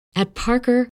At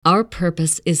Parker, our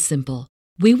purpose is simple.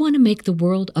 We want to make the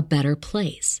world a better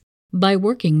place by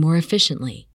working more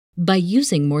efficiently, by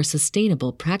using more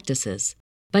sustainable practices,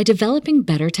 by developing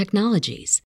better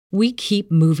technologies. We keep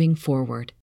moving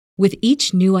forward. With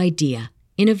each new idea,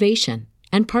 innovation,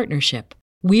 and partnership,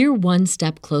 we're one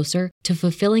step closer to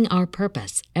fulfilling our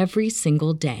purpose every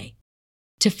single day.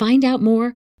 To find out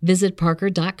more, visit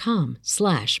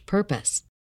parker.com/purpose.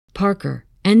 Parker,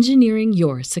 engineering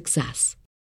your success.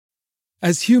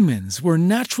 As humans, we're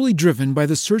naturally driven by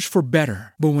the search for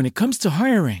better. But when it comes to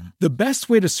hiring, the best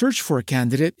way to search for a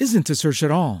candidate isn't to search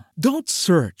at all. Don't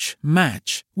search,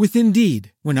 match with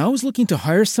Indeed. When I was looking to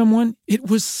hire someone, it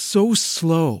was so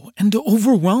slow and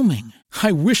overwhelming.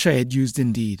 I wish I had used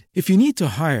Indeed. If you need to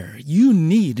hire, you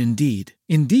need Indeed.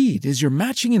 Indeed is your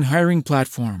matching and hiring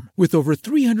platform with over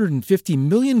 350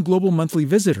 million global monthly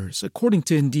visitors, according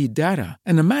to Indeed data,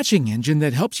 and a matching engine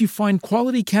that helps you find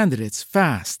quality candidates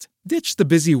fast. Ditch the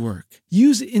busy work.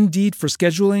 Use Indeed for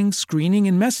scheduling, screening,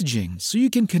 and messaging so you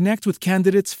can connect with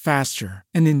candidates faster.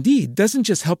 And Indeed doesn't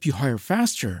just help you hire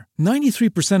faster.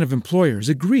 93% of employers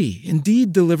agree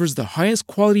Indeed delivers the highest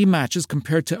quality matches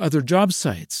compared to other job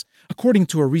sites, according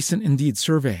to a recent Indeed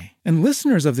survey. And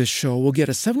listeners of this show will get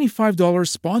a $75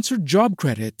 sponsored job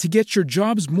credit to get your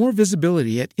jobs more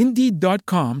visibility at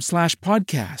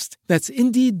Indeed.com/podcast. That's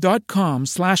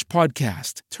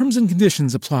Indeed.com/podcast. Terms and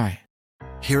conditions apply.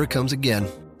 Here it comes again.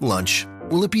 Lunch.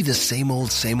 Will it be the same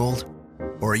old, same old?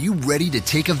 Or are you ready to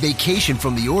take a vacation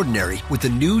from the ordinary with the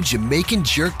new Jamaican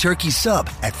Jerk Turkey Sub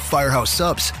at Firehouse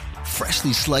Subs?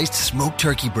 Freshly sliced smoked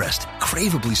turkey breast,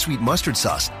 craveably sweet mustard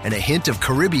sauce, and a hint of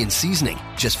Caribbean seasoning.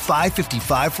 Just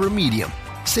 $5.55 for a medium.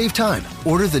 Save time.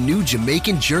 Order the new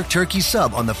Jamaican Jerk Turkey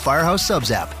Sub on the Firehouse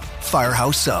Subs app.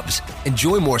 Firehouse Subs.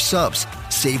 Enjoy more subs.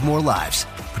 Save more lives.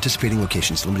 Participating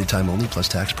locations. Limited time only, plus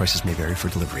tax. Prices may vary for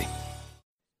delivery.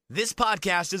 This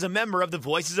podcast is a member of the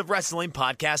Voices of Wrestling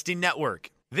Podcasting Network.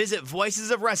 Visit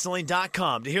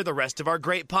voicesofwrestling.com to hear the rest of our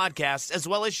great podcasts, as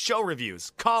well as show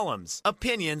reviews, columns,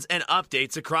 opinions, and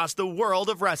updates across the world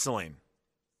of wrestling.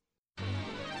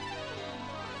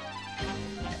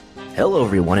 Hello,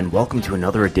 everyone, and welcome to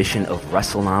another edition of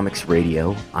WrestleNomics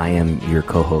Radio. I am your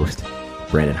co-host,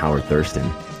 Brandon Howard Thurston,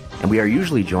 and we are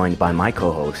usually joined by my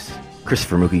co-host,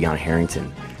 Christopher Mukigan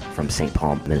Harrington from St.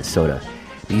 Paul, Minnesota.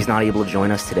 He's not able to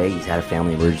join us today. He's had a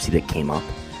family emergency that came up.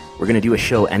 We're going to do a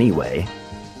show anyway,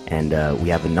 and we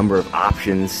have a number of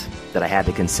options that I had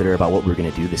to consider about what we're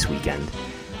going to do this weekend.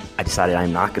 I decided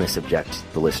I'm not going to subject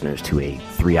the listeners to a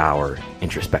 3-hour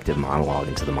introspective monologue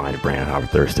into the mind of Brandon Howard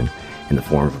Thurston in the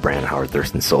form of a Brandon Howard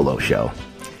Thurston solo show.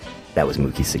 That was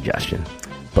Mookie's suggestion.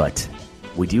 But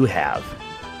we do have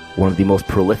one of the most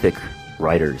prolific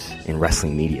writers in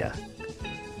wrestling media,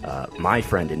 my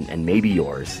friend and maybe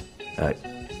yours,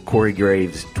 Corey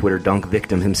Graves' Twitter dunk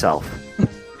victim himself,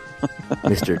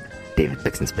 Mr. David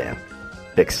Bixenspan.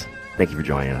 Bix, thank you for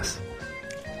joining us.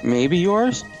 Maybe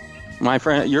yours? My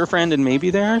friend, your friend, and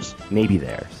maybe theirs? Maybe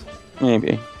theirs.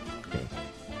 Maybe.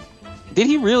 Did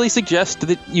he really suggest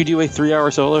that you do a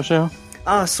 3-hour solo show?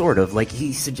 Sort of. Like,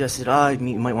 he suggested,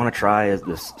 you might want to try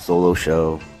this solo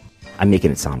show. I'm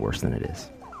making it sound worse than it is.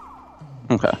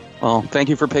 Okay. Well, thank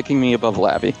you for picking me above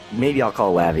Lavi. Maybe I'll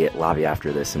call Lavi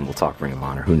after this, and we'll talk Ring of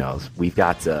Honor. Who knows? We've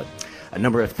got a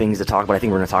number of things to talk about. I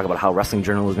think we're going to talk about how wrestling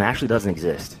journalism actually doesn't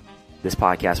exist. This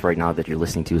podcast right now that you're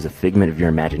listening to is a figment of your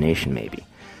imagination, maybe.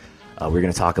 We're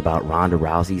going to talk about Ronda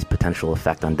Rousey's potential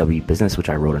effect on WWE business, which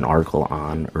I wrote an article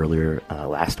on earlier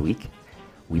last week.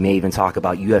 We may even talk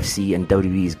about UFC and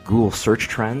WWE's Google search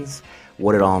trends,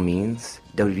 what it all means,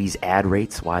 WWE's ad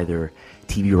rates, why their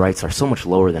TV rights are so much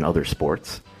lower than other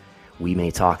sports. We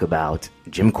may talk about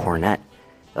Jim Cornette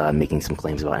making some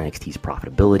claims about NXT's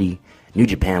profitability. New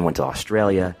Japan went to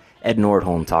Australia. Ed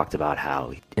Nordholm talked about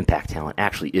how Impact talent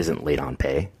actually isn't late on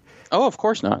pay. Oh, of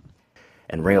course not.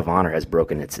 And Ring of Honor has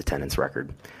broken its attendance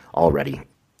record already.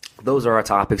 Those are our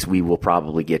topics we will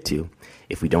probably get to.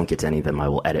 If we don't get to any of them, I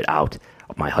will edit out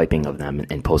my hyping of them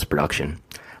in post-production.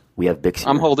 We have Bix here.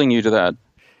 I'm holding you to that.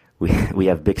 We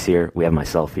have Bix here. We have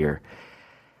myself here.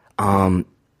 Am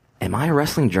I a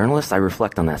wrestling journalist? I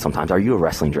reflect on that sometimes. Are you a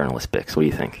wrestling journalist, Bix? What do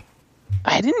you think?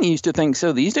 I didn't used to think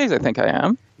so. These days I think I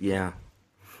am. Yeah.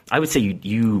 I would say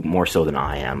you more so than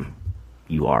I am.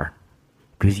 You are.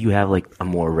 Because you have like a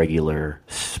more regular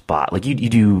spot. Like you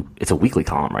do, it's a weekly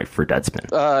column, right, for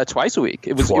Deadspin? Twice a week.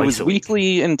 It was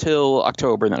weekly until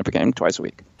October, then it became twice a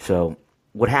week. So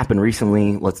what happened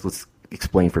recently, let's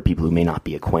explain for people who may not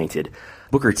be acquainted.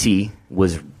 Booker T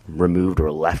was removed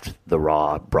or left the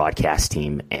Raw broadcast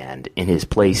team, and in his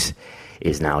place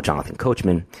is now Jonathan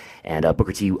Coachman. And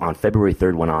Booker T on February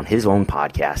 3rd went on his own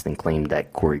podcast and claimed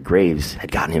that Corey Graves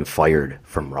had gotten him fired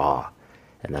from Raw.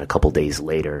 And then a couple days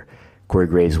later, Corey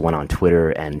Graves went on Twitter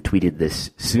and tweeted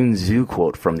this Sun Tzu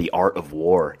quote from The Art of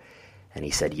War. And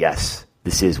he said, "Yes,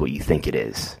 this is what you think it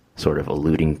is." Sort of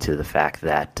alluding to the fact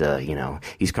that,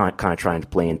 he's kind of trying to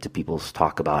play into people's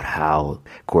talk about how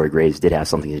Corey Graves did have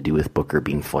something to do with Booker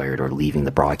being fired or leaving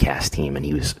the broadcast team. And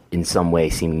he was in some way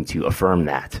seeming to affirm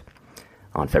that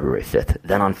on February 5th.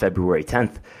 Then on February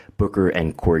 10th, Booker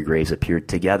and Corey Graves appeared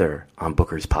together on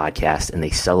Booker's podcast, and they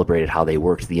celebrated how they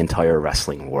worked the entire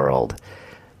wrestling world,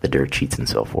 the dirt sheets and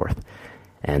so forth.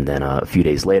 And then a few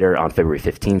days later, on February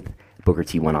 15th, Booker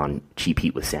T went on Cheap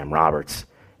Heat with Sam Roberts,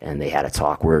 and they had a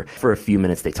talk where for a few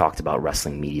minutes they talked about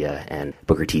wrestling media, and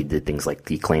Booker T did things like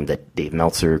he claimed that Dave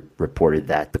Meltzer reported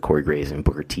that the Corey Graves and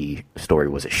Booker T story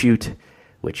was a shoot,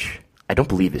 which I don't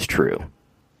believe is true.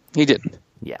 He didn't.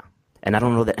 Yeah. And I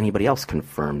don't know that anybody else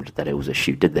confirmed that it was a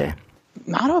shoot, did they?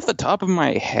 Not off the top of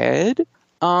my head.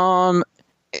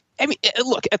 I mean,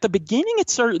 look, at the beginning, it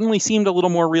certainly seemed a little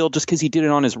more real just because he did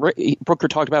it on his Booker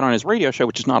talked about it on his radio show,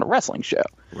 which is not a wrestling show.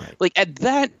 Right. Like, at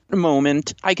that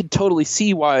moment, I could totally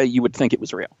see why you would think it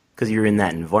was real. Because you're in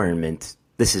that environment.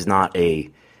 This is not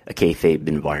a kayfabe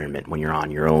environment when you're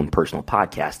on your own personal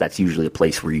podcast. That's usually a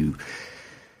place where you,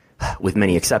 with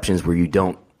many exceptions, where you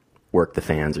don't work the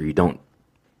fans or you don't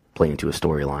play into a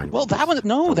storyline. Well, that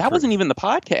wasn't even the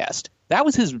podcast. That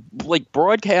was his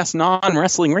broadcast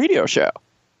non-wrestling radio show.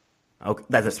 Okay,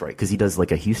 that's right, because he does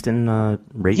like a Houston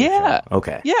radio show.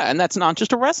 Okay. Yeah, and that's not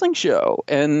just a wrestling show.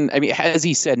 And I mean, as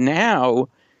he said now,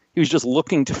 he was just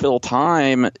looking to fill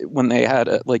time when they had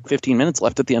 15 minutes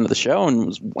left at the end of the show and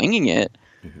was winging it.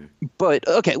 Mm-hmm. But,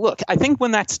 okay, look, I think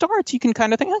when that starts, you can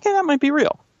kind of think, okay, that might be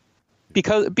real.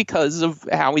 Because of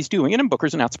how he's doing it, and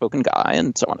Booker's an outspoken guy,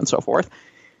 and so on and so forth.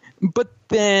 But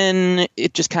then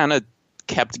it just kind of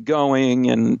kept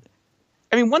going, and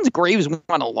I mean, once Graves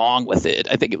went along with it,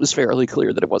 I think it was fairly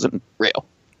clear that it wasn't real.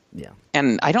 Yeah.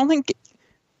 And I don't think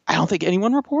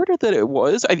anyone reported that it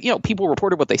was. People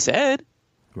reported what they said.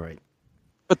 Right.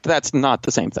 But that's not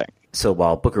the same thing. So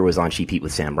while Booker was on Cheap Heat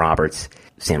with Sam Roberts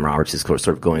is sort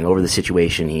of going over the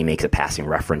situation. He makes a passing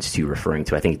reference to referring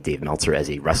to, I think, Dave Meltzer as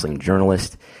a wrestling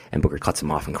journalist, and Booker cuts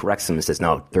him off and corrects him and says,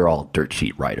 no, they're all dirt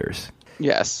sheet writers.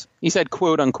 Yes. He said,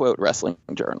 quote unquote, wrestling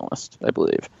journalist, I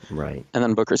believe. Right. And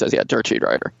then Booker says, yeah, dirt sheet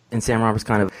writer. And Sam Roberts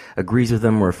kind of agrees with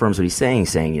him or affirms what he's saying,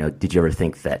 did you ever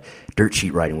think that dirt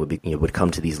sheet writing would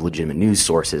come to these legitimate news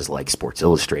sources like Sports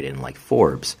Illustrated and like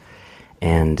Forbes?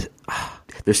 And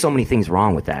there's so many things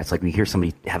wrong with that. It's like we hear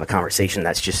somebody have a conversation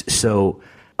that's just so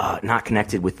not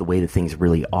connected with the way that things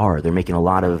really are. They're making a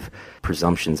lot of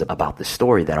presumptions about the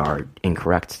story that are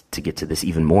incorrect to get to this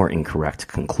even more incorrect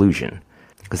conclusion.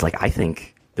 Because, I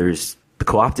think there's the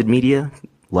co-opted media,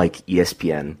 like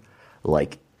ESPN,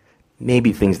 like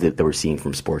maybe things that we're seeing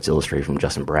from Sports Illustrated, from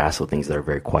Justin Barrasso, things that are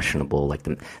very questionable, like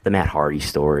the Matt Hardy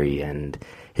story and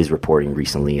his reporting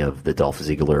recently of the Dolph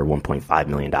Ziggler $1.5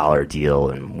 million deal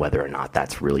and whether or not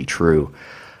that's really true.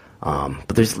 But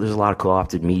there's a lot of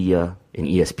co-opted media in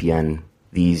ESPN.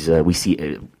 These we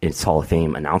see it's Hall of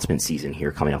Fame announcement season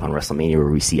here coming up on WrestleMania, where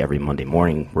we see every Monday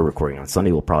morning. We're recording on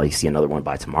Sunday. We'll probably see another one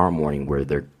by tomorrow morning where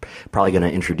they're probably going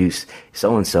to introduce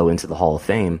so-and-so into the Hall of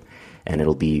Fame. And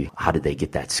it'll be, how did they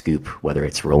get that scoop, whether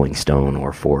it's Rolling Stone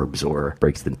or Forbes or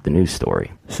breaks the news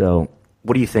story. So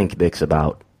what do you think, Bix,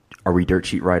 about, are we dirt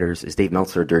sheet writers? Is Dave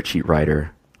Meltzer a dirt sheet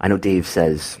writer? I know Dave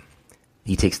says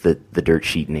he takes the dirt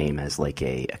sheet name as like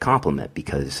a compliment,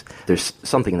 because there's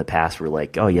something in the past where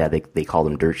they call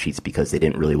them dirt sheets because they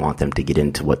didn't really want them to get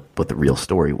into what the real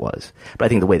story was. But I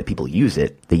think the way that people use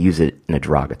it, they use it in a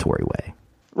derogatory way.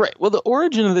 Right. Well, the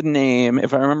origin of the name,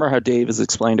 if I remember how Dave has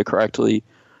explained it correctly,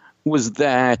 was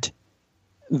that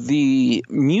the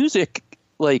music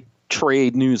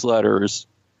trade newsletters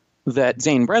that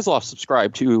Zane Bresloff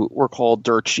subscribed to were called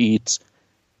dirt sheets.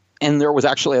 And there was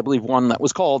actually, I believe, one that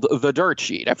was called The Dirt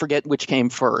Sheet. I forget which came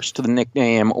first, the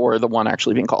nickname or the one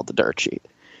actually being called The Dirt Sheet.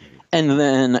 And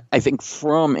then I think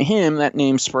from him, that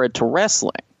name spread to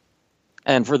wrestling.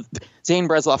 And for Zane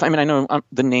Bresloff, I mean, I know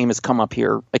the name has come up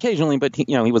here occasionally, but he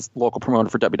was local promoter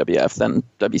for WWF, then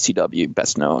WCW,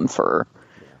 best known for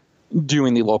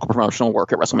doing the local promotional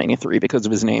work at WrestleMania 3 because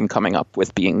of his name coming up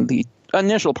with being the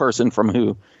initial person from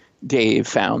who Dave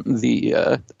found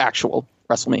the actual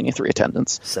WrestleMania 3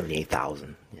 attendance.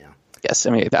 78,000, yeah. Yes,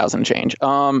 78,000 change.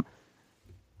 Among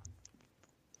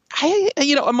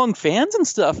fans and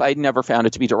stuff, I never found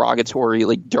it to be derogatory,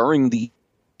 during the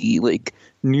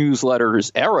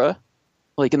newsletters era,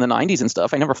 in the 90s and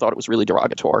stuff. I never thought it was really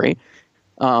derogatory.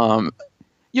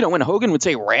 when Hogan would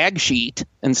say rag sheet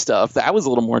and stuff, that was a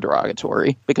little more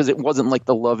derogatory because it wasn't like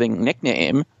the loving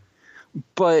nickname.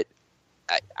 But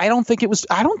I don't think it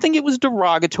was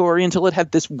derogatory until it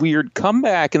had this weird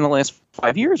comeback in the last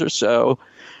 5 years or so,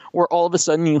 where all of a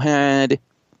sudden you had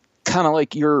kind of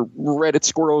like your Reddit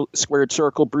squared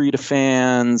circle breed of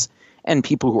fans and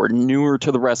people who are newer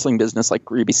to the wrestling business, like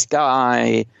Ruby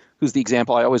Sky, who's the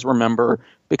example I always remember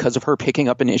because of her picking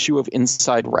up an issue of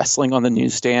Inside Wrestling on the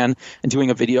newsstand and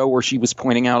doing a video where she was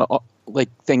pointing out like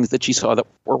things that she saw that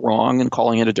were wrong and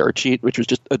calling it a dirt sheet, which was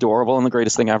just adorable and the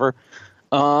greatest thing ever.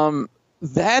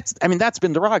 That's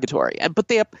been derogatory, but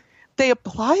they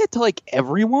apply it to like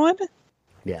everyone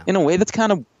in a way that's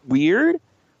kind of weird.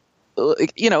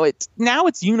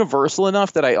 It's universal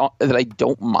enough that I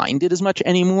don't mind it as much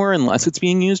anymore unless it's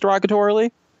being used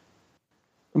derogatorily.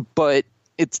 But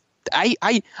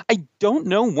I don't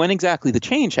know when exactly the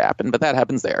change happened, but that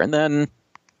happens there. And then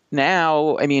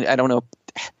now, I don't know.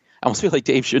 I almost feel like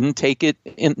Dave shouldn't take it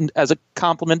as a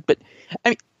compliment, but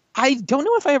I don't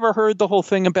know if I ever heard the whole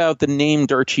thing about the name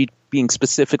dirt sheet being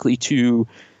specifically to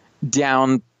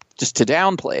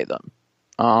downplay them.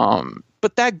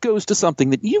 But that goes to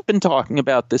something that you've been talking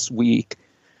about this week,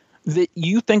 that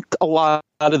you think a lot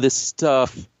of this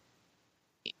stuff,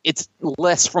 it's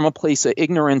less from a place of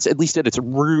ignorance, at least at its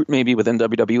root, maybe within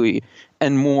WWE,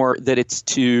 and more that it's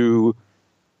to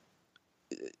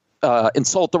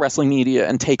insult the wrestling media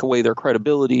and take away their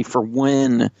credibility for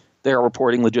when they're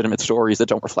reporting legitimate stories that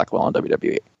don't reflect well on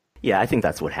WWE. Yeah, I think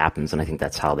that's what happens, and I think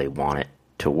that's how they want it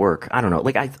to work. I don't know.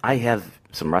 Like, I have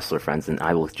some wrestler friends, and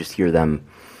I will just hear them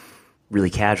really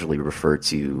casually refer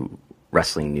to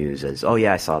wrestling news as, oh,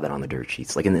 yeah, I saw that on the dirt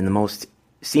sheets, like in the most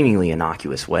seemingly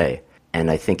innocuous way.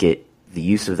 And I think the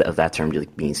use of that term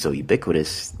being so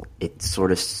ubiquitous, it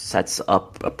sort of sets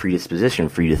up a predisposition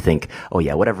for you to think, oh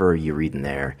yeah, whatever you read in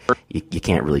there, you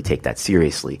can't really take that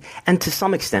seriously. And to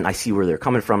some extent, I see where they're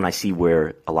coming from, and I see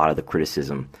where a lot of the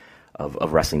criticism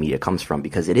of wrestling media comes from,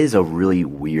 because it is a really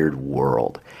weird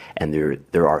world. And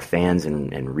there are fans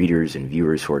and readers and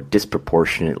viewers who are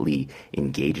disproportionately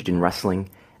engaged in wrestling.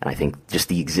 And I think just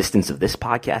the existence of this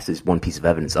podcast is one piece of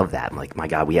evidence of that. I'm like, my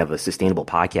God, we have a sustainable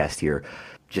podcast here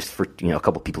just for a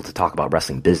couple people to talk about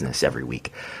wrestling business every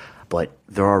week. But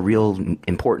there are real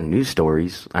important news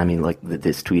stories. I mean, like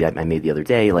this tweet I made the other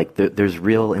day, like there's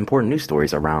real important news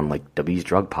stories around like WWE's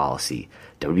drug policy,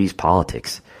 WWE's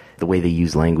politics, the way they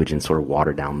use language and sort of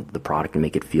water down the product and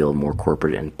make it feel more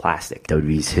corporate and plastic,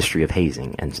 WWE's history of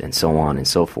hazing and so on and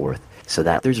so forth. So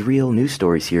that there's real news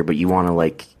stories here, but you want to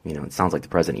it sounds like the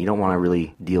president, you don't want to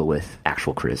really deal with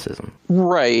actual criticism.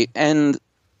 Right. And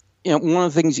one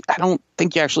of the things, I don't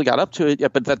think you actually got up to it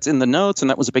yet, but that's in the notes, and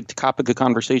that was a big topic of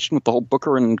conversation with the whole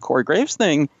Booker and Corey Graves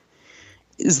thing,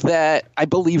 is that I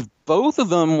believe both of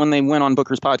them, when they went on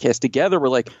Booker's podcast together, were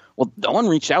like, well, no one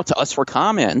reached out to us for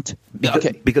comment.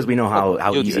 Because we know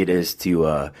how easy it is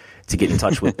to get in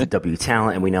touch with the W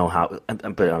talent, and we know how,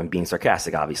 but I'm being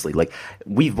sarcastic, obviously. Like,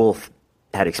 we've both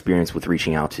had experience with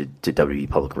reaching out to WWE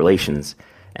public relations,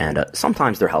 and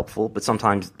sometimes they're helpful, but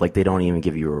sometimes they don't even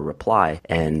give you a reply.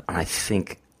 And I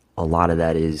think a lot of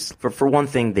that is, for one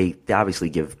thing, they obviously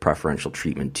give preferential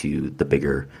treatment to the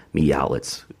bigger media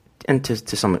outlets, and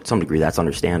to some degree that's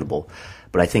understandable.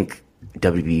 But I think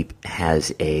WWE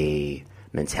has a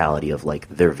mentality of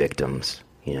they're victims.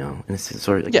 And it's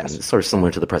sort of it's sort of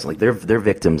similar to the present. They're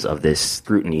victims of this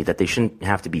scrutiny that they shouldn't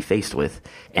have to be faced with,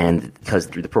 and because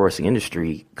the pro wrestling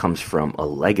industry comes from a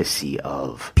legacy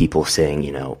of people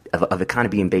saying, of it kind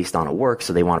of being based on a work,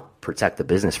 so they want to protect the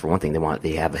business for one thing.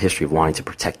 They have a history of wanting to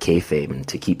protect kayfabe and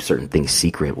to keep certain things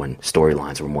secret when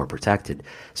storylines were more protected.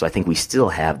 So I think we still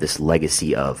have this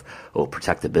legacy of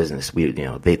protect the business.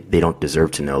 They don't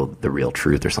deserve to know the real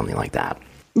truth or something like that.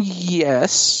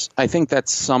 Yes, I think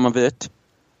that's some of it.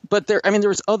 But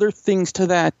there's other things to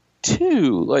that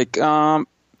too.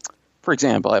 For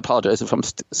example, I apologize if I'm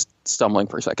stumbling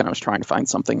for a second. I was trying to find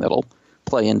something that'll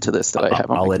play into this that I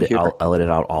have on my computer. I'll edit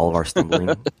out all of our stumbling.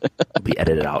 It'll be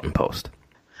edited out in post.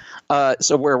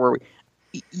 So where were we?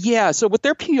 Yeah. So with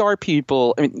their PR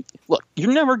people, look,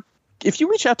 if you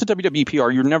reach out to WWE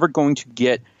PR, you're never going to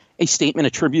get a statement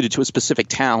attributed to a specific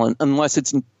talent unless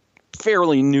it's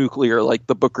fairly nuclear, like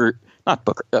the Booker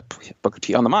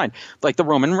T on the mind, like the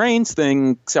Roman Reigns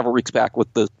thing several weeks back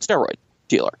with the steroid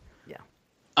dealer.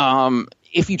 Yeah.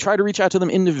 If you try to reach out to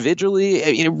them individually,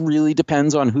 it really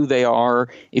depends on who they are,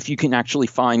 if you can actually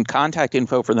find contact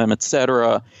info for them,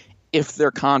 etc. If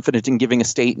they're confident in giving a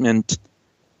statement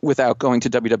without going to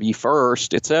WWE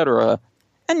first, etc.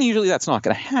 And usually that's not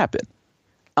going to happen.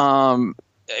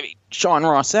 Sean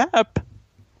Ross Sapp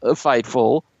of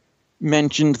Fightful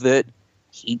mentioned that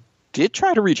he did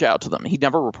try to reach out to them. He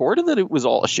never reported that it was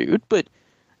all a shoot, but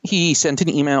he sent an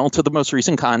email to the most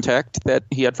recent contact that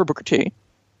he had for Booker T.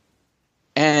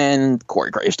 And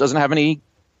Corey Graves doesn't have any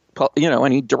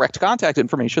direct contact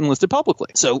information listed publicly.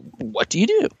 So what do you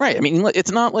do? Right. I mean,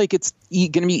 it's not like it's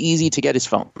going to be easy to get his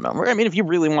phone number. I mean, if you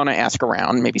really want to ask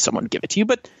around, maybe someone would give it to you.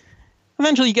 But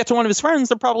eventually you get to one of his friends,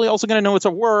 they're probably also going to know it's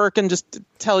at work and just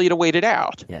tell you to wait it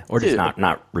out. Yeah. Or just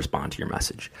not respond to your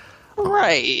message.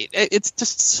 Right. It's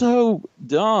just so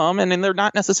dumb. And then they're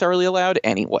not necessarily allowed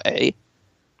anyway.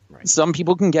 Right. Some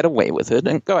people can get away with it.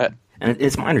 And go ahead. And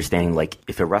it's my understanding, like,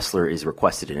 if a wrestler is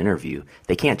requested an interview,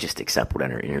 they can't just accept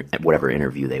whatever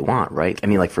interview they want, right? I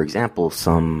mean, like, for example,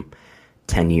 some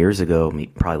 10 years ago,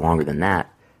 probably longer than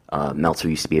that, Meltzer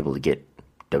used to be able to get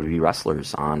WWE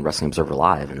wrestlers on Wrestling Observer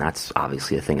Live, and that's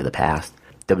obviously a thing of the past.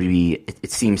 WWE,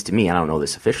 it seems to me, I don't know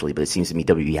this officially, but it seems to me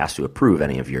WWE has to approve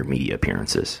any of your media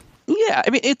appearances. Yeah,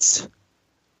 I mean, it's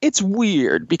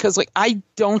weird because, like, I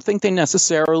don't think they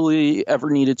necessarily ever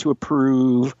needed to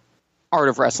approve Art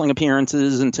of Wrestling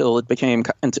appearances until it became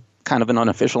kind of an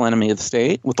unofficial enemy of the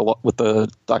state with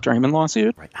the Dr. Heyman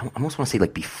lawsuit. Right. I almost want to say,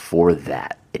 like, before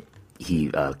that,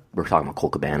 we're talking about Cole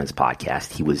Cabana's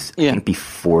podcast. He was, I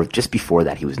think just before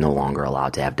that, he was no longer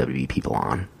allowed to have WWE people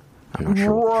on. I'm not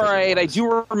sure. Right. I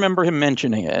do remember him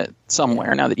mentioning it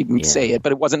somewhere now that you say it,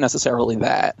 but it wasn't necessarily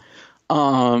that.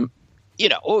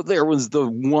 There was the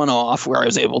one-off where I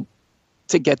was able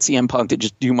to get CM Punk to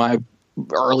just do my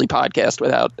early podcast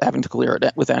without having to clear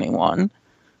it with anyone.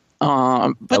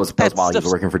 But that was while he was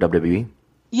working for WWE?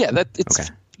 Yeah, but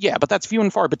that's few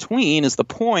and far between is the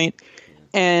point.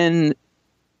 And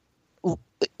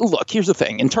look, here's the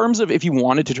thing. In terms of if you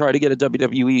wanted to try to get a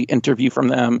WWE interview from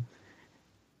them,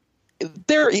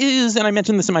 there is, and I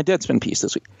mentioned this in my Deadspin piece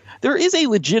this week, there is a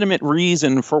legitimate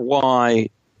reason for why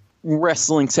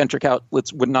wrestling-centric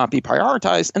outlets would not be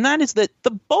prioritized, and that is that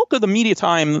the bulk of the media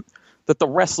time that the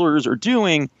wrestlers are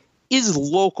doing is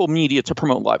local media to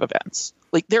promote live events.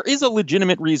 Like, there is a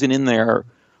legitimate reason in there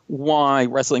why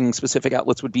wrestling-specific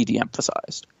outlets would be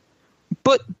de-emphasized.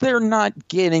 But they're not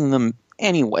getting them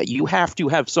anyway. You have to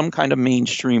have some kind of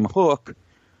mainstream hook,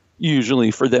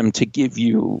 usually, for them to give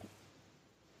you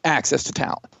access to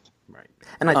talent. Right.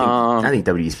 And I think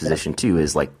WWE's position, too,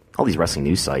 is, like, all these wrestling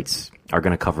news sites are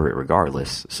going to cover it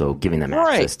regardless. So giving them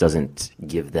access doesn't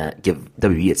give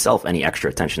WWE itself any extra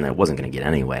attention that it wasn't going to get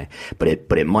anyway. But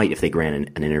it might if they grant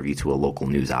an interview to a local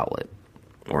news outlet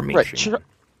or mainstream. Right.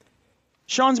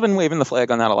 Sean's been waving the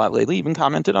flag on that a lot lately. Even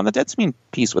commented on the Deadspin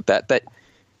piece with that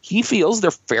he feels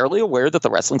they're fairly aware that the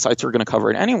wrestling sites are going to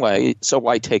cover it anyway. So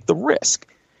why take the risk?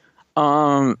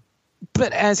 But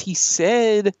as he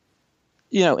said,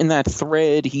 in that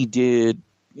thread he did,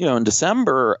 in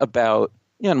December about,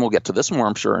 and we'll get to this more,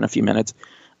 I'm sure, in a few minutes,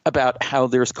 about how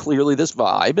there's clearly this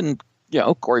vibe, and,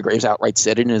 Corey Graves outright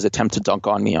said it in his attempt to dunk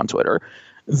on me on Twitter,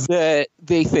 that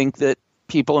they think that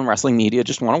people in wrestling media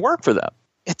just want to work for them.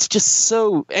 It's just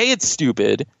so, it's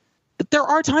stupid. There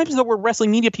are times, though, where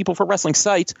wrestling media people for wrestling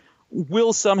sites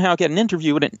will somehow get an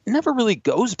interview, and it never really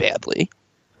goes badly.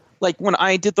 Like when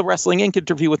I did the Wrestling Inc.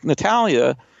 interview with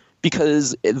Natalya,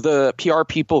 because the PR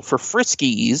people for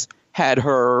Friskies had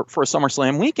her for a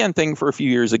SummerSlam weekend thing for a few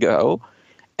years ago.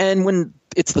 And when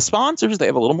it's the sponsors, they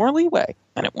have a little more leeway.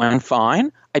 And it went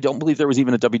fine. I don't believe there was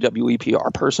even a WWE PR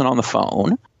person on the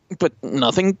phone, but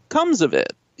nothing comes of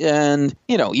it. And,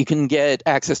 you can get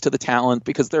access to the talent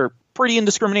because they're pretty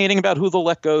indiscriminating about who they'll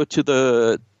let go to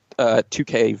the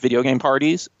 2K video game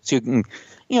parties. So you can,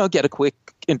 get a quick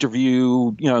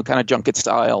interview, kind of junket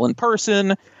style in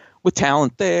person with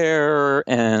talent there.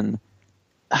 And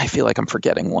I feel like I'm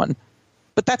forgetting one,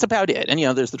 but that's about it. And,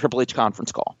 there's the Triple H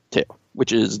conference call too,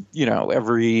 which is,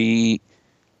 every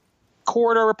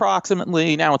quarter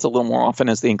approximately. Now it's a little more often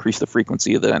as they increase the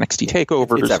frequency of the NXT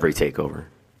takeovers. It's every takeover.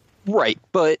 Right.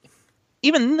 But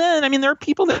even then, I mean, there are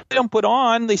people that they don't put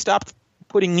on. They stopped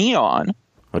putting me on.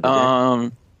 Yeah.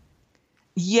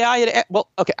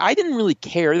 I didn't really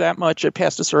care that much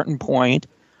past a certain point,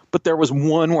 but there was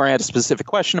one where I had a specific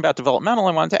question about developmental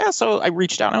I wanted to ask. So I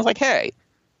reached out and I was like, hey,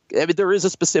 there is a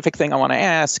specific thing I want to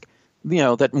ask,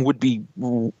 that would be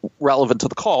relevant to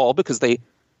the call, because they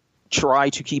try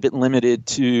to keep it limited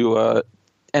to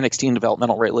NXT and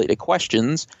developmental related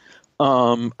questions.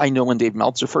 I know when Dave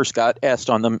Meltzer first got asked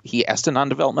on them, he asked a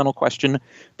non-developmental question,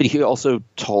 but he also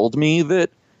told me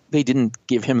that they didn't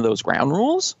give him those ground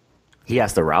rules. He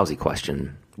asked the Rousey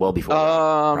question well before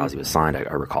Rousey was signed, I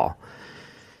recall.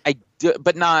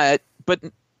 But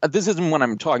this isn't what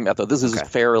I'm talking about, though. This is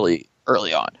fairly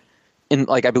early on. In,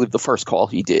 I believe the first call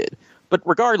he did. But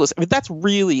regardless, I mean, that's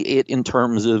really it in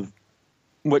terms of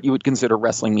what you would consider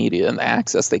wrestling media and the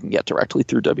access they can get directly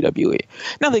through WWE.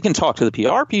 Now, they can talk to the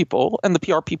PR people, and the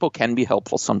PR people can be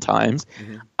helpful sometimes.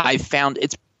 Mm-hmm. I've found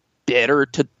it's better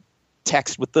to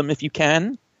text with them if you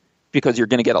can, because you're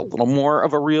going to get a little more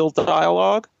of a real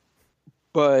dialogue.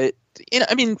 But,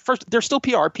 first, they're still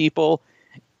PR people,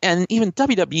 and even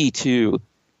WWE, too.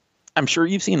 I'm sure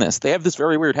you've seen this. They have this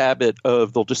very weird habit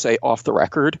of they'll just say off the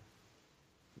record,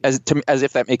 as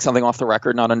if that makes something off the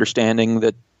record, not understanding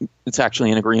that it's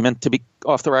actually an agreement to be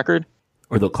off the record.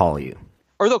 Or they'll call you.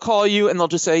 And they'll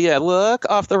just say, yeah, look,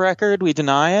 off the record, we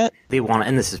deny it. They want,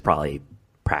 and this is probably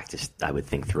practiced, I would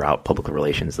think, throughout public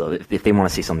relations, though. If they want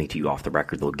to say something to you off the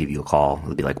record, they'll give you a call.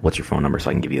 They'll be like, what's your phone number so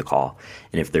I can give you a call?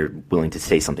 And if they're willing to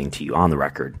say something to you on the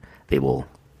record, they will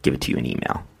give it to you in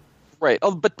email. Right.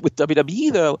 Oh, but with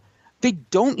WWE, though, they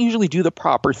don't usually do the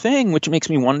proper thing, which makes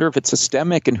me wonder if it's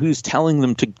systemic and who's telling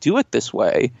them to do it this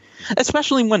way,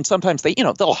 especially when sometimes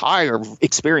they'll hire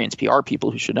experienced PR people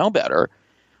who should know better,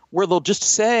 where they'll just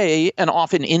say, and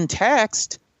often in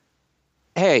text,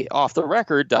 hey, off the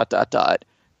record, ...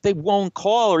 They won't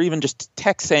call or even just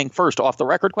text saying first off the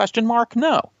record ?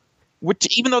 No. Which,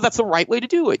 even though that's the right way to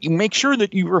do it, you make sure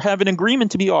that you have an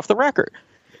agreement to be off the record.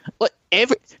 Like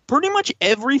pretty much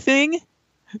everything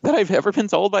that I've ever been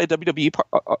told by a WWE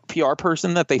PR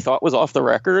person that they thought was off the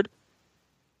record,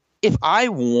 if I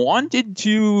wanted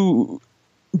to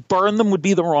burn them would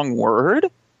be the wrong word,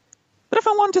 but if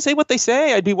I wanted to say what they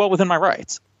say, I'd be well within my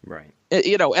rights. Right.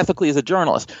 Ethically as a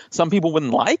journalist. Some people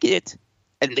wouldn't like it,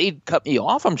 and they'd cut me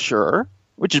off, I'm sure,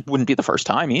 which wouldn't be the first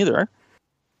time either.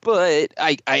 But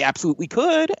I absolutely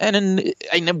could, and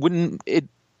I wouldn't.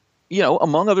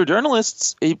 Among other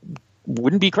journalists, it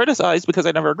wouldn't be criticized because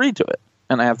I never agreed to it,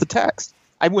 and I have the text.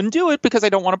 I wouldn't do it because I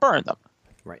don't want to burn them.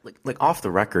 Right. Like off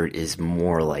the record is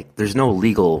more like there's no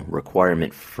legal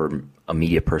requirement for a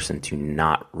media person to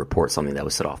not report something that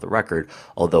was said off the record.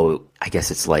 Although I guess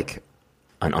it's like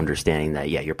an understanding that,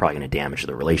 yeah, you're probably going to damage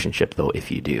the relationship, though, if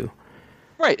you do.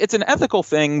 Right. It's an ethical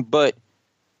thing, but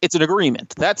it's an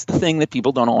agreement. That's the thing that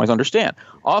people don't always understand.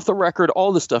 Off the record,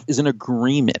 all this stuff is an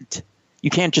agreement.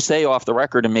 You can't just say off the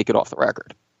record and make it off the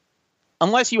record.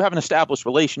 Unless you have an established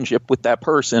relationship with that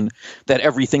person that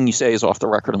everything you say is off the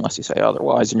record unless you say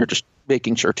otherwise, and you're just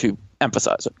making sure to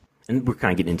emphasize it. And we're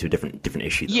kind of getting into a different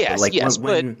issue. Though. Yes,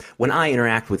 when I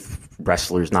interact with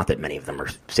wrestlers, not that many of them are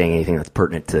saying anything that's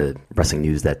pertinent to wrestling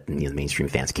news that the mainstream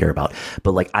fans care about,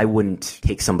 but I wouldn't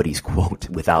take somebody's quote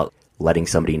without letting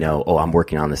somebody know, oh, I'm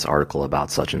working on this article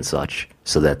about such and such,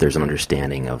 so that there's an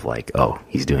understanding of oh,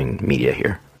 he's doing media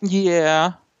here.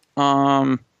 Yeah.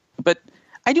 But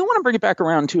I do want to bring it back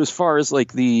around to as far as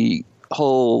the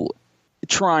whole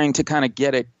trying to kind of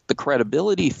get at the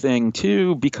credibility thing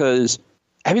too, because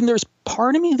there's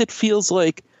part of me that feels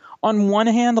like on one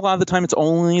hand, a lot of the time it's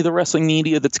only the wrestling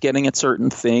media that's getting at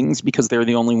certain things because they're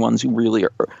the only ones who really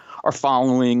are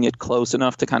following it close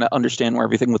enough to kind of understand where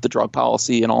everything with the drug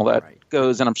policy and all that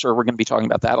goes. And I'm sure we're going to be talking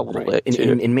about that a little bit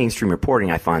too. In mainstream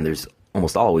reporting, I find there's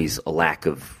almost always a lack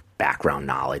of background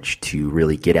knowledge to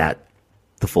really get at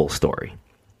the full story.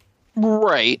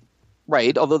 Right.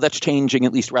 Although that's changing,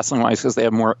 at least wrestling-wise, because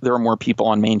there are more people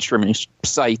on mainstream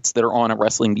sites that are on a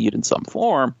wrestling beat in some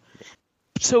form.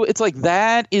 So it's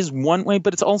that is one way,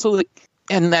 but it's also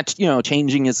and that's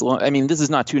changing is. This is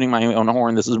not tooting my own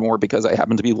horn. This is more because I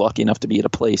happen to be lucky enough to be at a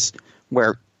place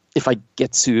where if I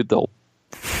get sued, they'll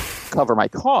cover my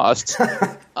costs.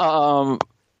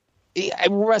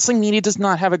 Wrestling media does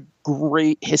not have a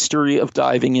great history of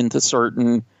diving into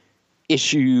certain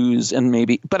issues,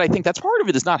 and but I think that's part of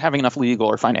it is not having enough legal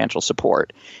or financial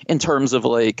support in terms of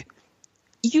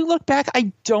you look back,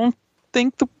 I don't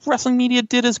think the wrestling media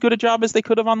did as good a job as they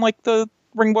could have on the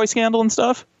Ring Boy scandal and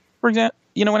stuff, for example.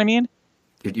 You know what I mean?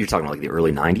 You're talking about the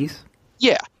early 90s?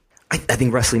 Yeah. I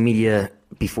think wrestling media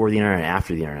before the internet and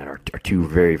after the internet are two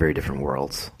very, very different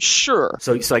worlds. Sure.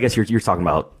 So I guess you're talking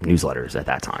about newsletters at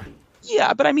that time.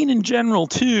 Yeah, but in general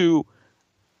too,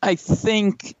 I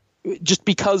think just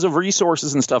because of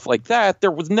resources and stuff like that,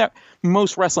 there was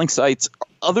most wrestling sites,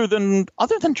 other than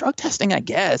drug testing, I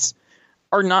guess,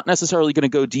 are not necessarily going to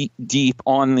go deep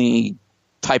on the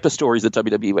type of stories that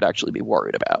WWE would actually be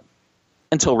worried about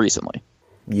until recently.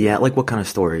 Yeah, what kind of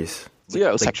stories?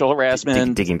 Sexual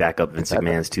harassment. Digging back up Vince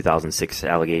McMahon's 2006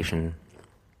 allegation.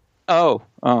 Oh,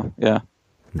 yeah.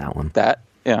 That one.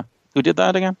 Yeah. Who did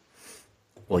that again?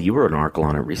 Well, you wrote an article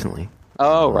on it recently.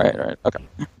 Oh, right. Okay.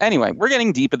 Anyway, we're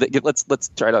getting deep. Let's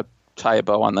try to tie a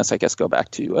bow on this. I guess go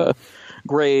back to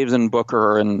Graves and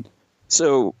Booker, and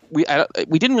so we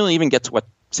didn't really even get to what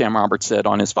Sam Roberts said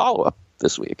on his follow up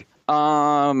this week.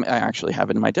 I actually have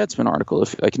it in my Deadspin article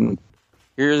if I can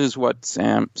Here's what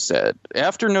Sam said.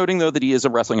 After noting, though, that he is a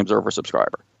Wrestling Observer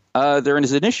subscriber. There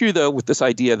is an issue, though, with this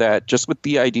idea that just with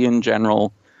the idea in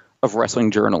general of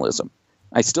wrestling journalism.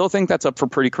 I still think that's up for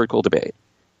pretty critical debate.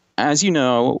 As you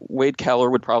know, Wade Keller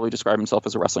would probably describe himself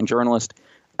as a wrestling journalist,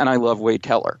 and I love Wade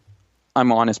Keller.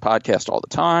 I'm on his podcast all the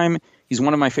time. He's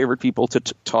one of my favorite people to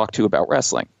talk to about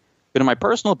wrestling. But in my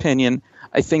personal opinion,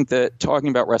 I think that talking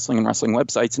about wrestling and wrestling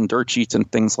websites and dirt sheets and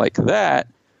things like that,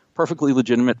 perfectly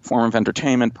legitimate form of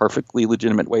entertainment, perfectly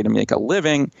legitimate way to make a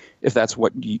living, if that's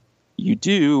what you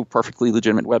do, perfectly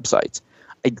legitimate websites.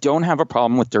 I don't have a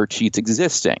problem with dirt sheets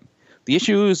existing. The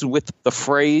issue is with the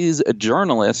phrase a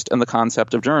journalist and the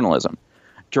concept of journalism.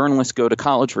 Journalists go to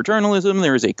college for journalism.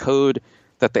 There is a code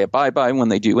that they abide by when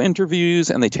they do interviews,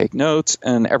 and they take notes,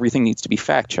 and everything needs to be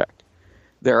fact-checked.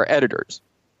 There are editors.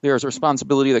 There is a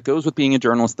responsibility that goes with being a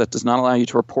journalist that does not allow you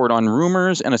to report on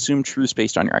rumors and assume truths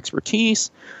based on your expertise.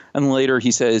 And later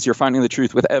he says you're finding the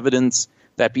truth with evidence,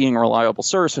 that being a reliable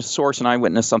source, an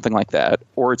eyewitness, something like that,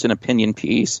 or it's an opinion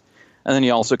piece. And then he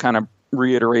also kind of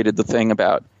reiterated the thing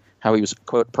about how he was,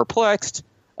 quote, perplexed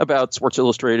about Sports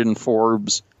Illustrated and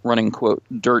Forbes running, quote,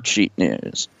 dirt sheet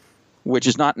news, which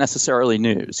is not necessarily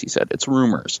news, he said. It's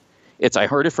rumors. It's I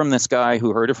heard it from this guy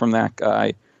who heard it from that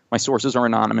guy. My sources are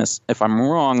anonymous. If I'm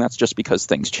wrong, that's just because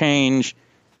things change.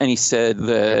 And he said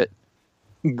that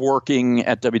working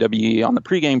at WWE on the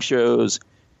pregame shows,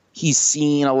 he's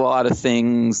seen a lot of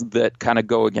things that kind of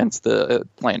go against the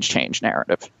plans change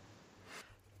narrative.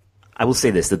 I will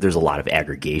say this, that there's a lot of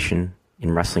aggregation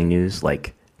in wrestling news.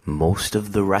 Like most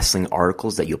of the wrestling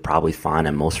articles that you'll probably find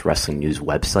on most wrestling news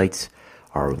websites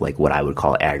are like what I would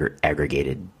call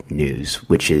aggregated news,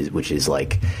 which is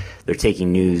like they're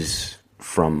taking news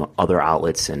from other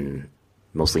outlets and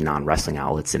mostly non-wrestling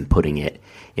outlets and putting it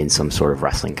in some sort of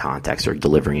wrestling context or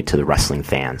delivering it to the wrestling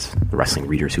fans, the wrestling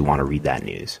readers who want to read that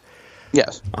news.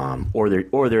 Yes. Or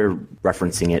they're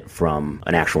referencing it from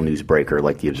an actual newsbreaker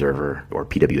like The Observer or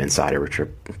PW Insider, which are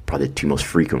probably the two most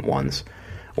frequent ones,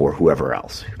 or whoever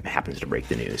else happens to break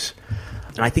the news.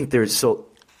 And I think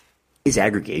is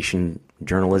aggregation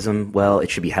journalism? Well,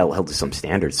 it should be held to some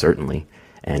standards, certainly.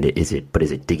 And is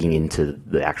it digging into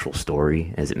the actual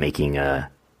story? Is it making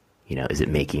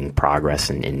progress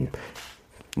in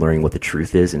learning what the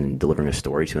truth is and delivering a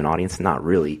story to an audience? Not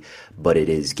really, but it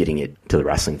is getting it to the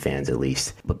wrestling fans at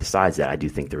least. But besides that, I do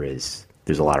think there's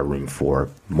a lot of room for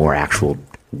more actual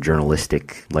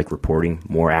journalistic like reporting,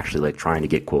 more actually like trying to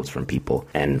get quotes from people.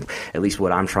 And at least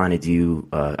what I'm trying to do,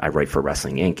 I write for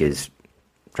Wrestling Inc., is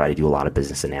try to do a lot of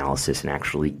business analysis and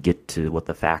actually get to what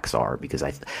the facts are, because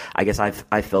I guess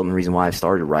I felt the reason why I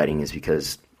started writing is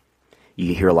because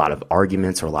you hear a lot of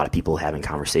arguments or a lot of people having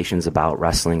conversations about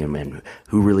wrestling and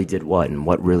who really did what and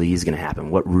what really is going to happen,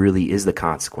 what really is the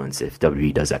consequence if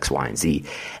WWE does X, Y, and Z.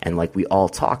 And like we all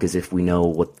talk as if we know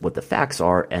what the facts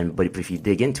are, but if you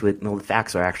dig into it, the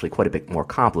facts are actually quite a bit more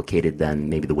complicated than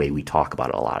maybe the way we talk about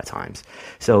it a lot of times.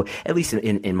 So at least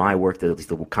in my work, at least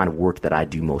the kind of work that I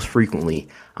do most frequently,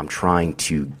 I'm trying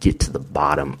to get to the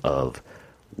bottom of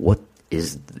what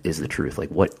is the truth. Like,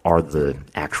 what are the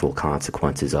actual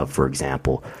consequences of, for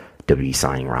example, WWE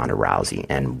signing Ronda Rousey,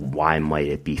 and why might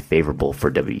it be favorable for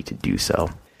WWE to do so?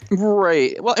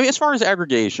 Right. Well, I mean, as far as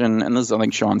aggregation, and this is something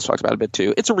Sean's talked about a bit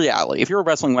too, it's a reality. If you're a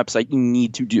wrestling website, you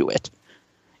need to do it.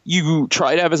 You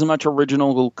try to have as much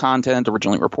original content,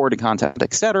 originally reported content,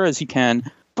 etc., as you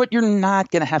can, but you're not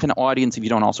going to have an audience if you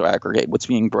don't also aggregate what's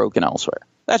being broken elsewhere.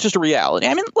 That's just a reality.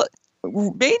 I mean, look,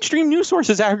 mainstream news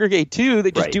sources aggregate too.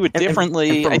 They just do it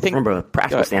differently. And from a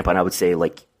practical standpoint, I would say,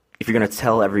 like, if you're going to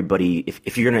tell everybody,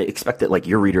 if you're going to expect that like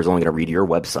your reader is only going to read your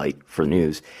website for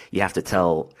news, you have to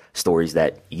tell stories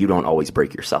that you don't always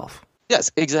break yourself.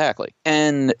 Yes, exactly.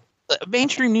 And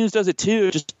mainstream news does it too,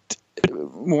 just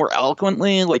more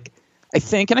eloquently. Like, I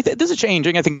think, and this is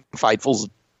changing. I think Fightful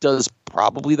does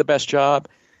probably the best job.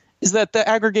 Is that the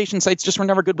aggregation sites just were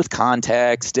never good with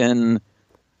context, and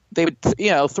they would,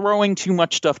 throwing too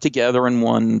much stuff together in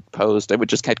one post, it would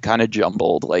just get kind of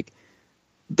jumbled. Like,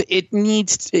 it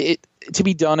needs to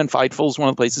be done, and Fightful is one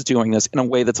of the places doing this in a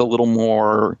way that's a little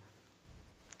more,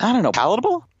 I don't know,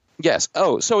 palatable? Yes.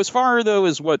 Oh, so as far, though,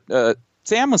 as what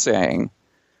Sam was saying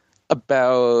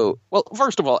about, well,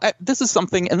 first of all, this is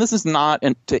something, and this is not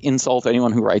to insult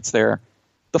anyone who writes there.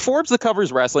 The Forbes that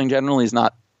covers wrestling generally is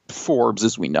not Forbes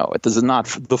as we know it. This is not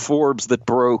the Forbes that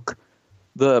broke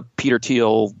the Peter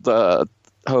Thiel, the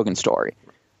Hogan story.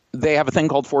 They have a thing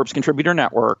called Forbes Contributor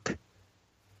Network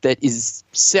that is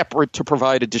separate to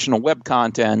provide additional web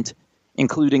content,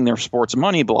 including their Sports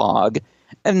Money blog,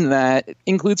 and that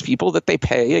includes people that they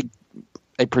pay,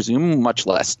 I presume, much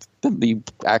less than the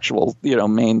actual,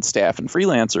 main staff and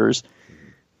freelancers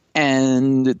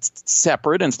and it's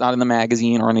separate and it's not in the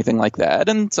magazine or anything like that.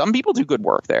 And some people do good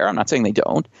work there. I'm not saying they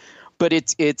don't, but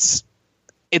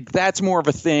that's more of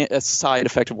a side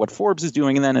effect of what Forbes is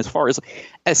doing. And then as far as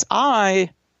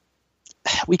SI,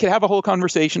 we could have a whole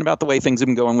conversation about the way things have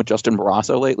been going with Justin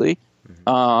Barrasso lately.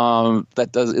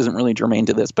 Isn't really germane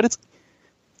to this, but it's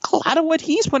a lot of what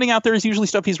he's putting out there is usually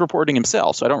stuff he's reporting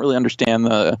himself. So I don't really understand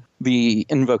the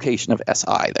invocation of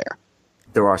SI there.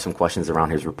 There are some questions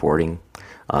around his reporting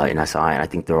in SI, and I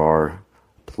think there are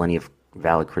plenty of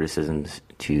valid criticisms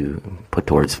to put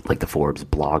towards like the Forbes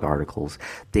blog articles.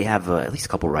 They have at least a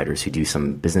couple writers who do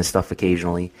some business stuff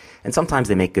occasionally, and sometimes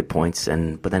they make good points.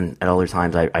 But then at other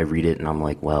times I read it and I'm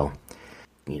like, well,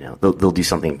 you know, they'll do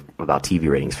something about TV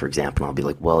ratings, for example, and I'll be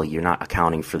like, well, you're not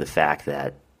accounting for the fact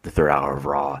that the third hour of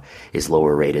Raw is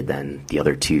lower rated than the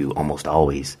other two almost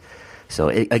always. So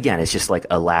again, it's just like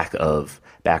a lack of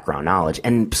background knowledge.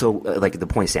 And so like the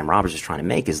point Sam Roberts is trying to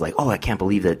make is like, oh, I can't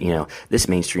believe that, you know, this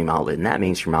mainstream outlet and that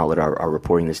mainstream outlet are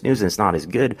reporting this news and it's not as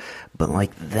good. But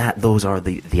like those are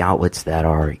the outlets that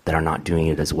are not doing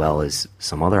it as well as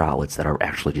some other outlets that are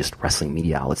actually just wrestling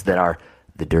media outlets that are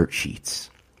the dirt sheets,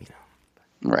 you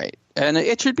know. Right. And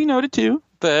it should be noted too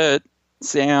that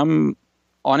Sam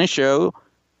on his show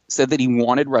said that he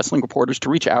wanted wrestling reporters to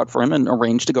reach out for him and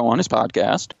arrange to go on his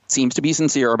podcast. Seems to be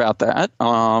sincere about that.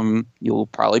 You'll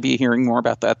probably be hearing more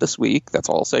about that this week. That's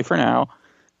all I'll say for now.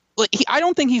 I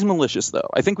don't think he's malicious, though.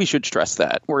 I think we should stress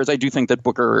that, whereas I do think that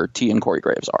Booker T and Corey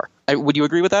Graves are. Would you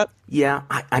agree with that? Yeah.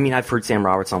 I mean, I've heard Sam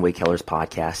Roberts on Wade Keller's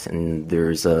podcast, and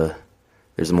there's a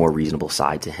more reasonable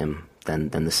side to him than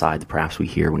the side that perhaps we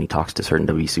hear when he talks to certain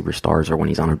WWE superstars or when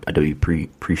he's on a WWE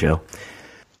pre-show.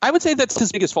 I would say that's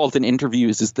his biggest fault in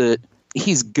interviews is that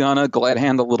he's gonna glad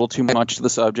hand a little too much to the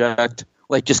subject,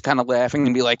 like just kind of laughing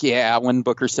and be like, yeah, when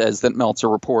Booker says that Meltzer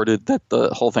reported that the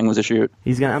whole thing was a shoot.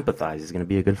 He's going to empathize. He's going to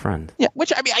be a good friend. Yeah,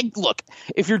 which, I mean, look,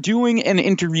 if you're doing an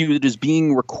interview that is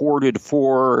being recorded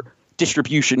for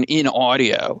distribution in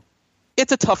audio,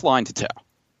 it's a tough line to tell.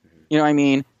 You know what I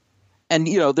mean? And,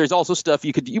 you know, there's also stuff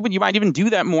you might even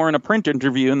do that more in a print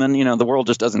interview, and then, you know, the world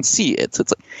just doesn't see it. So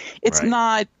it's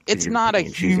right. it's not a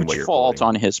huge fault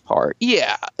on his part.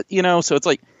 Yeah. You know, so it's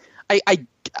like,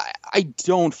 I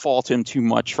don't fault him too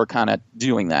much for kind of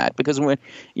doing that, because when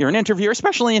you're an interviewer,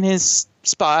 especially in his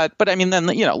spot, but I mean, then,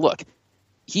 you know, look,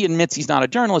 he admits he's not a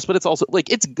journalist, but it's also like,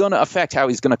 it's going to affect how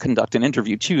he's going to conduct an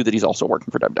interview too, that he's also working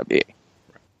for WWE.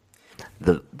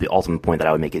 The ultimate point that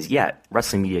I would make is, yeah,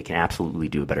 wrestling media can absolutely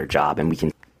do a better job, and we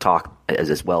can talk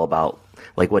as well about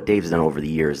like what Dave's done over the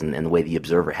years and the way the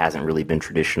Observer hasn't really been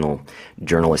traditional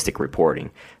journalistic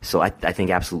reporting. So I think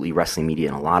absolutely wrestling media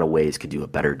in a lot of ways could do a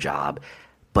better job,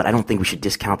 but I don't think we should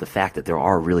discount the fact that there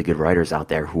are really good writers out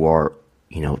there who are,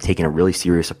 you know, taking a really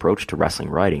serious approach to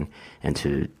wrestling writing and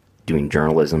to doing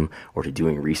journalism or to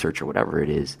doing research or whatever it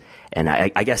is. And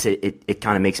I guess it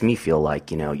kind of makes me feel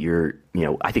like, you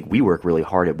know, I think we work really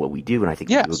hard at what we do, and I think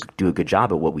we do a good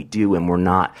job at what we do, and we're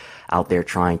not out there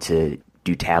trying to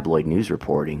do tabloid news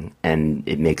reporting, and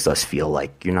it makes us feel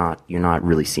like you're not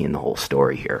really seeing the whole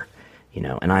story here, you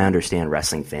know. And I understand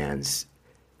wrestling fans,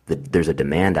 there's a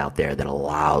demand out there that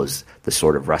allows the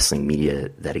sort of wrestling media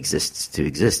that exists to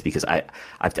exist, because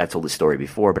I've told this story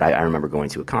before, but I remember going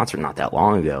to a concert not that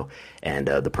long ago, and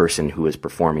the person who was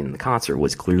performing in the concert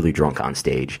was clearly drunk on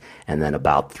stage, and then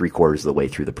about 3/4 of the way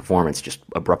through the performance just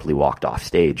abruptly walked off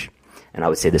stage. And I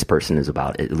would say this person is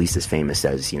about at least as famous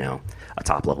as, you know, a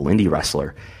top-level indie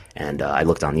wrestler. And I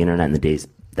looked on the internet in the days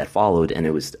that followed, and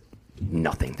it was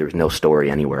nothing. There was no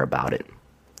story anywhere about it.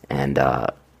 And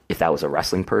if that was a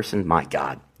wrestling person, my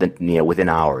God, then, you know, within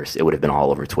hours, it would have been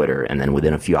all over Twitter. And then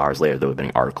within a few hours later, there would have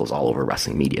been articles all over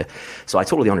wrestling media. So I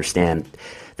totally understand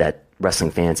that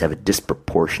wrestling fans have a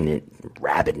disproportionate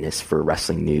rabidness for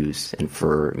wrestling news and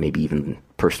for maybe even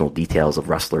personal details of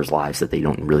wrestlers' lives that they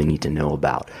don't really need to know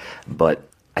about. But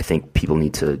I think people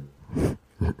need to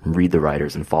read the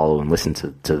writers and follow and listen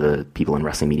to the people in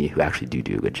wrestling media who actually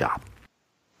do a good job.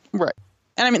 Right.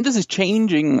 And I mean, this is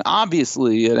changing,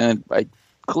 obviously, and I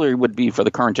clearly would be for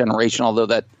the current generation,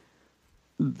 although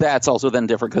that's also then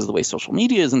different because of the way social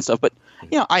media is and stuff. But,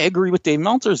 you know, I agree with Dave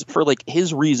Meltzer for like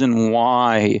his reason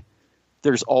why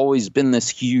there's always been this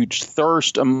huge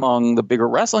thirst among the bigger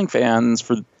wrestling fans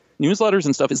for newsletters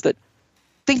and stuff is that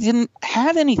they didn't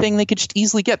have anything they could just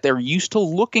easily get. They're used to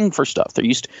looking for stuff. They're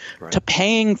used to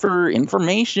paying for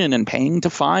information and paying to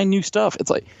find new stuff. It's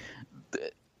like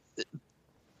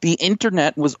the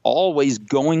internet was always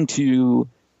going to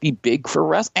be big for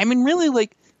wrestling. I mean, really,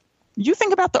 like, you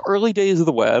think about the early days of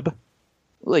the web,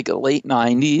 like late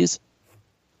 90s,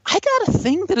 I got to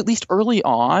think that at least early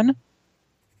on,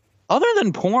 other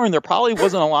than porn, there probably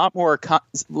wasn't a lot more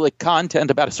content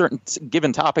about a certain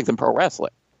given topic than pro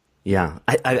wrestling. Yeah,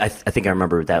 I think I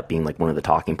remember that being like one of the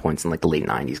talking points in like the late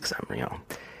 90s, because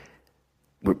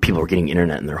where people were getting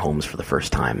internet in their homes for the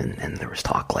first time, and there was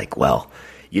talk like, well,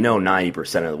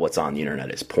 90% of what's on the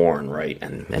internet is porn, right?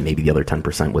 And maybe the other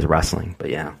 10% was wrestling. But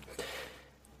yeah,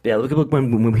 look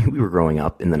when we were growing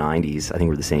up in the 90s, I think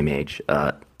we're the same age.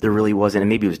 There really wasn't, and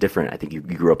maybe it was different. I think you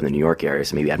grew up in the New York area,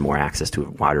 so maybe you had more access to a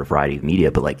wider variety of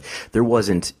media. But like, there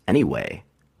wasn't any way,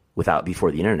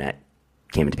 before the internet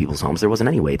came into people's homes, there wasn't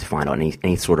any way to find out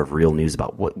any sort of real news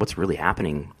about what's really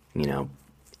happening,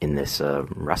 in this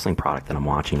wrestling product that I'm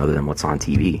watching, other than what's on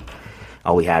TV.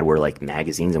 All we had were like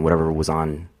magazines and whatever was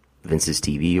on Vince's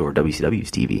TV or WCW's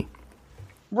TV.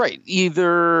 Right.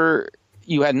 Either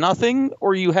you had nothing,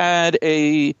 or you had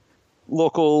a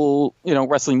local,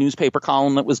 wrestling newspaper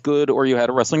column that was good, or you had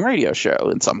a wrestling radio show.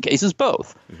 In some cases,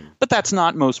 both. Mm-hmm. But that's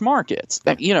not most markets.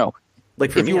 Like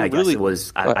for me, I guess it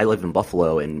was, I live in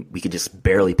Buffalo, and we could just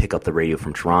barely pick up the radio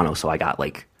from Toronto, so I got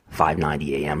like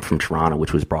 590 AM from Toronto,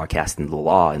 which was broadcast into the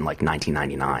law in like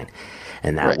 1999.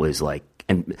 And that was like,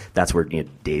 and that's where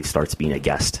Dave starts being a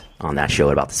guest on that show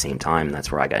at about the same time, and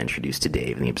that's where I got introduced to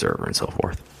Dave and the Observer and so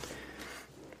forth.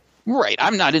 Right.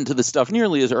 I'm not into this stuff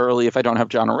nearly as early if I don't have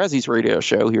John Arezzi's radio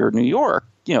show here in New York,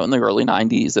 in the early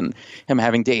 90s, and him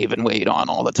having Dave and Wade on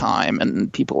all the time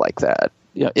and people like that.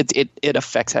 It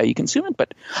affects how you consume it.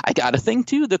 But I got to think,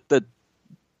 too, that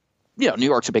New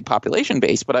York's a big population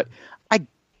base, but I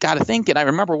got to think, and I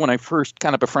remember when I first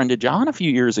kind of befriended John a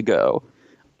few years ago,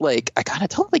 like, I kind of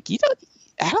told him, like,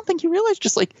 I don't think you realize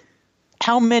just, like,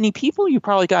 how many people you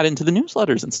probably got into the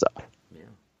newsletters and stuff. Yeah.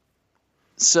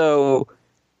 So,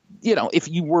 if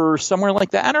you were somewhere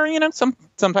like that, or,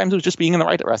 sometimes it was just being in the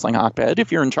right wrestling hotbed.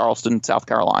 If you're in Charleston, South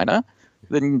Carolina,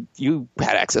 then you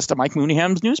had access to Mike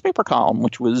Mooneyham's newspaper column,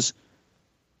 which was,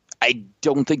 I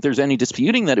don't think there's any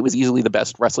disputing that it was easily the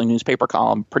best wrestling newspaper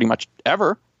column pretty much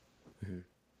ever. Mm-hmm.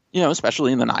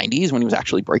 Especially in the 90s when he was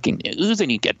actually breaking news,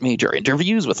 and you'd get major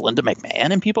interviews with Linda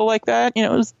McMahon and people like that. It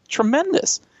was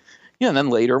tremendous. And then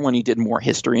later when he did more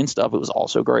history and stuff, it was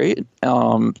also great.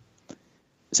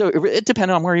 So it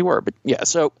depended on where you were. But yeah,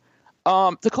 so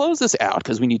to close this out,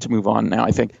 because we need to move on now,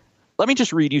 I think, let me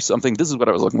just read you something. This is what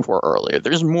I was looking for earlier.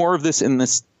 There's more of this in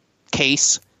this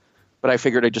case, but I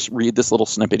figured I'd just read this little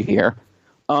snippet here.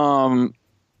 So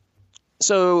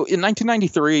in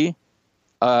 1993,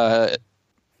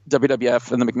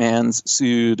 WWF and the McMahons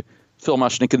sued Phil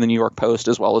Mushnick in the New York Post,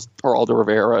 as well as Geraldo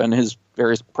Rivera and his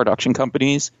various production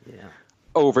companies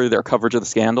over their coverage of the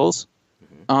scandals.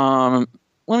 Mm-hmm.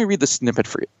 Let me read the snippet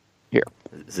for you here.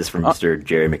 Is this from Mr.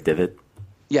 Jerry McDivitt?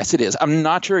 Yes, it is. I'm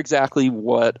not sure exactly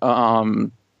what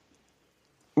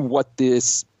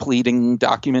this pleading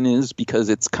document is, because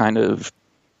it's kind of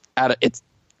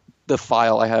the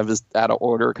file I have is out of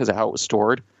order because of how it was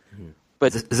stored. Mm-hmm.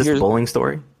 But is this the bowling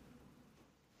story?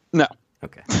 No.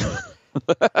 Okay.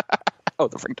 Oh,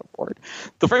 the Frankton Ford.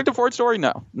 The Frankton Ford story?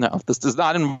 No. This does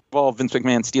not involve Vince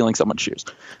McMahon stealing someone's shoes.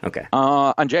 Okay.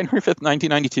 On January 5th,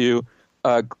 1992,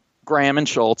 Graham and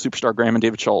Schultz, superstar Graham and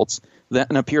David Schultz,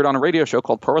 then appeared on a radio show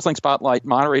called Pro Wrestling Spotlight,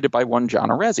 moderated by one John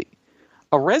Arezzi.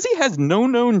 Arezzi has no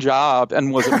known job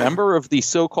and was a member of the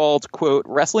so-called, quote,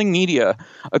 wrestling media,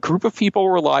 a group of people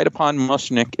relied upon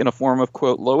Mushnick in a form of,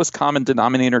 quote, lowest common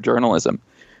denominator journalism.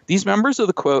 These members of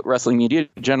the, quote, wrestling media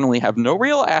generally have no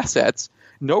real assets,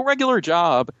 no regular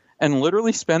job, and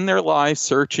literally spend their lives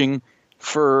searching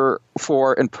for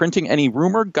and printing any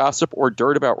rumor, gossip, or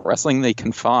dirt about wrestling they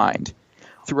can find.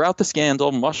 Throughout the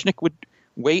scandal, Mushnick would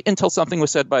wait until something was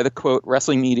said by the, quote,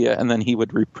 wrestling media, and then he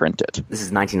would reprint it. This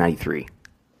is 1993.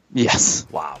 Yes.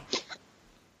 Wow.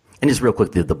 And just real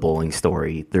quick, the bowling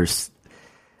story,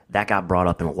 that got brought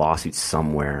up in a lawsuit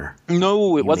somewhere.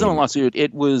 No, it wasn't a lawsuit.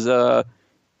 It was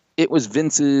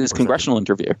Vince's congressional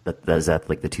interview. Is that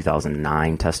like the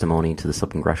 2009 testimony to the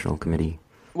Subcongressional Committee?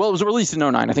 Well, it was released in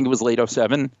 2009. I think it was late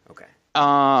 2007. Okay.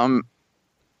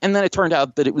 And then it turned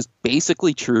out that it was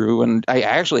basically true, and I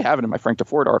actually have it in my Frank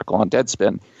DeFord article on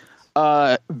Deadspin.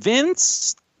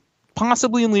 Vince,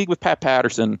 possibly in league with Pat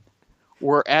Patterson,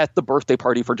 were at the birthday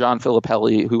party for John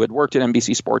Filippelli, who had worked at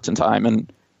NBC Sports in time,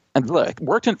 and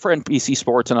worked for NBC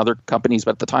Sports and other companies,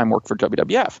 but at the time worked for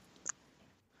WWF.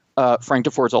 Frank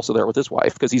DeFord's also there with his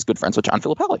wife because he's good friends with John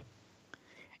Filippelli.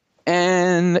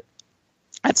 And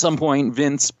at some point,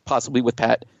 Vince, possibly with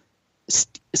Pat,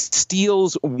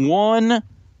 steals one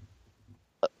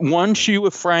shoe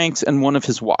of Frank's and one of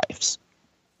his wife's.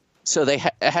 So they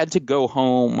had to go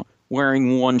home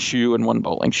wearing one shoe and one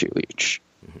bowling shoe each.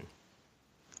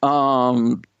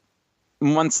 Mm-hmm.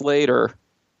 Months later,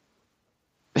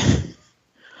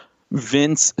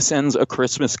 Vince sends a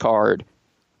Christmas card.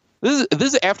 This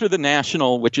is after the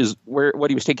National, which is what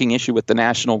he was taking issue with, the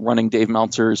National running Dave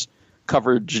Meltzer's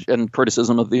coverage and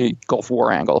criticism of the Gulf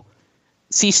War angle,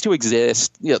 ceased to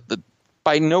exist.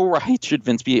 By no right should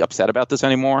Vince be upset about this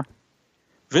anymore.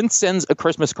 Vince sends a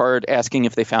Christmas card asking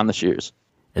if they found the shoes.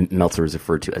 And Meltzer is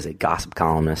referred to as a gossip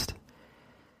columnist.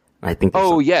 I think.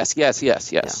 Yes. Yeah,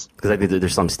 because I think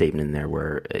there's some statement in there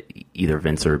where either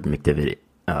Vince or McDivitt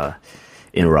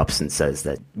interrupts and says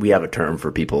that we have a term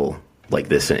for people like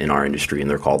this in our industry, and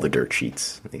they're called the dirt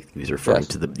sheets. I think he was referring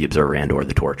to the Observer and or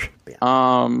the Torch.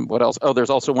 Yeah. What else? Oh, there's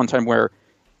also one time where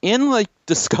in like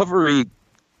discovery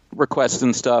requests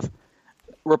and stuff,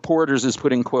 reporters is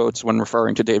putting quotes when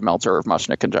referring to Dave Meltzer of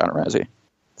Mushnick and Giannarazzi.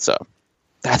 So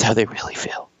that's how they really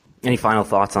feel. Any final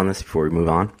thoughts on this before we move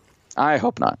on? I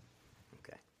hope not.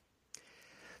 Okay.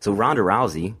 So Ronda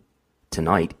Rousey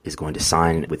tonight is going to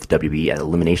sign with WWE at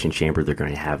Elimination Chamber. They're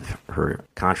going to have her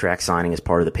contract signing as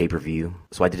part of the pay-per-view.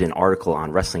 So I did an article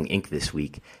on Wrestling Inc. this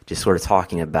week, just sort of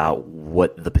talking about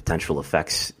what the potential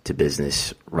effects to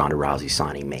business Ronda Rousey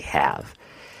signing may have.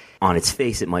 On its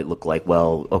face, it might look like,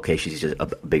 well, okay, she's just a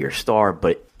bigger star,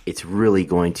 but it's really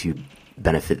going to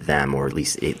benefit them, or at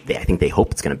least I think they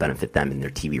hope it's going to benefit them in their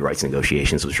TV rights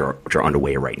negotiations, which are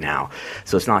underway right now.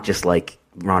 So it's not just like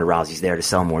Ronda Rousey's there to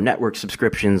sell more network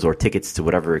subscriptions or tickets to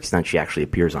whatever extent she actually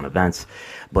appears on events,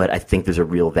 but I think there's a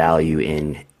real value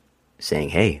in saying,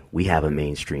 hey, we have a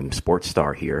mainstream sports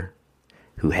star here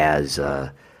who has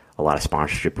a lot of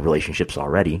sponsorship relationships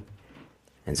already,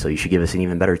 and so you should give us an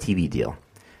even better TV deal.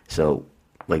 So,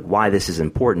 like, why this is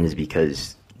important is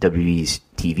because WWE's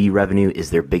TV revenue is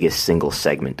their biggest single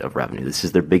segment of revenue. This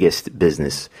is their biggest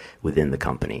business within the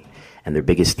company. And their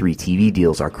biggest 3 TV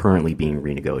deals are currently being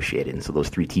renegotiated. And so those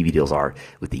 3 TV deals are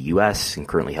with the U.S. and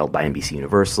currently held by NBC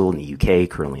Universal, in the U.K.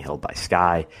 currently held by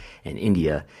Sky, and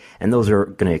India. And those are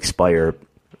going to expire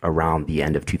around the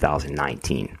end of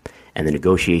 2019. And the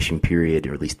negotiation period,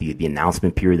 or at least the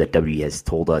announcement period that WWE has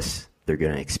told us they're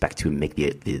going to expect to make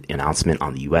the announcement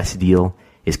on the U.S. deal,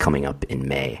 is coming up in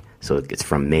May. So it's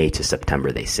from May to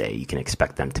September, they say. You can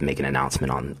expect them to make an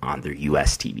announcement on their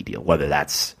U.S. TV deal, whether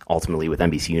that's ultimately with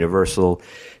NBC Universal.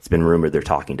 It's been rumored they're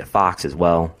talking to Fox as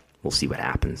well. We'll see what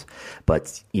happens.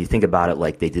 But you think about it,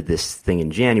 like they did this thing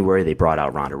in January. They brought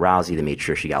out Ronda Rousey. They made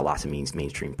sure she got lots of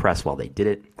mainstream press while they did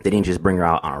it. They didn't just bring her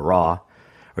out on a Raw,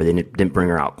 or they didn't bring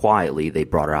her out quietly. They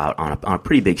brought her out on a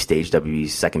pretty big stage,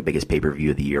 WWE's second biggest pay-per-view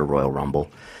of the year, Royal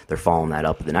Rumble. They're following that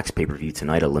up with the next pay-per-view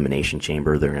tonight, Elimination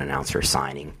Chamber. They're going to announce her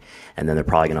signing. And then they're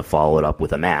probably going to follow it up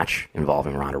with a match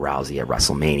involving Ronda Rousey at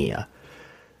WrestleMania.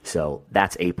 So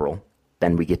that's April.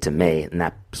 Then we get to May, and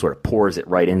that sort of pours it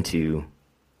right into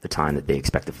the time that they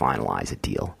expect to finalize a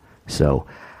deal. So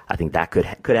I think that could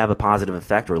have a positive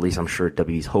effect, or at least I'm sure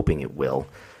WWE's hoping it will,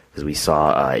 because we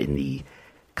saw in the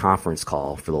conference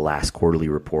call for the last quarterly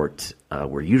report,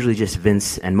 where usually just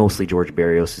Vince and mostly George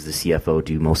Barrios as the CFO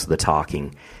do most of the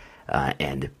talking,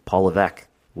 and Paul Levesque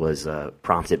was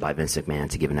prompted by Vince McMahon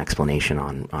to give an explanation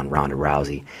on Ronda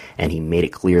Rousey, and he made it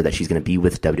clear that she's going to be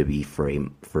with WWE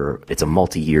for it's a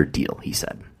multi-year deal. He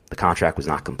said the contract was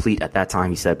not complete at that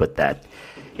time, he said, but that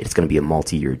it's going to be a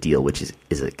multi-year deal, which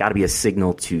is got to be a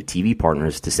signal to TV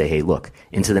partners to say, hey, look,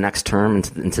 into the next term,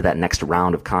 into that next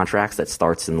round of contracts that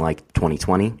starts in like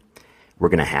 2020, we're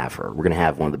going to have her. We're going to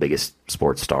have one of the biggest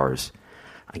sports stars,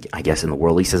 I guess, in the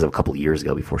world, at least as of a couple of years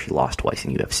ago before she lost twice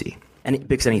in UFC. And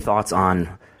Bix, any thoughts on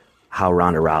how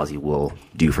Ronda Rousey will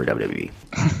do for WWE?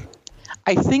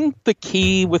 I think the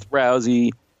key with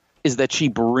Rousey is that she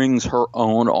brings her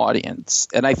own audience.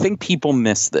 And I think people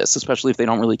miss this, especially if they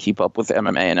don't really keep up with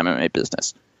MMA and MMA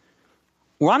business.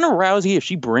 Ronda Rousey, if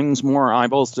she brings more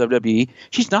eyeballs to WWE,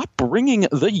 she's not bringing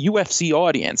the UFC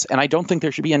audience. And I don't think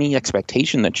there should be any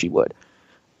expectation that she would.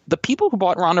 The people who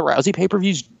bought Ronda Rousey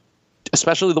pay-per-views,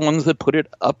 especially the ones that put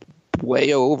it up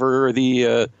way over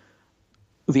the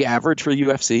average for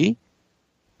UFC,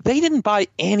 they didn't buy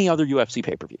any other UFC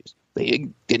pay-per-views. They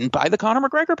didn't buy the Conor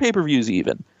McGregor pay-per-views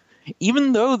even.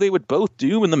 Even though they would both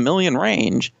do in the million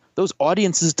range, those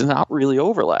audiences do not really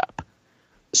overlap.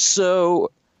 So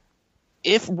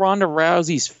if Ronda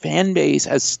Rousey's fan base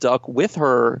has stuck with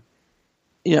her,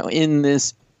 in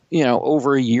this,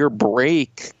 over a year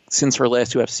break since her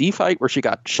last UFC fight where she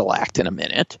got shellacked in a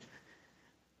minute,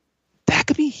 that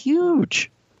could be huge,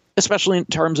 especially in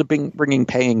terms of bringing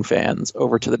paying fans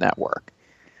over to the network.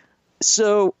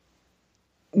 So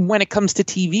when it comes to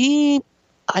TV,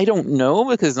 I don't know,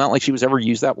 because it's not like she was ever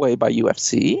used that way by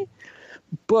UFC.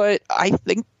 But I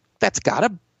think that's got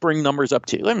to bring numbers up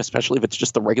too, especially if it's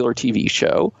just the regular TV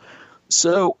show.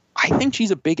 So I think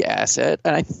she's a big asset.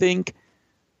 And I think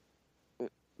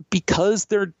because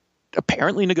they're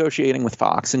apparently negotiating with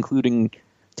Fox, including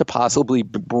to possibly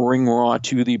bring Raw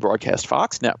to the broadcast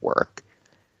Fox network,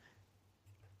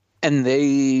 and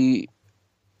they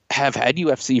have had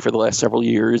UFC for the last several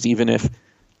years, even if,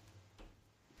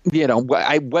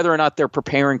 whether or not they're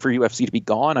preparing for UFC to be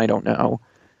gone, I don't know.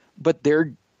 But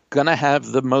they're going to have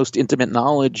the most intimate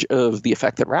knowledge of the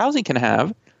effect that Rousey can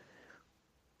have.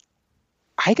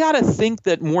 I got to think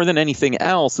that more than anything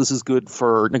else, this is good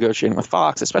for negotiating with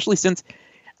Fox, especially since,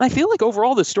 and I feel like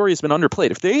overall this story has been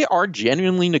underplayed. If they are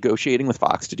genuinely negotiating with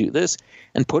Fox to do this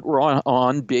and put Raw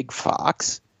on big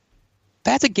Fox,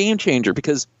 that's a game changer,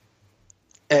 because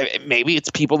maybe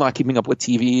it's people not keeping up with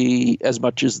TV as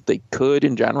much as they could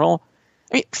in general.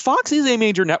 I mean, Fox is a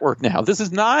major network now. This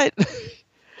is not,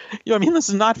 this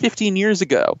is not 15 years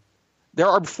ago. There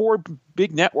are 4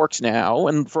 big networks now,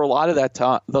 and for a lot of that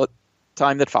time, the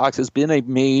time that Fox has been a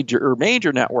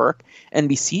major network,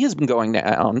 NBC has been going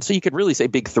down. So you could really say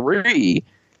big 3.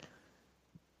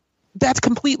 That's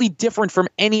completely different from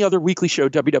any other weekly show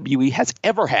WWE has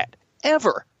ever had.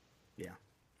 Ever.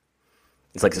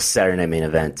 It's like a Saturday Night Main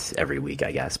Event every week,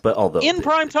 I guess. But although in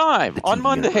prime time on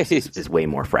Mondays, is way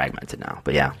more fragmented now.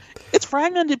 But yeah, it's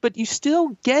fragmented, but you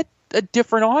still get a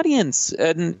different audience.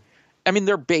 And I mean,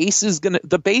 the base is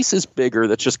bigger.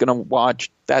 That's just gonna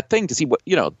watch that thing to see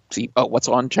what's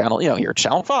on channel. Here at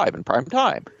Channel 5 in prime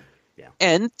time. Yeah,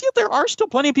 and there are still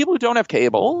plenty of people who don't have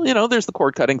cable. There's the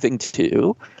cord cutting thing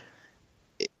too.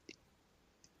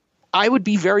 I would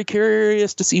be very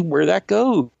curious to see where that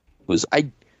goes. I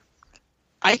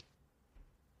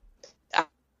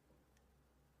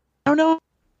don't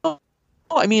know.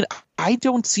 I mean, I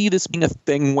don't see this being a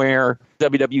thing where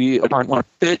WWE aren't want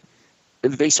to fit.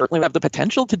 They certainly have the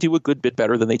potential to do a good bit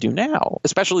better than they do now,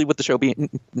 especially with the show being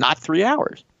not 3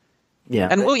 hours. Yeah.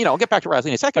 And I'll get back to Rousey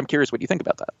in a sec. I'm curious what you think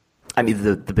about that. I mean,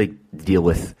 the big deal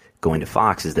with going to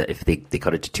Fox is that if they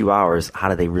cut it to 2 hours, how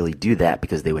do they really do that?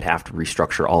 Because they would have to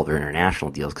restructure all their international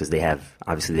deals, because they have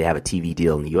a TV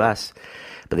deal in the U.S.,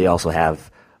 but they also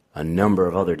have a number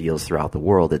of other deals throughout the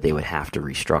world that they would have to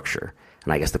restructure.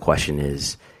 And I guess the question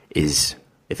is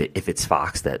if it's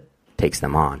Fox that takes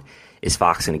them on, is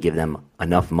Fox going to give them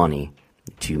enough money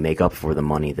to make up for the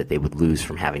money that they would lose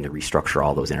from having to restructure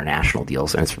all those international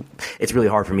deals? And it's really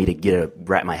hard for me to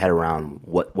wrap my head around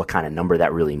what kind of number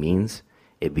that really means.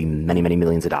 It'd be many, many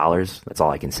millions of dollars. That's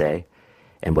all I can say.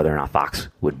 And whether or not Fox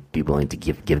would be willing to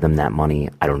give them that money,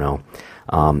 I don't know.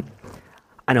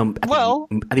 I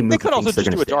think they could also just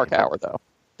do a dark hour, though.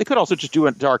 They could also just do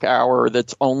a dark hour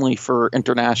that's only for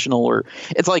international, or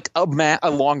it's like a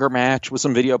longer match with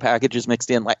some video packages mixed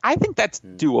in. Like, I think that's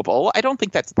doable. I don't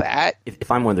think that's that.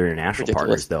 If I'm one of their international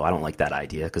partners, though, I don't like that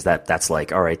idea, because that's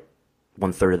like, all right,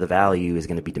 1/3 of the value is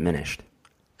going to be diminished.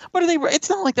 But it's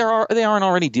not like they aren't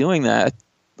already doing that.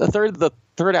 The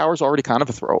third hour is already kind of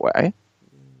a throwaway.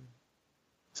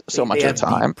 So much of the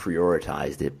time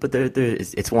prioritized it, but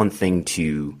it's one thing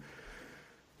to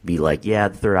be like, yeah,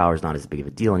 the 3rd hour is not as big of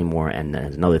a deal anymore, and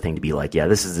then another thing to be like, yeah,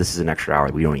 this is an extra hour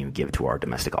we don't even give to our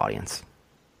domestic audience.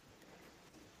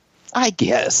 I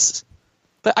guess,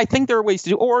 but I think there are ways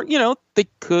to do, or they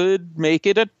could make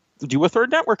it do a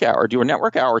 3rd network hour, do a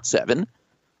network hour at 7,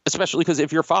 especially because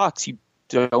if you're Fox, you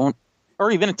don't,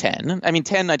 or even a 10. I mean,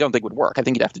 10 I don't think would work. I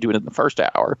think you'd have to do it in the 1st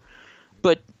hour,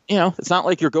 but it's not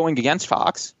like you're going against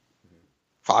Fox.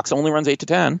 Fox only runs 8 to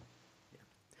 10.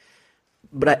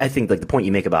 But I think like the point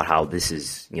you make about how this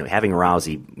is, having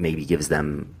Rousey maybe gives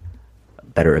them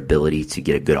better ability to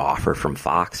get a good offer from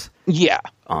Fox. Yeah.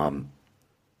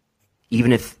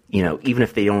 Even if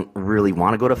they don't really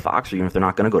want to go to Fox, or even if they're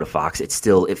not going to go to Fox, it's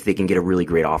still, if they can get a really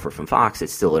great offer from Fox,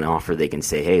 it's still an offer they can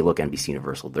say, hey, look, NBC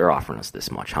Universal, they're offering us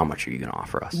this much. How much are you going to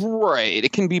offer us? Right.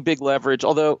 It can be big leverage.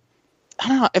 Although, I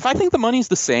don't know, if I think the money's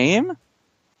the same,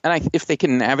 and if they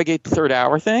can navigate the 3rd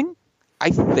hour thing, I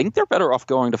think they're better off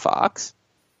going to Fox.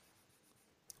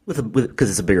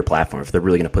 Because it's a bigger platform. If they're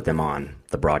really going to put them on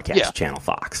the broadcast channel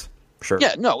Fox. Sure.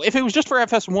 Yeah, no. If it was just for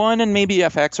FS1 and maybe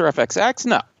FX or FXX,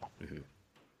 no. Mm-hmm.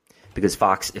 Because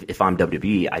Fox, if I'm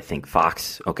WWE, I think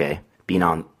Fox, okay, being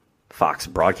on Fox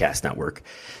broadcast network,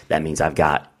 that means I've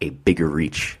got a bigger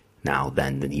reach now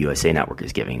than the USA Network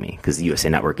is giving me. Because the USA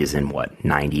Network is in,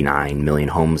 99 million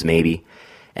homes maybe?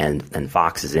 And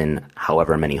Fox is in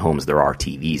however many homes there are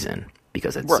TVs in,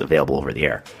 because it's available over the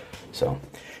air. So,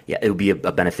 yeah, it would be a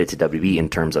benefit to WWE in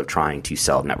terms of trying to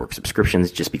sell network subscriptions,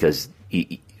 just because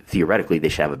theoretically they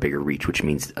should have a bigger reach, which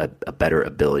means a better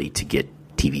ability to get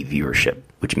TV viewership,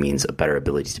 which means a better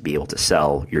ability to be able to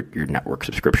sell your network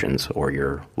subscriptions or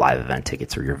your live event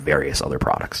tickets or your various other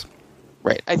products.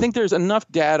 Right. I think there's enough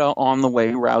data on the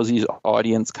way Rousey's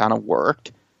audience kind of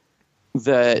worked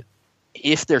that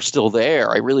if they're still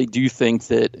there, I really do think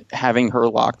that having her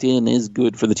locked in is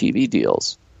good for the TV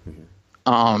deals.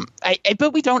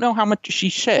 But we don't know how much she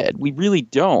shed. We really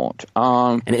don't.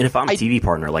 And if I'm a TV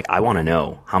partner, like, I want to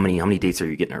know how many dates are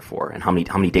you getting her for, and how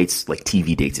many dates, like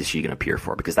TV dates, is she going to appear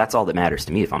for? Because that's all that matters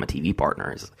to me if I'm a TV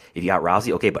partner. Is if you got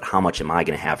Rousey, okay, but how much am I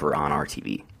going to have her on our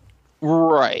TV?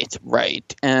 Right.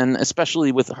 And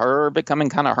especially with her becoming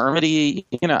kind of hermity,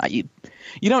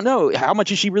 you don't know how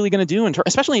much is she really going to do,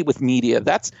 especially with media.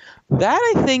 That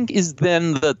I think is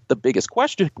then the biggest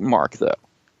question mark, though.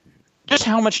 Just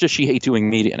how much does she hate doing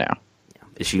media now? Yeah.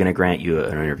 Is she going to grant you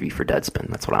an interview for Deadspin?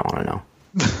 That's what I want to know.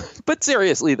 But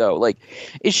seriously, though, like,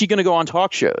 is she going to go on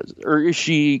talk shows, or is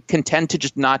she content to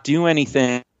just not do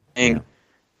anything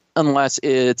unless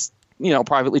it's,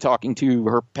 privately talking to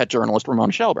her pet journalist,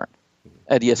 Ramona Shelburne,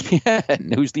 at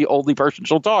ESPN, who's the only person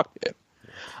she'll talk to?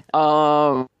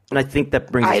 And I think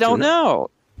that brings. I don't know.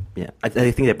 Yeah, I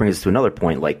think that brings us to another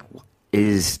point. Like,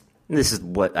 this is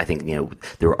what I think.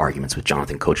 There were arguments with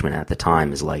Jonathan Coachman at the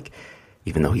time. Is like,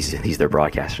 even though he's their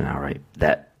broadcaster now, right?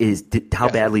 How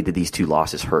badly did these two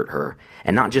losses hurt her,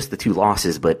 and not just the two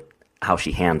losses, but how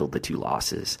she handled the two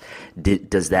losses.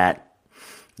 Does that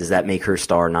make her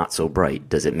star not so bright?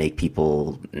 Does it make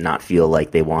people not feel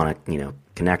like they want to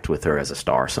connect with her as a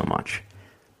star so much?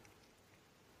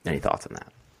 Any thoughts on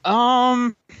that?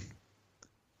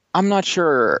 I'm not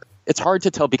sure. It's hard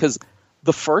to tell because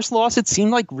the first loss, it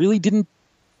seemed like, really didn't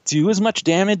do as much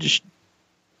damage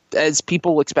as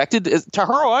people expected. To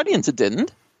her audience, it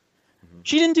didn't.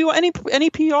 She didn't do any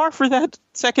PR for that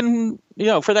second,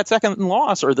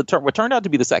 loss, or what turned out to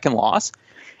be the second loss,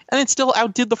 and it still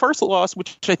outdid the first loss,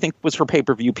 which I think was her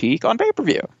pay-per-view peak on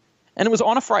pay-per-view, and it was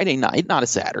on a Friday night, not a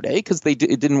Saturday, because they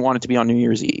didn't want it to be on New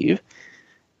Year's Eve.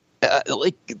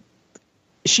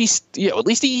 She's, at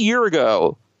least a year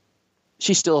ago,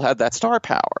 she still had that star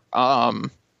power.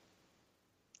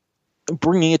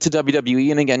 Bringing it to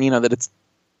WWE, and again, that it's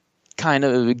kind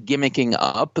of gimmicking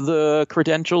up the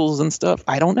credentials and stuff.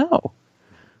 I don't know.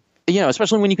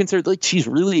 Especially when you consider, like, she's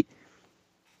really,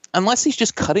 unless he's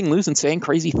just cutting loose and saying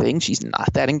crazy things, she's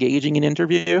not that engaging in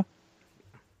interview.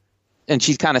 And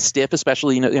she's kind of stiff,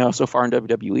 especially, so far in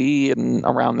WWE and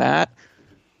around that.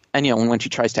 And, when she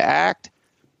tries to act.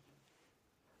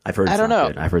 I've heard it's not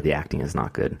good. I've heard the acting is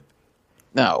not good.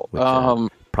 No.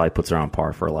 Which, probably puts her on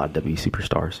par for a lot of W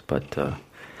superstars. But the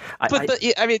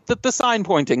sign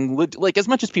pointing, like, as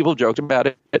much as people joked about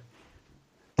it,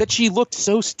 that she looked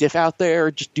so stiff out there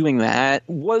just doing that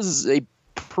was a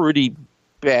pretty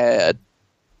bad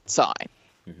sign.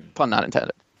 Mm-hmm. Pun not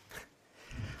intended.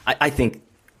 I think,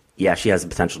 she has the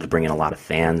potential to bring in a lot of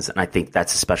fans, and I think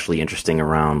that's especially interesting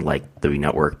around, like, the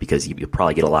network, because you'll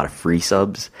probably get a lot of free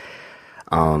subs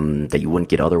that you wouldn't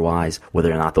get otherwise.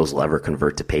 Whether or not those will ever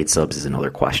convert to paid subs is another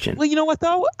question. Well, you know what,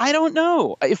 though? I don't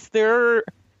know.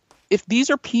 If these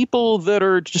are people that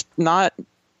are just not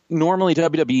normally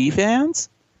WWE fans,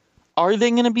 are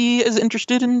they going to be as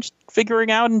interested in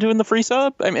figuring out and doing the free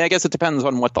sub? I mean, I guess it depends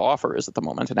on what the offer is at the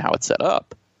moment and how it's set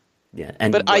up. Yeah,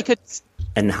 and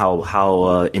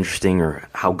how interesting or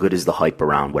how good is the hype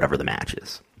around whatever the match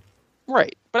is.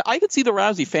 Right, but I could see the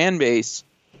Rousey fan base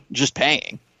just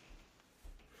paying.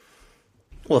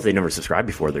 Well, if they never subscribed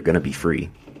before, they're going to be free.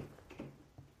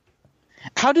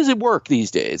 How does it work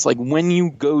these days? Like, when you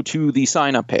go to the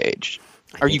sign-up page,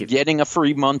 are you getting a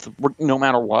free month no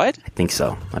matter what? I think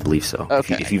so. I believe so.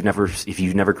 Okay. If you've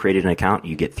never created an account,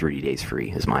 you get 30 days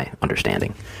free, is my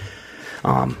understanding.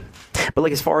 But,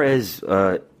 like, as far as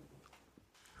the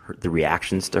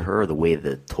reactions to her, the way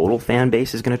the total fan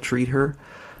base is going to treat her,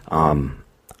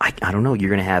 I don't know. You're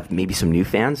going to have maybe some new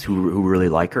fans who really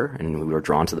like her and who are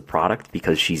drawn to the product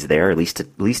because she's there, at least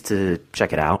to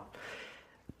check it out.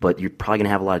 But you're probably going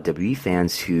to have a lot of WWE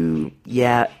fans who,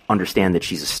 understand that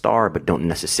she's a star, but don't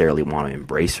necessarily want to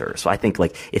embrace her. So I think,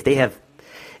 like, if they have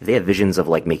visions of,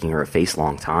 like, making her a face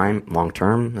long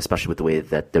term, especially with the way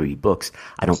that WWE books,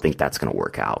 I don't think that's going to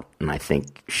work out. And I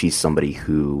think she's somebody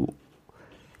who,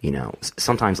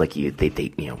 sometimes, like,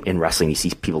 they in wrestling you see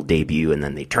people debut and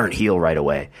then they turn heel right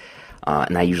away.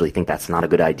 And I usually think that's not a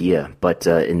good idea. But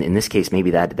in this case, maybe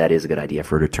that is a good idea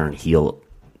for her to turn heel.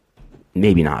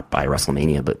 Maybe not by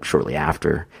WrestleMania, but shortly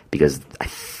after, because I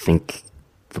think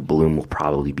the balloon will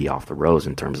probably be off the rose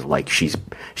in terms of, like, she's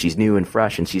new and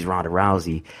fresh and she's Ronda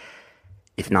Rousey.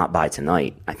 If not by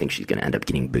tonight, I think she's going to end up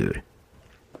getting booed.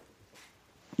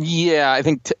 Yeah, I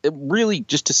think really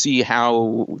just to see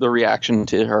how the reaction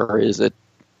to her is at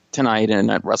tonight and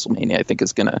at WrestleMania, I think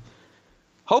is going to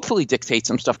hopefully dictate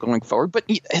some stuff going forward. But,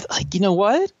 like, you know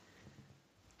what?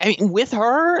 I mean, with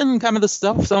her and kind of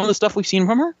some of the stuff we've seen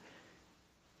from her,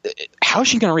 how's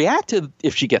she going to react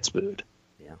if she gets booed?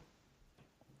 Yeah.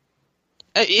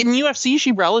 In UFC,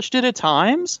 she relished it at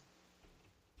times,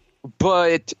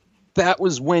 but that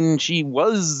was when she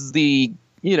was the,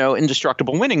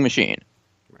 indestructible winning machine.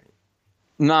 Right.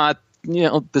 Not,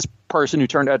 this person who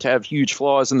turned out to have huge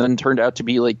flaws and then turned out to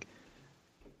be like,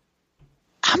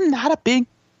 I'm not a big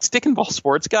stick and ball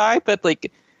sports guy, but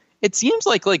like, it seems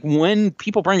like when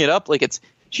people bring it up,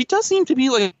 she does seem to be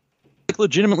like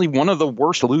legitimately one of the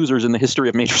worst losers in the history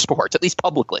of major sports, at least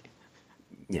publicly.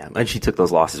 Yeah, and she took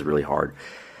those losses really hard.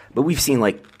 But we've seen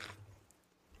like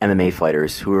MMA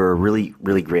fighters who are really,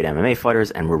 really great MMA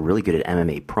fighters and were really good at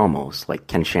MMA promos, like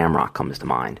Ken Shamrock comes to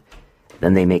mind.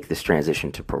 Then they make this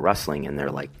transition to pro wrestling and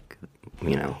they're like,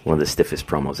 one of the stiffest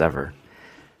promos ever.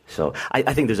 So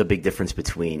I think there's a big difference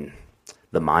between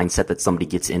the mindset that somebody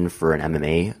gets in for an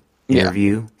MMA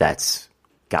interview that's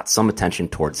got some attention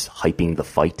towards hyping the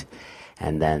fight.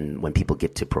 And then when people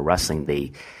get to pro wrestling,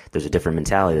 there's a different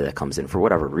mentality that comes in for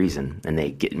whatever reason. And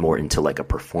they get more into like a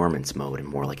performance mode and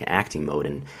more like an acting mode.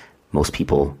 And most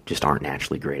people just aren't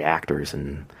naturally great actors.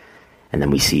 And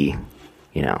then we see,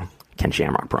 Ken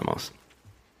Shamrock promos.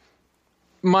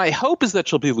 My hope is that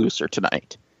she'll be looser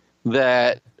tonight.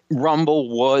 That Rumble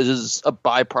was a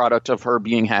byproduct of her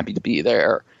being happy to be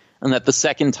there. And that the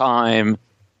second time,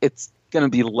 it's going to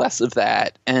be less of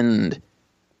that. And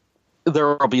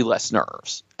there will be less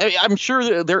nerves. I'm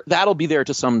sure that'll be there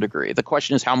to some degree. The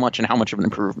question is how much and how much of an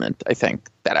improvement I think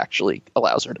that actually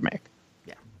allows her to make.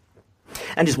 Yeah.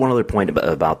 And just one other point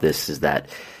about this is that,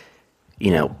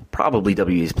 probably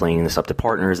WWE is playing this up to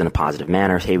partners in a positive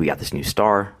manner. Hey, we got this new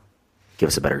star. Give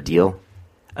us a better deal.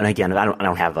 And again, I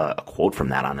don't have a quote from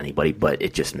that on anybody, but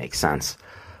it just makes sense.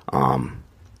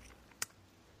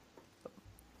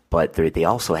 But they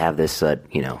also have this,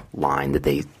 line that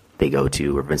they go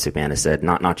to where Vince McMahon has said,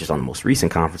 not just on the most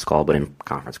recent conference call, but in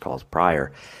conference calls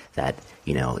prior, that,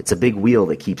 it's a big wheel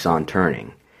that keeps on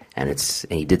turning. And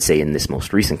he did say in this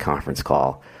most recent conference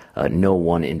call, no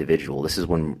one individual, this is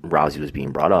when Rousey was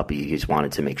being brought up, he just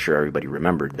wanted to make sure everybody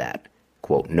remembered that,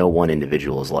 quote, no one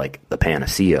individual is like the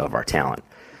panacea of our talent.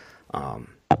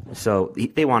 So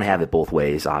they want to have it both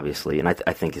ways, obviously, and I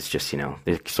think it's just,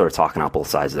 they're sort of talking out both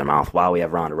sides of their mouth. Wow, we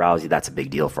have Ronda Rousey, that's a big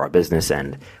deal for our business,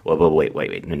 and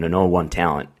wait, no one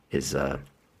talent is going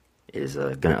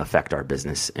to affect our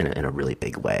business in a really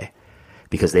big way,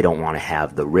 because they don't want to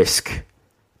have the risk,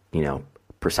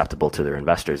 perceptible to their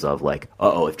investors of like,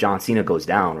 if John Cena goes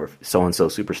down or if so-and-so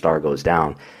superstar goes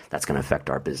down, that's going to affect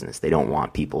our business. They don't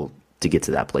want people to get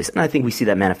to that place, and I think we see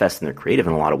that manifest in their creative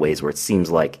in a lot of ways where it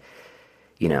seems like,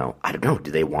 I don't know, do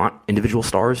they want individual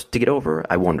stars to get over?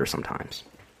 I wonder sometimes.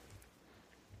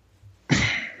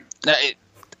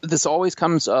 This always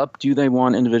comes up. Do they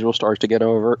want individual stars to get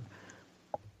over?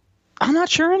 I'm not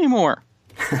sure anymore.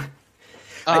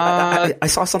 I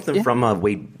saw something from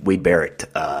Wade Barrett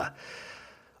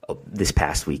this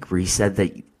past week where he said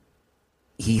that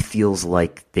he feels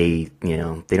like they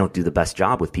don't do the best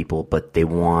job with people, but they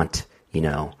want,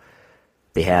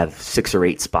 they have 6 or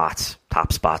 8 spots,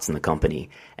 top spots in the company,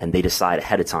 and they decide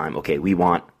ahead of time, okay, we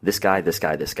want this guy, this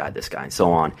guy, this guy, this guy, and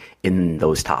so on in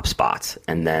those top spots.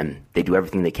 And then they do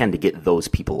everything they can to get those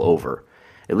people over.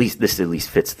 This at least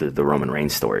fits the Roman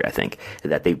Reigns story, I think,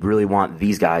 that they really want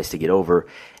these guys to get over,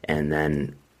 and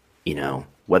then,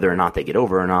 whether or not they get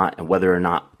over or not, and whether or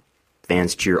not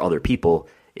fans cheer other people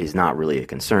is not really a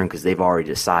concern, because they've already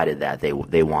decided that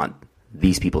they want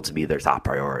these people to be their top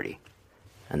priority.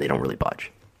 And they don't really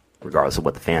budge, regardless of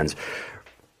what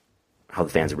how the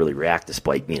fans really react,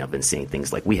 despite, been seeing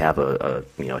things like we have a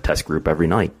test group every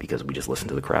night because we just listen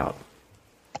to the crowd.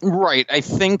 Right. I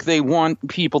think they want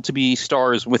people to be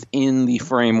stars within the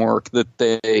framework that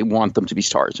they want them to be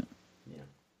stars in.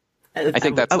 Yeah. I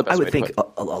think that's the best way to put it. I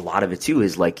would think a lot of it, too,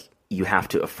 is like you have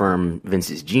to affirm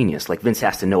Vince's genius. Like Vince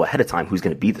has to know ahead of time who's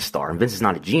going to be the star. And Vince is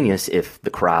not a genius if the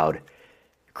crowd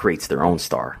creates their own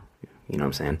star. You know what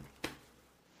I'm saying?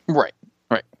 Right.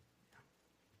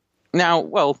 Now,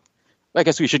 well, I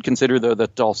guess we should consider, though,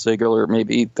 that Dolph Ziggler may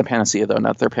be the panacea, though,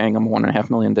 not they're paying him $1.5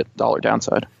 million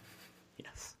downside.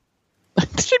 Yes.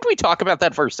 Should we talk about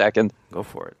that for a second? Go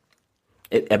for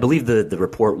it. I believe the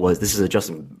report was, this is a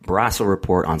Justin Barrasso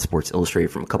report on Sports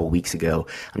Illustrated from a couple weeks ago.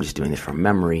 I'm just doing this from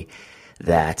memory,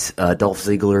 that Dolph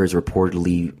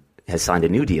Ziggler has signed a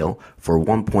new deal for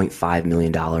 $1.5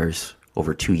 million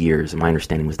over 2 years. And my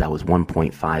understanding was that was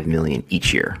 $1.5 million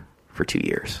each year for 2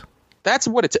 years. That's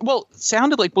what it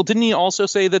sounded like. Well, didn't he also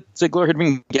say that Ziggler had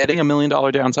been getting $1 million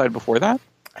downside before that?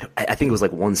 I think it was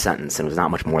like one sentence, and it was not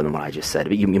much more than what I just said.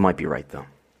 But you might be right, though.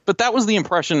 But that was the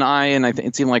impression I think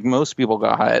it seemed like most people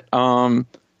got.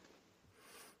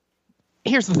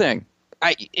 here's the thing.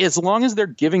 As long as they're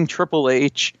giving Triple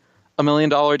H $1 million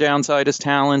downside as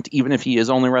talent, even if he is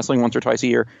only wrestling once or twice a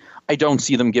year, I don't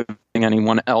see them giving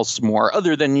anyone else more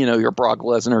other than, your Brock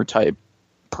Lesnar type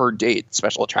per date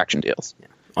special attraction deals. Yeah.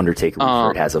 Undertaker we've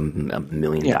heard has $1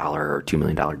 million or $2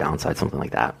 million downside, something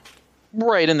like that.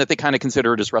 Right, and that they kind of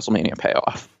consider it as WrestleMania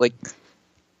payoff. Like,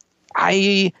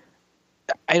 I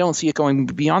don't see it going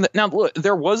beyond that. Now, look,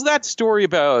 there was that story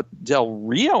about Del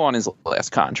Rio on his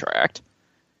last contract.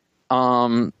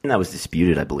 And that was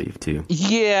disputed, I believe, too.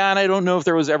 Yeah, and I don't know if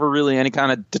there was ever really any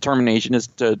kind of determination as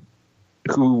to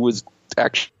who was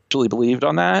actually believed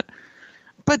on that.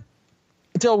 But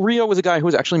Del Rio was a guy who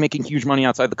was actually making huge money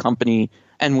outside the company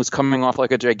and was coming off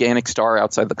like a gigantic star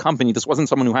outside the company. This wasn't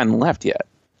someone who hadn't left yet.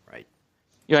 Right.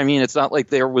 You know what I mean? It's not like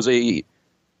there was a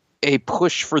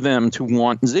push for them to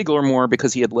want Ziggler more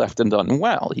because he had left and done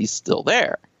well. He's still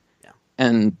there. Yeah.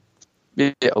 And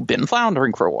been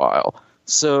floundering for a while.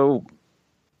 So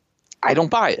I don't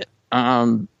buy it.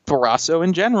 Barrasso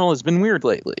in general has been weird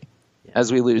lately,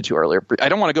 as we alluded to earlier. I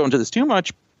don't want to go into this too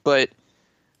much, but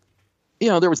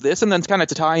there was this, and then kind of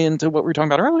to tie into what we were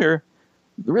talking about earlier.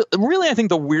 Really, I think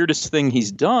the weirdest thing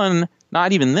he's done,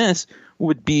 not even this,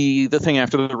 would be the thing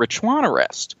after the Rich Swann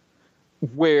arrest,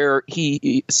 where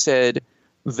he said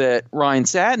that Ryan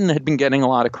Satin had been getting a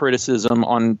lot of criticism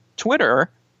on Twitter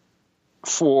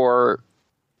for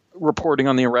reporting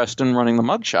on the arrest and running the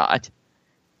mugshot.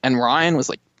 And Ryan was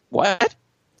like, what?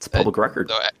 It's a public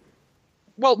record.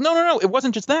 Well, no. It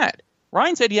wasn't just that.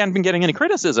 Ryan said he hadn't been getting any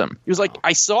criticism. He was like,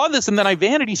 I saw this and then I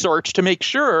vanity searched to make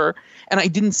sure, and I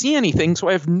didn't see anything, so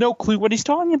I have no clue what he's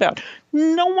talking about.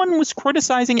 No one was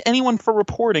criticizing anyone for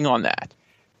reporting on that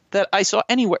I saw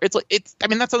anywhere. That's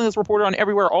something that's reported on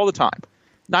everywhere all the time,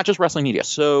 not just wrestling media.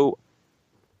 So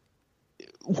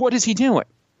what is he doing?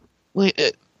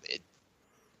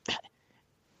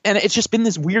 And it's just been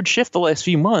this weird shift the last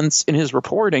few months in his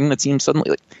reporting that seems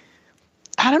suddenly like,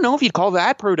 I don't know if you'd call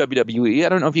that pro WWE. I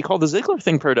don't know if you call the Ziggler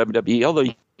thing pro WWE, although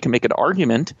you can make an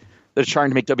argument that it's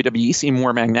trying to make WWE seem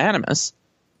more magnanimous.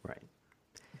 Right.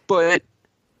 But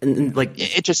and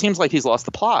it just seems like he's lost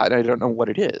the plot. I don't know what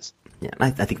it is. Yeah,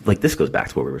 and I think this goes back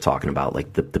to what we were talking about.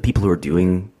 Like the people who are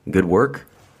doing good work,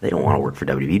 they don't want to work for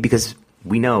WWE because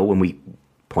we know when we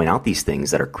point out these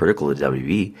things that are critical to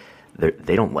WWE,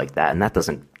 they don't like that, and that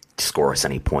doesn't score us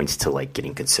any points to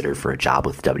getting considered for a job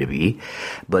with WWE.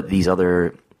 But these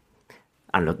other,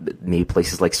 I don't know, maybe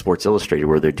places like Sports Illustrated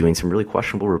where they're doing some really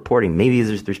questionable reporting, maybe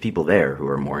there's people there who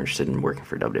are more interested in working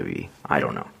for WWE. I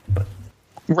don't know. But.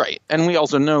 Right. And we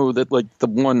also know that the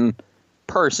one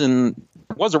person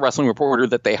was a wrestling reporter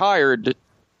that they hired,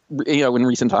 in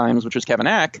recent times, which was Kevin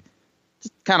Eck,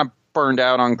 just kind of burned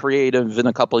out on creative in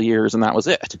a couple of years, and that was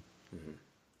it.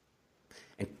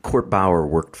 And Court Bauer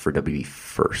worked for WWE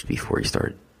first before he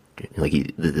started.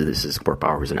 Court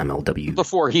Bauer was an MLW.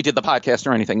 Before he did the podcast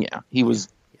or anything, yeah. He was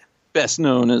best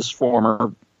known as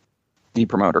former the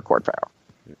promoter Court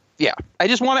Bauer. Yeah. I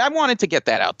wanted to get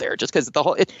that out there just because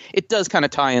it does kind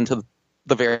of tie into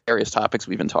the various topics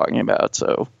we've been talking about.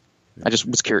 So I just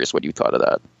was curious what you thought of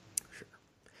that. Sure.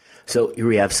 So here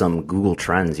we have some Google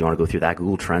Trends. You want to go through that?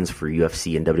 Google Trends for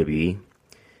UFC and WWE?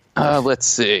 Let's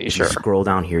see. If sure. you scroll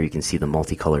down here, you can see the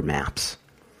multicolored maps.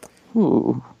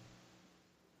 Ooh.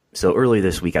 So earlier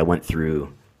this week, I went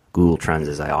through Google Trends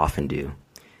as I often do,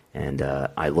 and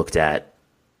I looked at.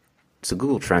 So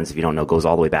Google Trends, if you don't know, goes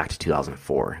all the way back to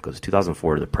 2004. It goes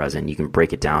 2004 to the present. You can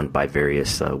break it down by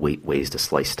various ways to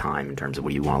slice time in terms of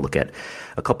what you want to look at,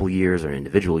 a couple years or an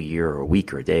individual year or a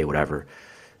week or a day, whatever.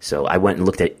 So I went and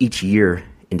looked at each year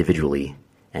individually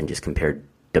and just compared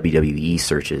WWE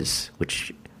searches,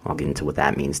 which I'll get into what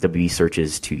that means, WWE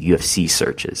searches to UFC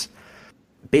searches.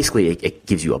 Basically, it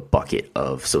gives you a bucket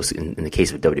of, so in the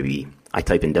case of WWE, I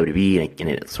type in WWE and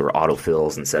it sort of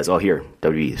autofills and says, oh, here,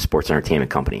 WWE, Sports Entertainment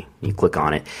Company. You click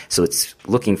on it. So it's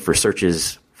looking for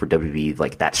searches for WWE,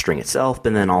 like that string itself,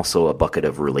 and then also a bucket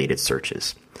of related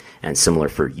searches. And similar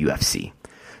for UFC.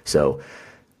 So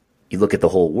you look at the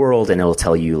whole world and it'll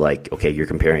tell you okay, you're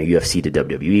comparing UFC to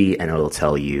WWE, and it'll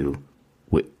tell you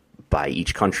by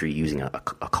each country using a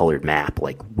colored map,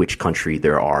 which country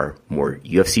there are more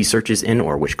UFC searches in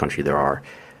or which country there are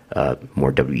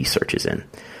more WWE searches in.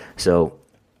 So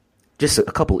just a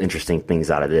couple interesting things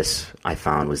out of this I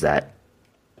found was that,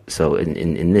 so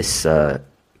in this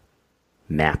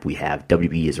map we have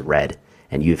WWE is red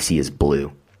and UFC is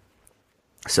blue.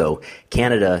 So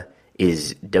Canada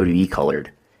is WWE colored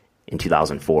in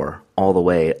 2004 all the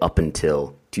way up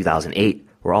until 2008,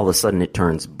 where all of a sudden it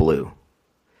turns blue.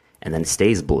 And then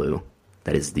stays blue,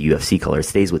 that is the UFC color,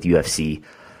 stays with UFC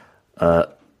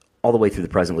all the way through the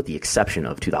present, with the exception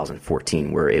of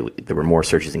 2014, where there were more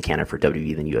searches in Canada for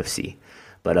WWE than UFC.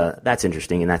 But that's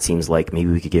interesting, and that seems like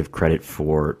maybe we could give credit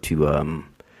to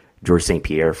George St.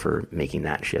 Pierre for making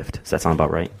that shift. Does that sound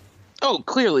about right? Oh,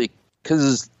 clearly,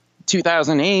 because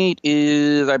 2008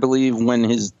 is, I believe, when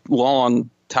his long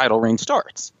title reign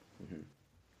starts. Mm-hmm.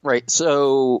 Right.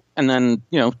 So, and then,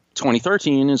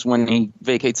 2013 is when he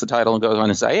vacates the title and goes on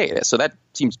his hiatus. So that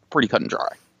seems pretty cut and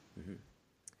dry. Mm-hmm.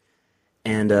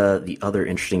 And the other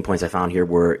interesting points I found here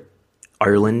were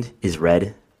Ireland is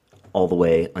red all the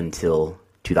way until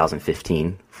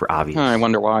 2015 for obvious. I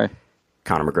wonder why.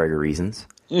 Conor McGregor reasons.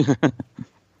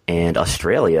 And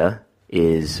Australia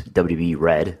is WWE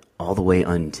red all the way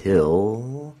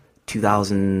until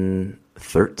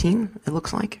 2013, it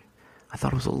looks like. I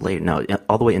thought it was a little later. No,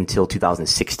 all the way until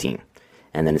 2016.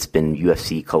 And then it's been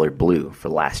UFC colored blue for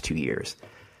the last 2 years.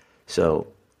 So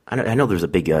I know there's a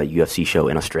big UFC show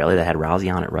in Australia that had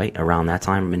Rousey on it, right? Around that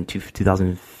time in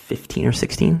 2015 or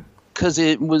 16? Because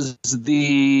it was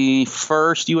the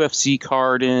first UFC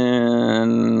card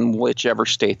in whichever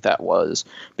state that was.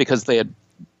 Because they had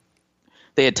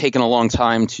taken a long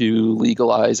time to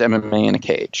legalize MMA in a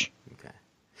cage. Okay.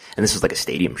 And this was like a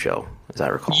stadium show, as I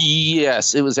recall.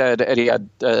 Yes, it was at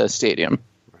Etihad Stadium.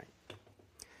 Right.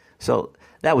 So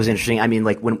that was interesting. I mean,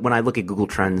 like when I look at Google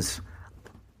Trends,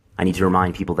 I need to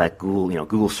remind people that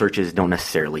Google searches don't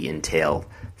necessarily entail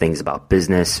things about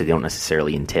business. They don't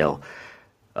necessarily entail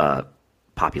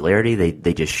popularity.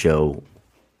 They just show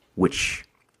which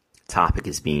topic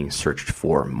is being searched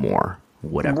for more,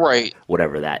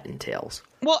 whatever that entails.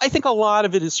 Well, I think a lot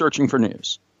of it is searching for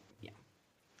news. Yeah.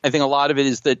 I think a lot of it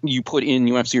is that you put in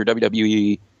UFC or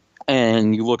WWE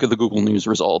and you look at the Google News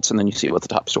results and then you see what the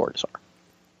top stories are.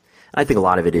 I think a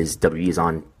lot of it is WWE is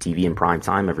on TV in prime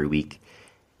time every week,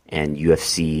 and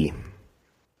UFC's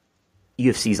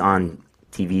on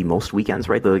TV most weekends,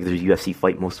 right? There's UFC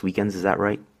fight most weekends, is that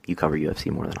right? You cover UFC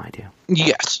more than I do.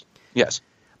 Yes.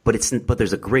 But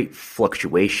there's a great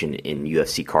fluctuation in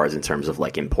UFC cards in terms of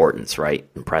like importance, right,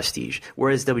 and prestige.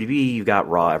 Whereas WWE, you got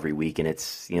Raw every week, and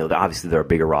it's obviously there are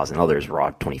bigger Raws than others.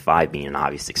 Raw 25 being an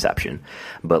obvious exception,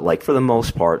 but like for the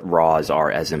most part, Raws are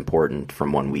as important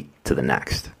from one week to the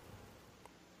next.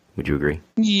 Would you agree?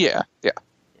 Yeah.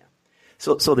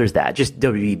 So there's that. Just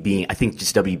WWE being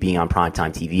on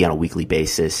primetime TV on a weekly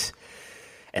basis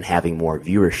and having more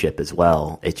viewership as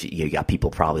well. You got people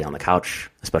probably on the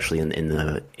couch, especially in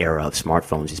the era of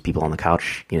smartphones, just people on the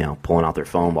couch, pulling out their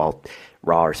phone while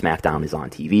Raw or SmackDown is on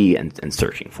TV and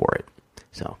searching for it.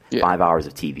 So 5 hours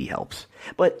of TV helps.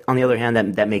 But on the other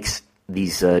hand, that makes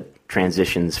these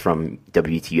transitions from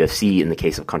WWE to UFC in the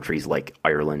case of countries like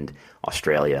Ireland,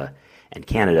 Australia, and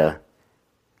Canada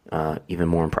even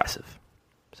more impressive.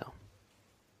 So,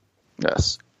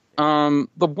 yes. The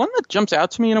one that jumps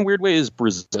out to me in a weird way is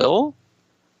Brazil,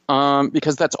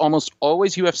 because that's almost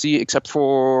always UFC except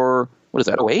for, what is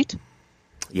that, 2008?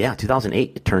 Yeah,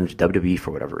 2008, it turned to WWE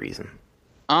for whatever reason.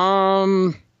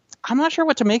 I'm not sure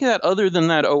what to make of that other than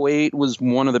that 2008 was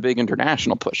one of the big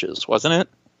international pushes, wasn't it,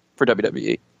 for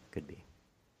WWE? Could be.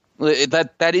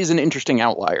 That is an interesting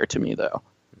outlier to me, though,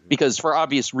 because for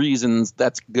obvious reasons,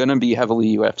 that's going to be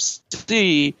heavily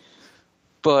UFC,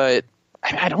 but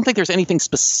I don't think there's anything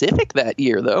specific that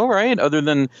year, though, right? Other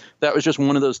than that was just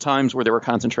one of those times where they were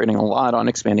concentrating a lot on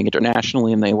expanding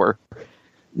internationally, and they were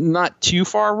not too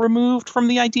far removed from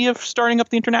the idea of starting up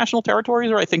the international territories,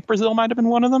 or I think Brazil might have been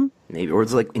one of them. Maybe. Or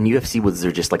it's like in UFC, was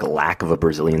there just like a lack of a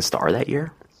Brazilian star that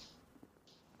year?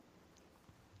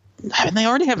 I mean, they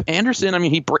already have Anderson. I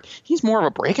mean, he's more of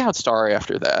a breakout star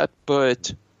after that,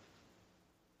 but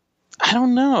I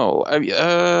don't know.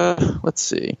 Let's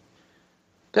see.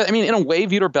 I mean, in a way,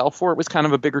 Vitor Belfort was kind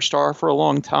of a bigger star for a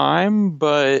long time,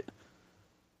 but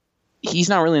he's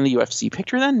not really in the UFC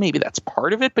picture then. Maybe that's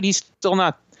part of it, but he's still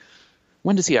not.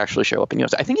 When does he actually show up in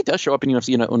UFC? I think he does show up in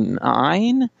UFC in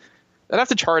 2009. I'd have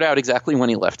to chart out exactly when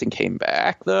he left and came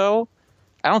back, though.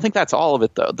 I don't think that's all of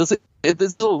it, though. This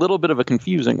is a little bit of a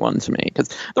confusing one to me, because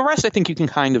the rest I think you can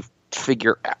kind of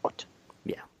figure out.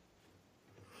 Yeah.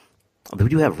 We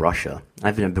do have Russia.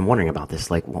 I've been wondering about this.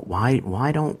 Like, why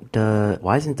isn't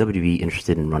WWE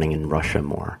interested in running in Russia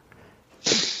more?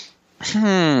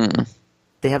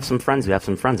 They have some friends who have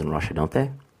some friends in Russia, don't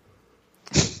they?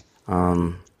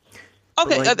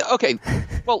 Okay.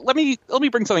 Well, let me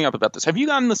bring something up about this. Have you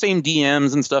gotten the same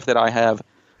DMs and stuff that I have,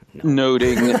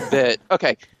 noting that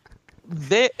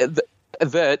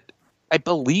that I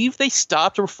believe they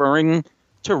stopped referring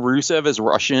to Rusev as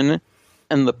Russian,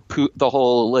 and the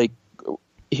whole like,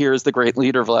 here's the great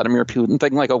leader Vladimir Putin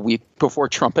thing, like a week before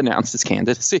Trump announced his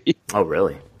candidacy. Oh,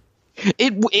 really?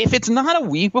 If it's not a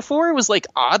week before, it was like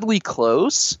oddly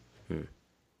close.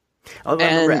 I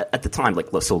remember at the time, like,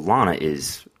 so Lana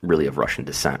is really of Russian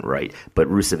descent, right? But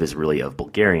Rusev is really of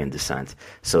Bulgarian descent.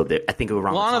 So I think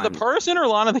around Lana the person or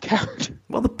Lana the character?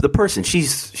 Well, the person. She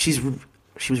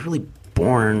was really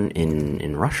born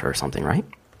in Russia or something, right?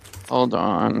 Hold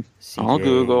on, I'll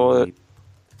Google it.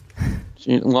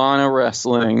 Lana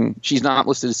Wrestling. She's not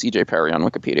listed as CJ Perry on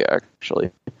Wikipedia, actually.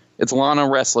 It's Lana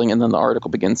Wrestling, and then the article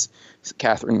begins.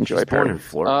 Catherine Joy Perry. Born in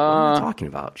Florida. What am I talking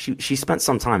about? She spent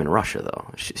some time in Russia,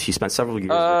 though. She spent several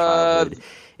years of her childhood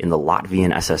in the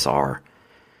Latvian SSR.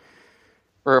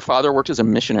 Her father worked as a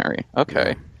missionary. Okay.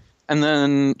 Yeah. And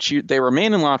then they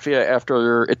remained in Latvia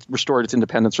after it restored its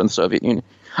independence from the Soviet Union.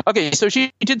 Okay, so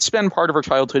she did spend part of her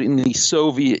childhood in the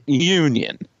Soviet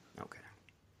Union. Okay.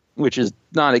 Which is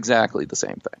not exactly the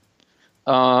same thing.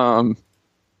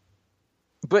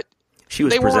 But she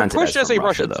was presented pushed as a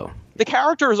Russian, though. The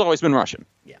character has always been Russian.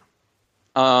 Yeah.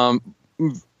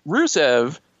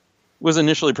 Rusev was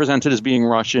initially presented as being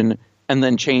Russian and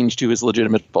then changed to his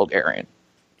legitimate Bulgarian.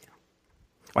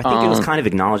 I think it was kind of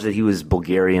acknowledged that he was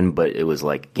Bulgarian, but it was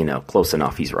like, close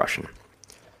enough he's Russian.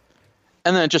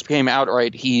 And then it just became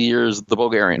outright, here's the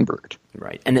Bulgarian Brute.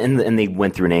 Right. And they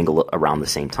went through an angle around the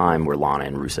same time where Lana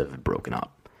and Rusev had broken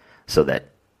up. So that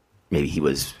maybe he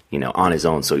was, on his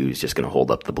own, so he was just going to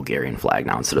hold up the Bulgarian flag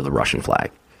now instead of the Russian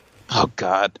flag. Oh,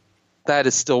 God. That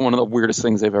is still one of the weirdest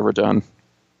things they've ever done.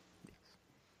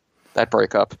 That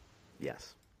breakup.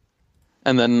 Yes.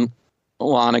 And then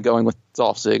Lana going with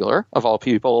Dolph Ziggler, of all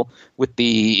people, with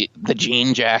the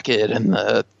jean jacket and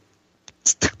the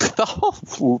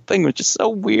whole thing was just so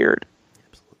weird.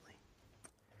 Absolutely.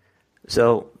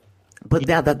 So, but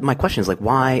that my question is like,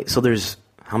 why? So there's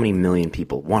how many million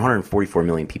people? 144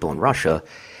 million people in Russia,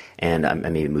 and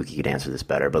maybe Mookie could answer this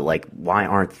better. But like, why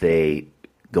aren't they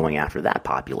going after that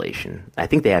population? I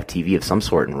think they have TV of some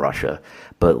sort in Russia,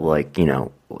 but like,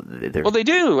 well, they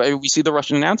do. We see the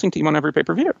Russian announcing team on every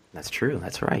pay-per-view. That's true.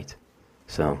 That's right.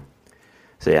 So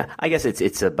yeah, I guess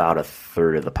it's about a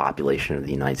third of the population of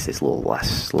the United States, a little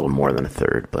less, a little more than a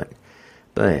third, but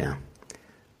yeah,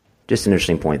 just an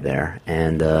interesting point there.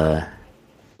 And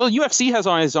well, UFC has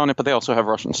eyes on it, but they also have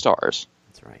Russian stars.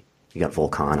 That's right. You got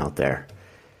Volkan out there.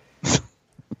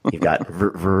 You've got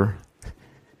Ver.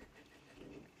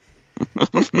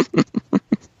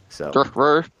 So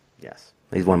yes,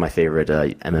 he's one of my favorite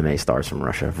MMA stars from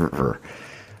Russia.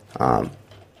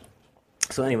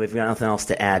 So anyway, if we've got nothing else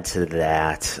to add to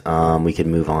that, we could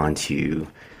move on to,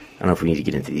 I don't know if we need to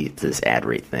get into this ad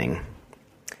rate thing,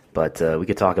 but we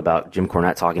could talk about Jim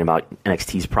Cornette talking about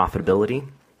NXT's profitability.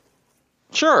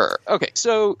 Sure. Okay,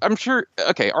 so I'm sure,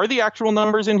 are the actual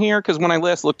numbers in here? Because when I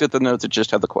last looked at the notes, it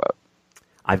just had the quote.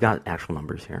 I've got actual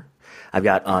numbers here. I've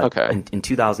got, in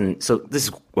 2000, so this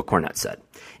is what Cornette said.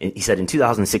 He said in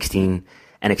 2016,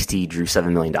 NXT drew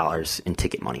 $7 million in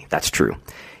ticket money. That's true.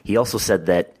 He also said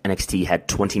that NXT had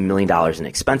 $20 million in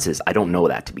expenses. I don't know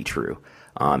that to be true.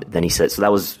 Then he said, so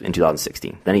that was in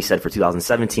 2016. Then he said for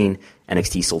 2017,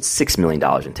 NXT sold $6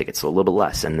 million in tickets, so a little bit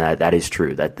less. And that is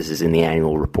true. That this is in the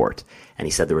annual report. And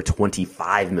he said there were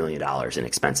 $25 million in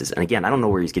expenses. And again, I don't know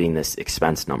where he's getting this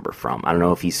expense number from. I don't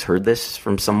know if he's heard this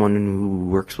from someone who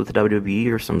works with the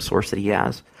WWE or some source that he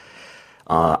has.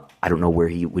 I don't know where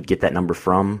he would get that number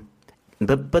from.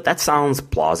 But that sounds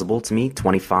plausible to me,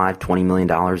 $20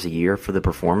 million a year for the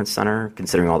Performance Center,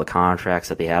 considering all the contracts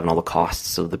that they have and all the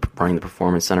costs of running the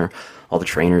Performance Center, all the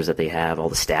trainers that they have, all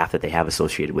the staff that they have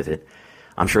associated with it.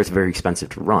 I'm sure it's very expensive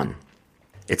to run.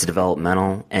 It's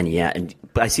developmental,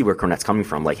 but I see where Cornette's coming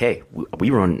from. Like, hey, we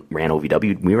ran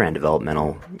OVW, we ran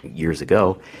developmental years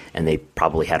ago, and they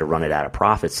probably had to run it at a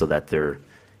profit so that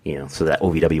so that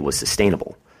OVW was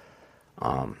sustainable.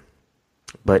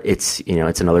 But it's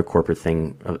another corporate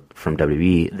thing from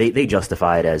WWE. They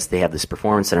justify it as they have this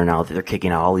Performance Center now that they're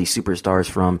kicking out all these superstars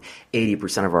from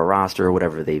 80% of our roster or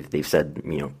whatever they've said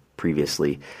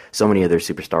previously. So many of their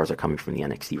superstars are coming from the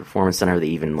NXT Performance Center. They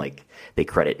even they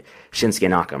credit Shinsuke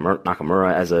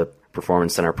Nakamura as a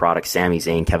Performance Center product, Sami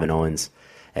Zayn, Kevin Owens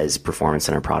as Performance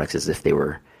Center products, as if they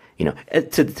were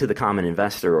to the common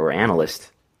investor or analyst,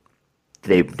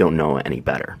 they don't know any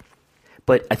better.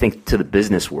 But I think to the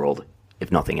business world,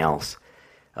 if nothing else,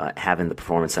 having the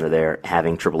Performance Center there,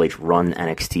 having Triple H run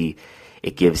NXT,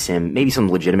 it gives him maybe some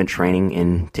legitimate training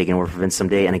in taking over for Vince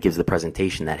someday, and it gives the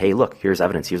presentation that, hey, look, here's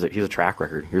evidence, here's a track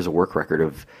record, here's a work record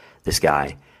of this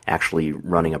guy actually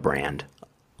running a brand,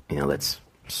 that's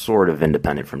sort of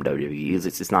independent from WWE.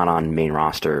 It's not on main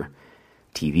roster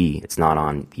TV, it's not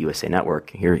on USA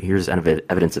Network. Here's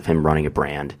evidence of him running a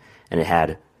brand, and it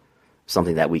had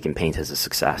something that we can paint as a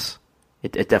success.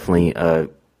 It definitely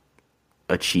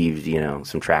achieved,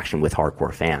 some traction with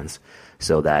hardcore fans,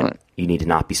 so that you need to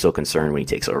not be so concerned when he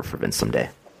takes over for Vince someday.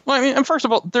 Well, I mean, and first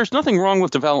of all, there's nothing wrong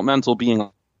with developmental being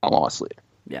a loss leader.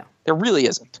 Yeah. There really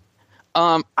isn't.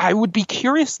 I would be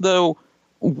curious, though,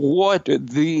 what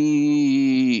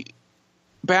the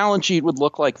balance sheet would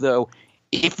look like, though,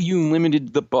 if you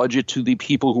limited the budget to the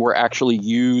people who were actually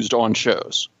used on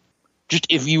shows. Just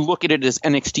if you look at it as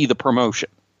NXT the promotion.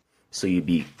 So you'd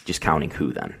be just counting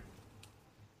who then?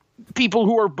 People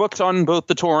who are booked on both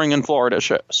the touring and Florida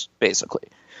shows, basically.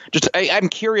 Just I'm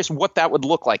curious what that would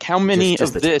look like. How many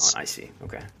just of the this? talent, I see.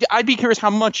 Okay. I'd be curious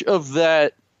how much of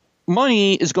that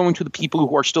money is going to the people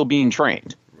who are still being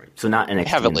trained. Right. So not NXT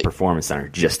heavily. and Performance Center,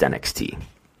 just NXT.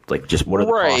 Like, just what are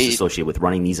the costs associated with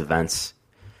running these events?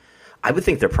 I would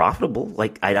think they're profitable.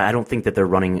 Like, I don't think that they're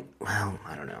running. Well,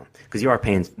 I don't know, because you are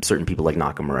paying certain people like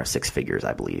Nakamura 6 figures,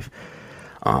 I believe.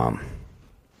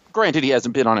 Granted, he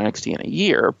hasn't been on NXT in a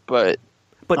year, but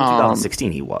in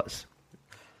 2016 he was.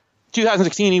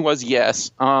 2016 he was,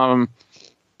 yes.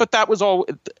 But that was all.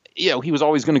 He was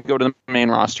always going to go to the main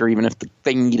roster, even if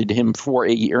they needed him for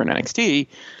a year in NXT.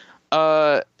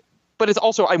 But it's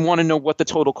also, I want to know what the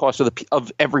total cost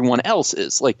of everyone else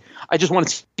is. Like, I just want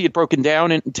to see it broken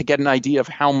down and to get an idea of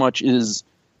how much is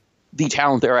the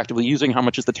talent they're actively using, how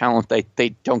much is the talent they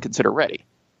don't consider ready.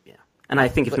 Yeah, and I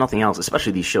think if nothing else,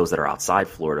 especially these shows that are outside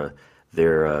Florida,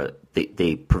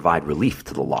 they provide relief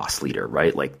to the loss leader,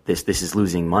 right? Like this is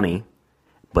losing money,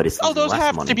 but it's losing those less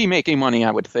have money. to be making money,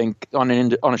 I would think, on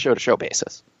a show-to-show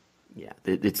basis. Yeah,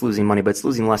 it's losing money, but it's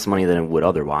losing less money than it would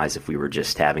otherwise if we were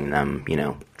just having them,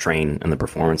 train in the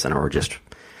Performance Center or just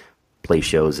play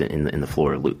shows in the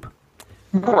Florida Loop.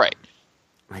 Right.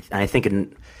 I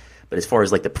think, but as far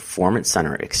as like the Performance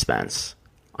Center expense,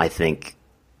 I think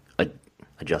a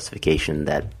justification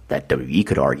that WWE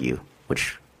could argue,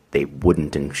 which they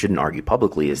wouldn't and shouldn't argue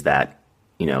publicly, is that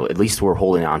at least we're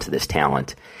holding on to this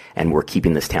talent and we're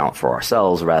keeping this talent for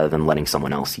ourselves rather than letting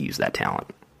someone else use that talent.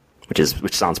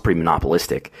 Which sounds pretty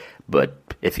monopolistic, but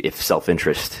if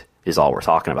self-interest is all we're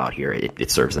talking about here, it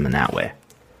serves them in that way.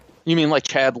 You mean like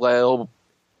Chad Lyle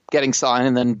getting signed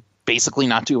and then basically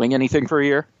not doing anything for a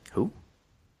year? Who?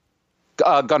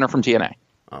 Gunner from TNA.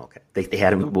 Oh, okay. They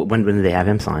had him. When did they have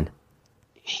him signed?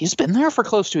 He's been there for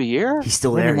close to a year. He's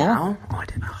still there now? Oh, I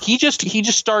didn't know. He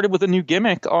just started with a new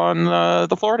gimmick on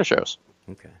the Florida shows.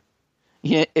 Okay.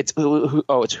 Yeah, it's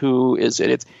who is it?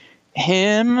 It's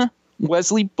him.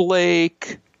 Wesley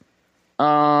Blake,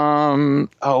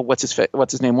 what's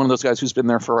his name? One of those guys who's been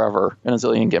there forever in a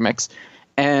zillion gimmicks.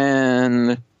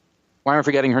 And why am I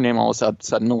forgetting her name all of a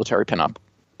sudden? Military pinup.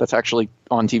 That's actually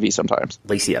on TV sometimes.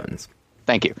 Lacey Evans.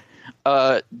 Thank you.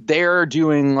 They're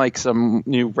doing like some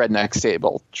new redneck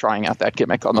stable, trying out that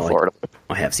gimmick on the Florida Loop.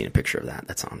 I have seen a picture of that.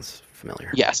 That sounds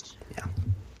familiar. Yes. Yeah.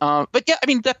 But yeah, I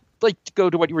mean, that, like, to go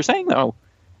to what you were saying though,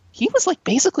 he was like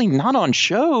basically not on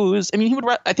shows. I mean, he would,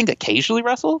 I think, occasionally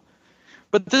wrestle,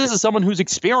 but this is someone who's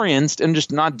experienced and just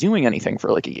not doing anything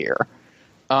for like a year.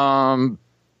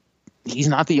 He's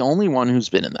not the only one who's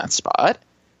been in that spot.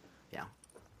 Yeah.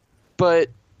 But,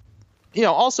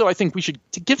 also I think we should,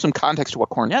 to give some context to what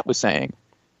Cornette was saying,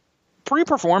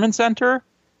 pre-Performance Center,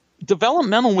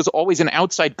 developmental was always an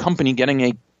outside company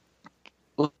getting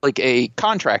a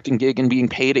contracting gig and being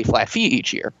paid a flat fee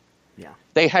each year. Yeah.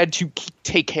 They had to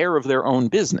take care of their own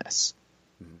business,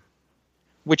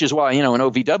 which is why, in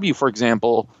OVW, for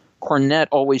example, Cornette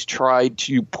always tried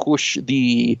to push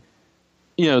the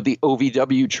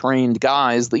OVW trained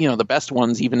guys, the best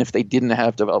ones, even if they didn't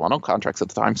have developmental contracts at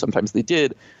the time. Sometimes they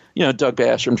did. Doug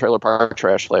Bash from Trailer Park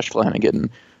Trash, Flash Flanagan,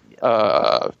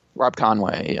 Rob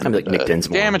Conway, and like Nick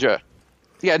Dinsmore. Damager.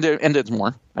 Yeah, and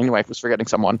Dinsmore. I knew I was forgetting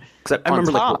someone. Because I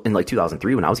remember in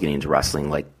 2003 when I was getting into wrestling,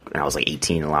 when I was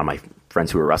 18, a lot of my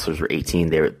friends who were wrestlers were 18.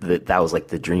 That was like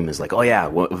the dream is like, oh yeah,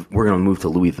 we're going to move to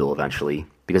Louisville eventually,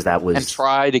 because that was, and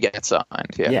try to get signed.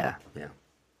 Yeah.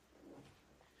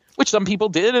 Which some people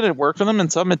did, and it worked for them,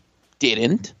 and some it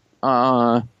didn't.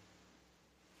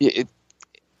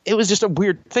 It was just a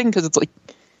weird thing, because it's like,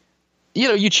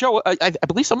 you'd show. I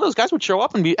believe some of those guys would show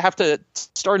up and have to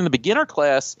start in the beginner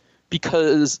class,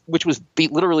 which was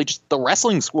literally just the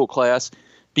wrestling school class,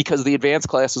 because the advanced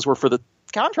classes were for the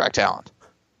contract talent.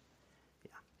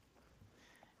 Yeah.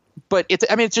 But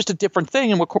it's just a different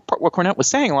thing. And what Cornette was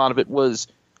saying, a lot of it was,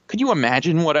 could you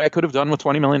imagine what I could have done with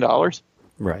 $20 million?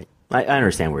 Right. I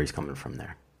understand where he's coming from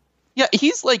there. Yeah,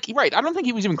 he's like, right. I don't think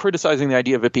he was even criticizing the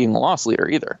idea of it being a loss leader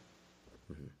either.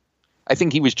 Mm-hmm. I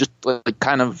think he was just like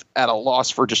kind of at a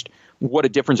loss for just what a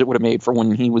difference it would have made for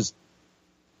when he was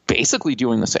basically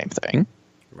doing the same thing.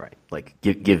 Right. Like,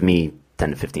 give me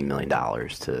 $10 to $15 million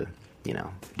to,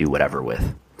 do whatever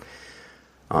with.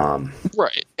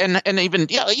 Right, and even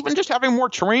just having more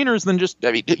trainers than just,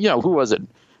 I mean, who was it?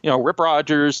 Rip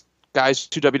Rogers, guys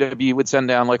who WWE would send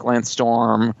down like Lance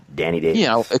Storm, Danny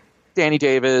Davis, Danny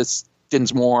Davis,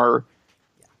 Dinsmore.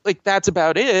 Like that's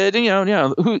about it.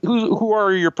 And, who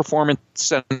are your Performance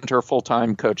Center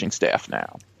full-time coaching staff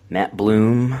now? Matt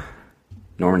Bloom,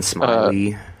 Norman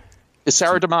Smiley. Is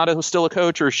Sarah D'Amato still a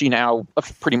coach, or is she now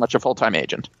pretty much a full-time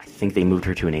agent? I think they moved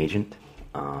her to an agent.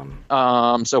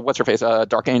 So what's her face?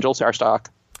 Dark Angel, Sarah Stock.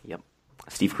 Yep.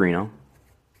 Steve Carino.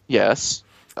 Yes.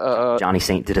 Johnny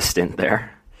Saint did a stint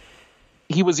there.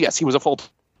 He was a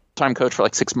full-time coach for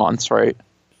like 6 months, right?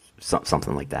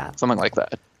 Something like that. Something like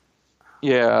that.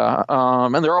 Yeah.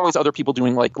 And there are always other people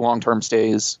doing like long-term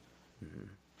stays.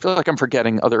 I feel like I'm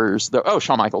forgetting others.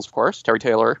 Shawn Michaels, of course. Terry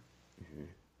Taylor.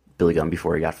 Billy Gunn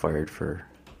before he got fired for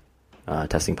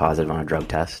testing positive on a drug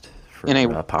test for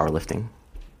powerlifting.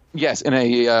 Yes, in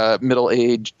a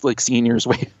middle-aged, like seniors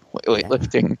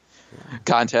weightlifting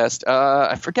contest.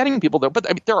 I'm forgetting people though, but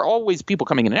I mean, there are always people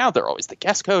coming in and out. There are always the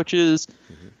guest coaches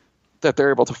that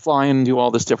they're able to fly in and do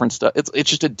all this different stuff. It's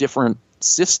just a different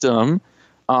system.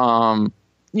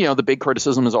 The big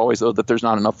criticism is always though that there's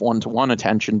not enough one-to-one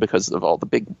attention because of all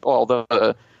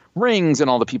the rings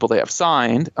and all the people they have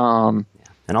signed.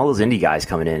 And all those indie guys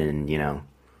coming in and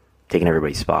taking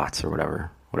everybody's spots or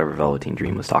whatever Velveteen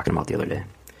Dream was talking about the other day.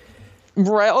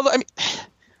 Right. Although, I mean,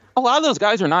 a lot of those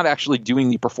guys are not actually doing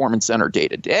the Performance Center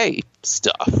day-to-day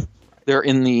stuff. They're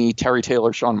in the Terry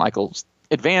Taylor, Shawn Michaels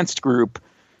advanced group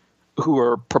who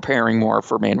are preparing more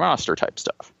for main roster type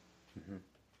stuff.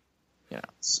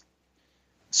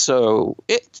 So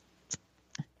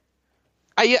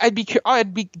I'd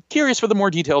be curious for the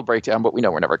more detailed breakdown, but we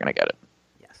know we're never going to get it.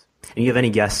 Yes. And you have any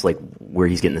guess like where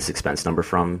he's getting this expense number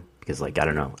from? Because I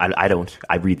don't know. I don't.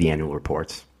 I read the annual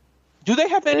reports. Do they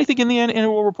have anything in the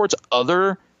annual reports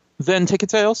other than ticket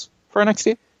sales for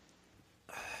NXT?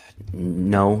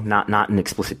 No, not in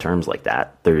explicit terms like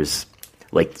that. There's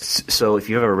so if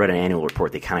you've ever read an annual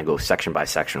report, they kind of go section by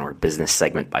section or business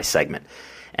segment by segment,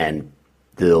 and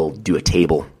they'll do a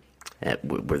table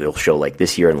where they'll show like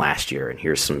this year and last year, and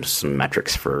here's some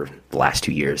metrics for the last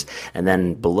 2 years, and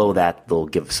then below that they'll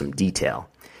give some detail.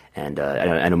 And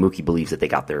I know Mookie believes that they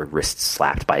got their wrists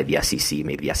slapped by the SEC.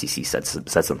 Maybe the SEC said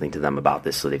something to them about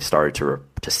this, so they've started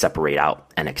to separate out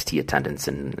NXT attendance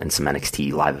and some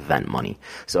NXT live event money.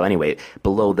 So anyway,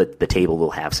 below the table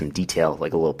we'll have some detail,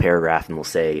 like a little paragraph, and we'll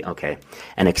say, okay,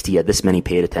 NXT had this many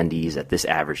paid attendees at this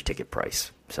average ticket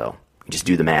price. So you just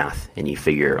do the math, and you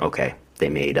figure, okay, they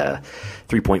made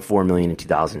 $3.4 million in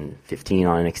 2015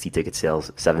 on NXT ticket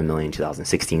sales, $7 million in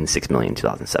 2016, $6 million in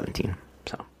 2017.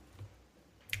 So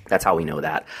that's how we know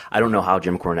that. I don't know how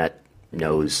Jim Cornette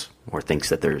knows or thinks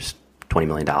that there's $20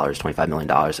 million, $25 million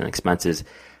in expenses.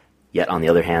 Yet, on the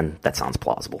other hand, that sounds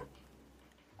plausible.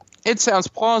 It sounds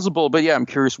plausible, but yeah, I'm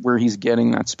curious where he's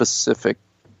getting that specific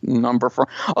number from.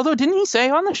 Although, didn't he say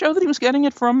on the show that he was getting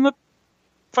it from the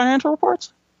financial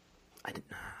reports?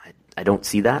 I don't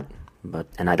see that,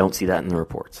 and I don't see that in the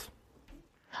reports.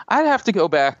 I'd have to go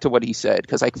back to what he said,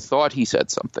 because I thought he said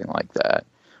something like that.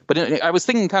 But I was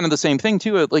thinking kind of the same thing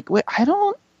too. Like, wait, I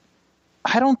don't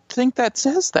think that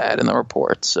says that in the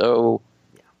report. So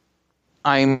yeah.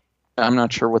 I'm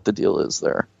not sure what the deal is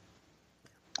there.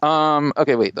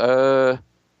 Okay, wait.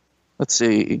 Let's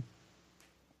see.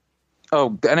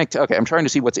 Oh, okay. I'm trying to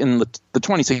see what's in the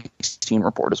 2016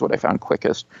 report is what I found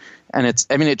quickest, and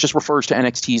it just refers to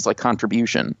NXT's like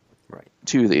contribution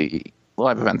to the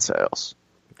live event sales.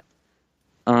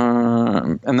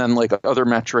 And then like other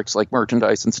metrics like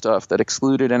merchandise and stuff that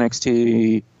excluded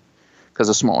NXT because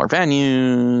of smaller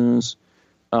venues.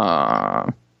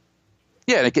 And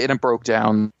it broke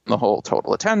down the whole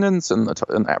total attendance and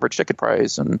the average ticket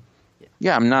price. And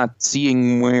I'm not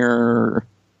seeing where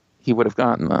he would have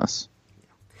gotten this.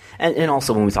 And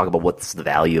also when we talk about what's the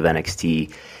value of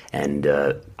NXT and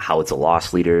how it's a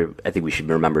loss leader, I think we should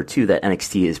remember too that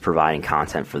NXT is providing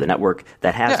content for the network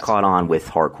that has caught on with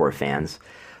hardcore fans.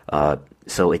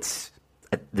 So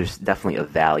there's definitely a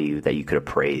value that you could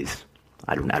appraise.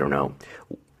 I don't know.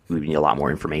 We would need a lot more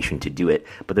information to do it,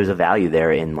 but there's a value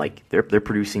there in like they're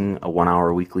producing a 1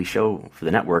 hour weekly show for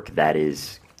the network that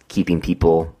is keeping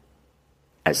people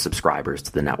as subscribers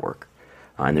to the network,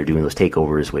 and they're doing those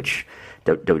takeovers, which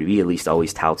WWE at least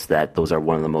always touts that those are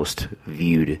one of the most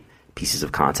viewed pieces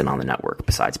of content on the network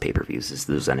besides pay-per-views is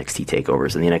those NXT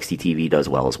takeovers, and the NXT TV does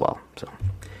well as well. So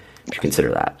you should consider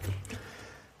that.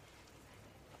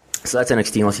 So that's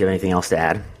NXT, unless you have anything else to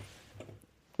add.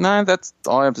 No, that's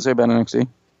all I have to say about NXT.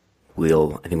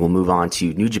 I think we'll move on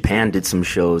to New Japan did some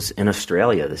shows in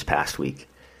Australia this past week.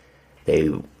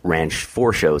 They ran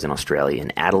 4 shows in Australia,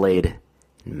 in Adelaide,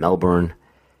 in Melbourne,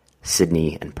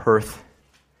 Sydney, and Perth.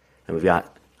 And we've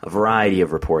got a variety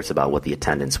of reports about what the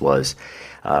attendance was.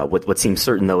 What seems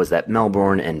certain, though, is that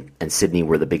Melbourne and Sydney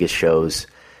were the biggest shows,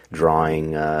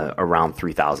 drawing around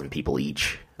 3,000 people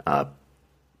each.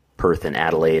 Perth and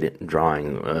Adelaide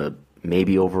drawing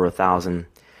maybe over 1,000.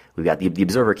 We've got the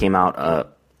Observer came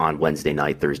out on Wednesday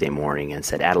night, Thursday morning, and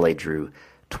said Adelaide drew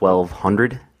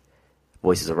 1,200.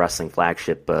 Voices of Wrestling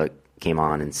flagship came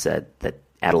on and said that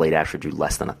Adelaide actually drew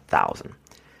less than 1,000.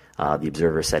 The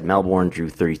Observer said Melbourne drew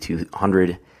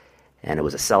 3,200, and it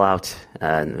was a sellout.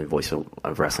 And the Voice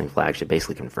of Wrestling flagship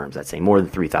basically confirms that, saying more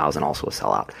than 3,000, also a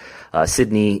sellout.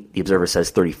 Sydney, the Observer says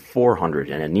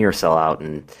 3,400 and a near sellout,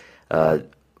 and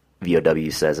VOW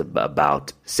says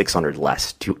about 600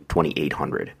 less,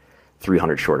 2,800,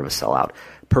 300 short of a sellout.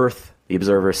 Perth, the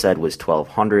Observer said was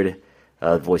 1,200.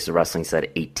 Voice of Wrestling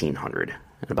said 1,800,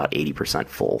 and about 80%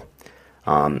 full.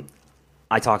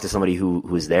 I talked to somebody who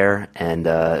was there, and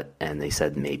they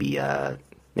said maybe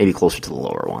closer to the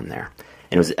lower one there.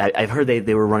 And it was I've heard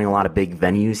they were running a lot of big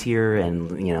venues here,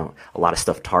 and a lot of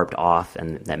stuff tarped off,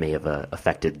 and that may have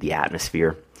affected the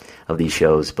atmosphere of these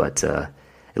shows. But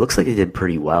it looks like they did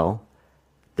pretty well.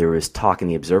 There was talk in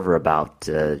the Observer about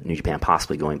New Japan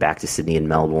possibly going back to Sydney and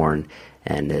Melbourne,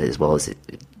 and as well as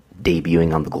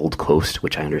debuting on the Gold Coast,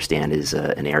 which I understand is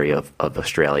an area of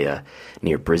Australia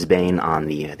near Brisbane on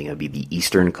I think it would be the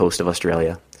eastern coast of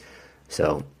Australia.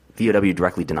 So VOW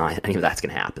directly denied any of that's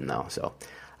going to happen, though. So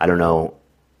I don't know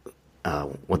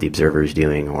what the Observer is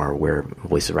doing or where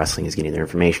Voice of Wrestling is getting their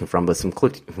information from, but some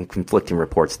conflicting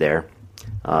reports there.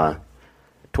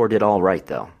 Tor did all right,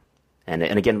 though. And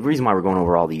again, the reason why we're going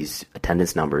over all these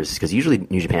attendance numbers is because usually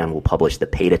New Japan will publish the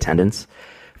paid attendance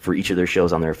for each of their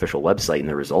shows on their official website in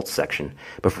the results section.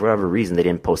 But for whatever reason, they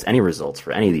didn't post any results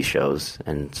for any of these shows,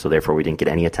 and so therefore we didn't get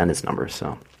any attendance numbers.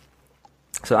 So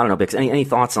I don't know, Bix, any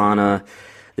thoughts on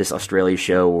this Australia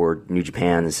show or New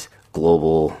Japan's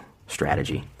global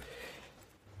strategy?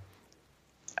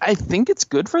 I think it's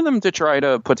good for them to try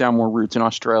to put down more roots in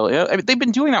Australia. I mean, they've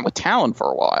been doing that with Talon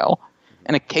for a while,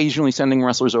 and occasionally sending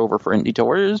wrestlers over for indie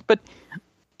tours, but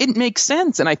it makes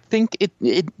sense, and I think it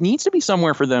needs to be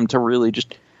somewhere for them to really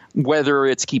just, whether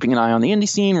it's keeping an eye on the indie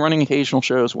scene, running occasional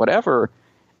shows, whatever,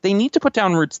 they need to put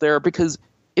down roots there because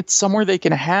it's somewhere they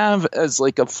can have as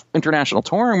like a international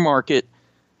touring market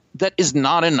that is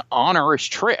not an onerous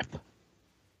trip.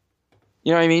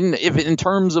 You know what I mean? If in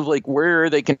terms of like where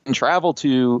they can travel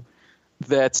to,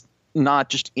 that's not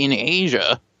just in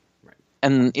Asia, right,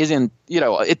 and isn't,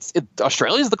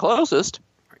 Australia's the closest.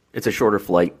 It's a shorter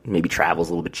flight, maybe travel's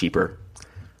a little bit cheaper.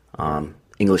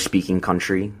 English-speaking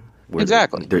country.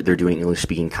 Exactly. They're doing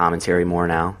English-speaking commentary more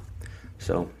now.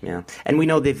 So, yeah. And we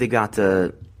know they've got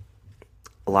a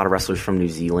lot of wrestlers from New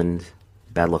Zealand.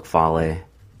 Bad Luck Fale,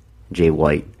 Jay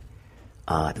White.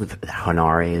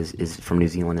 Hanare is from New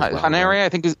Zealand as well. Hanare,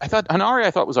 right?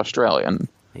 I thought was Australian.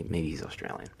 Maybe he's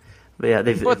Australian. But yeah,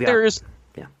 there's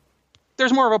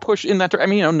more of a push in that. I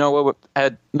mean, Noah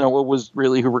was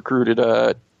really who recruited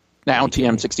now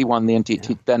TM61, the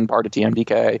NTT, then part of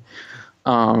TMDK.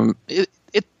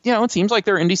 It seems like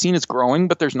their indie scene is growing,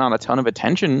 but there's not a ton of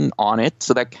attention on it,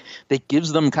 so that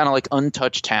gives them kind of like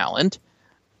untouched talent.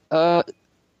 I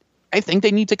think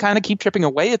they need to kind of keep chipping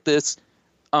away at this.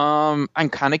 I'm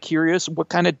kind of curious what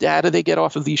kind of data they get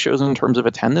off of these shows in terms of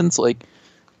attendance. Like,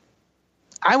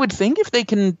 I would think if they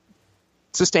can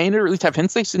sustain it, or at least have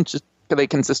hints they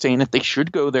can sustain it, they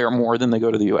should go there more than they go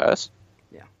to the U.S.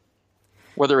 Yeah.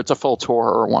 Whether it's a full tour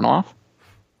or a one-off.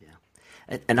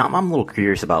 Yeah. And I'm a little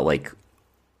curious about, like,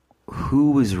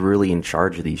 who was really in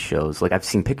charge of these shows. Like, I've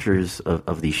seen pictures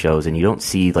of these shows, and you don't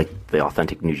see, like, the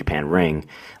authentic New Japan ring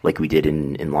like we did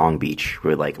in Long Beach,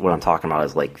 where, like, what I'm talking about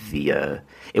is, like, it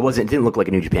didn't look like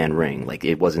a New Japan ring. Like,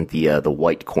 it wasn't the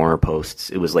white corner posts.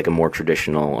 It was, like, a more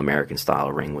traditional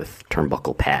American-style ring with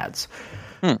turnbuckle pads.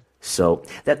 So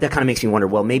that kind of makes me wonder,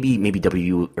 well, maybe New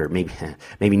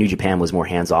Japan was more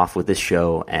hands-off with this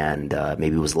show, and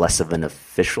maybe it was less of an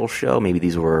official show. Maybe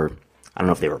these were, I don't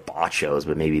know if they were bot shows,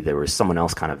 but maybe there was someone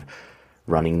else kind of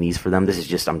running these for them.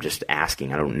 I'm just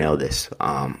asking. I don't know this.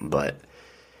 And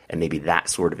maybe that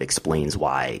sort of explains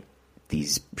why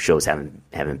these shows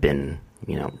haven't been,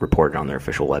 reported on their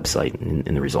official website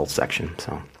in the results section.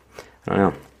 So I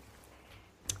don't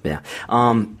know. Yeah.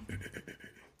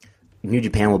 New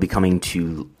Japan will be coming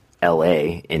to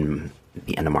LA in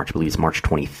the end of March. I believe it's March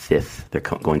 25th. They're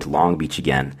going to Long Beach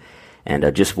again. And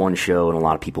just one show, and a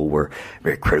lot of people were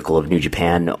very critical of New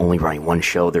Japan only running one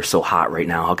show. They're so hot right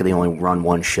now. How could they only run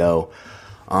one show?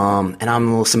 And I'm a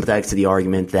little sympathetic to the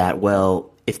argument that, well,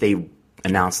 if they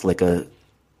announced like a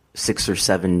 6 or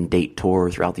 7 date tour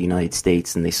throughout the United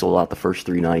States, and they sold out the first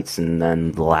 3 nights, and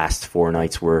then the last 4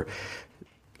 nights were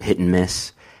hit and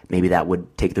miss. Maybe that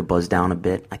would take their buzz down a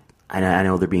bit. I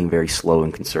know they're being very slow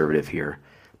and conservative here,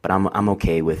 but I'm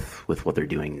okay with what they're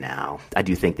doing now. I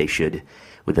do think they should,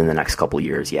 within the next couple of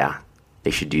years,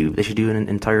 they should do an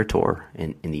entire tour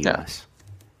in the U.S.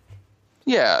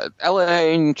 Yeah,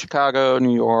 L.A., Chicago,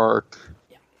 New York.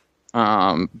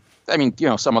 I mean,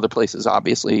 some other places,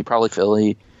 obviously, probably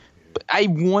Philly. But I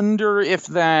wonder if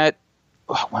that,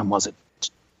 when was it?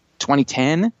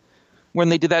 2010? When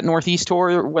they did that Northeast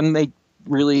tour, when they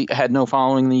really had no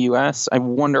following in the U.S., I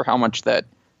wonder how much that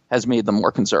has made them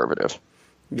more conservative.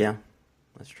 Yeah,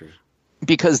 that's true.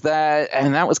 Because that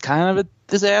was kind of a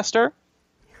disaster.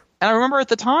 And I remember at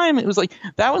the time, it was like,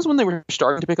 that was when they were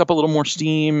starting to pick up a little more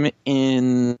steam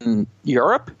in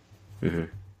Europe. Mm-hmm.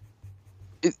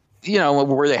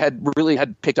 Where they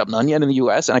had picked up none yet in the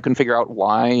U.S., and I couldn't figure out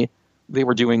why they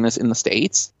were doing this in the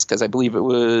States, because I believe it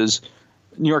was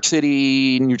New York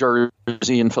City, New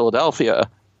Jersey, and Philadelphia,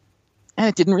 and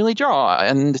it didn't really draw.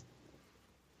 And,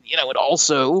 it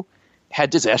also had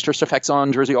disastrous effects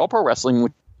on Jersey All Pro Wrestling,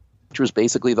 which was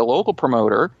basically the local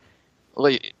promoter.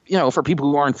 Like, for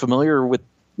people who aren't familiar with,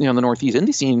 the Northeast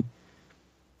indie scene,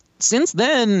 since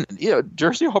then,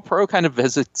 Jersey All Pro kind of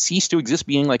has ceased to exist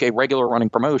being like a regular running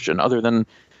promotion, other than,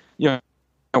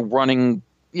 running,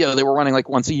 they were running like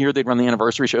once a year. They'd run the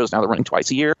anniversary shows. Now they're running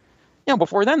twice a year.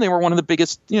 Before then they were one of the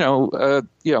biggest,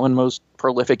 and most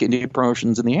prolific indie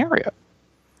promotions in the area.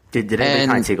 Did anybody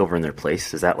kind of take over in their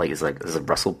place? Is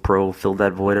WrestlePro filled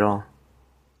that void at all?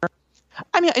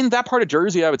 I mean, in that part of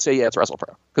Jersey, I would say, it's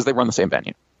WrestlePro, because they run the same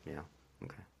venue. Yeah.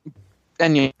 Okay.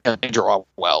 And they draw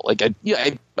well. Like,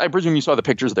 I presume you saw the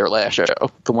pictures of their last show,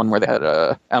 the one where they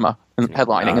had Emma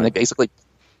headlining, and they basically,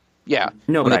 no,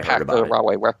 when they I heard packed about the it.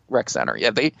 Rahway Rec Center.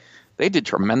 Yeah, they did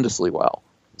tremendously well.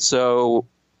 So,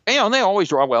 and they always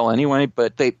draw well anyway,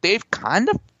 but they've kind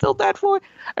of filled that void.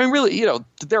 I mean, really,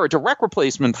 they're a direct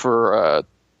replacement for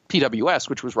PWS,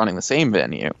 which was running the same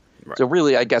venue. Right. So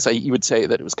really, I guess you would say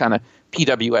that it was kind of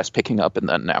PWS picking up, and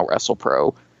then now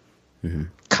WrestlePro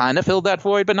kind of filled that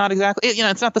void, but not exactly.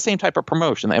 It's not the same type of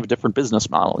promotion. They have a different business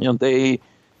model.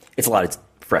 It's a lot of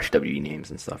fresh WWE names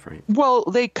and stuff, right? Well,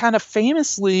 they kind of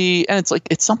famously, and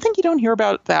it's something you don't hear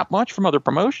about that much from other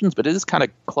promotions, but it is kind of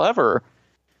clever.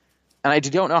 And I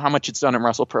don't know how much it's done in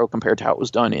WrestlePro compared to how it was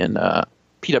done in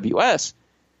PWS.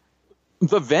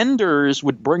 The vendors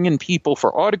would bring in people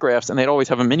for autographs, and they'd always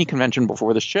have a mini convention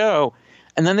before the show.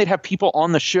 And then they'd have people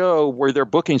on the show where their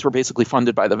bookings were basically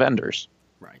funded by the vendors.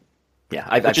 Right. Yeah,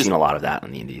 I've seen a lot of that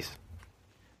in the indies.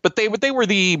 But they were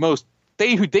the most –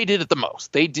 they did it the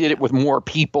most. They did it with more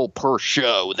people per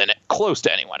show than close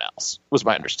to anyone else, was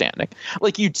my understanding.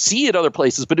 Like, you'd see it other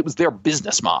places, but it was their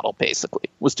business model,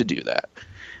 basically, was to do that.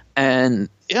 And,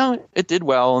 it did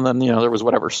well. And then, there was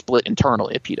whatever split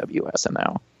internally at PWS, and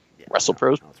now –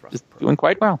 WrestlePro is doing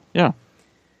quite well. Yeah.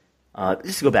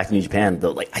 Just to go back to New Japan,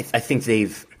 though, I think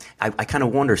they've. I kind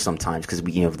of wonder sometimes, because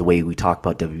the way we talk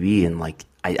about WWE, and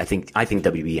I think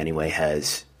WWE anyway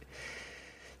has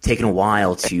taken a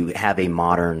while to have a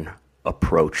modern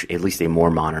approach, at least a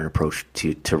more modern approach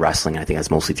to wrestling. I think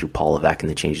that's mostly through Paul Levesque and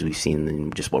the changes we've seen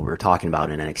in just what we were talking about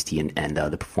in NXT and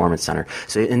the Performance Center.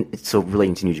 So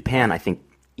relating to New Japan, I think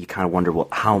you kind of wonder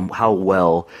how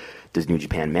well does New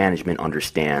Japan management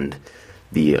understand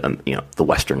the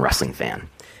Western wrestling fan?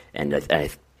 And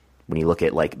when you look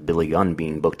at like Billy Gunn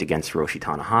being booked against Hiroshi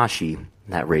Tanahashi,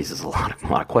 that raises a lot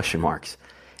of question marks.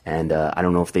 And I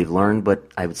don't know if they've learned, but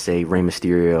I would say Rey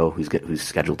Mysterio, who's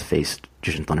scheduled to face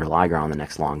Jushin Thunder Liger on the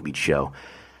next Long Beach show,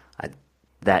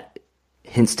 that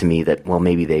hints to me that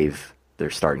maybe they're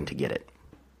starting to get it.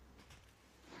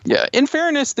 Yeah, in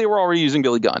fairness, they were already using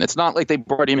Billy Gunn. It's not like they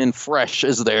brought him in fresh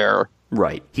as their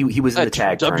right. He was in the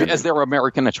tag tournament as their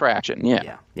American attraction.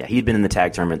 Yeah. He had been in the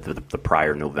tag tournament the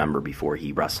prior November before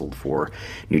he wrestled for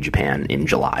New Japan in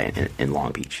July in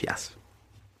Long Beach. Yes.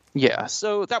 Yeah,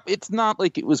 so it's not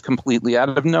like it was completely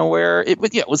out of nowhere. It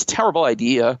was a terrible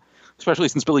idea, especially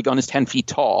since Billy Gunn is 10 feet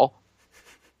tall.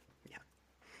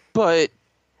 Yeah,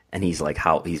 and he's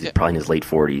probably in his late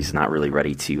 40s, not really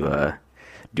ready to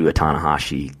do a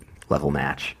Tanahashi level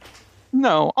match.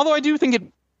 No, although I do think it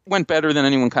went better than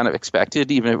anyone kind of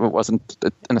expected, even if it wasn't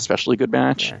an especially good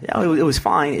match. Yeah, it was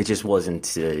fine. It just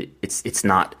wasn't. It's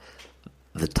not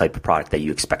the type of product that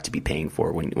you expect to be paying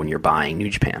for when you're buying New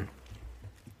Japan.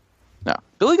 No,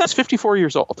 Billy Gunn's 54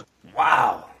 years old.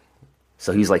 Wow.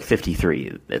 So he's like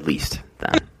 53 at least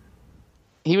then.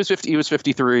 He was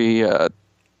 53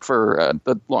 for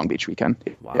the Long Beach weekend.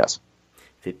 Wow. Yes.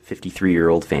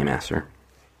 53-year-old Fame Master.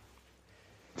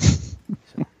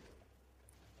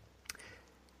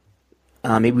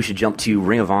 Maybe we should jump to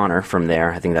Ring of Honor from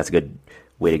there. I think that's a good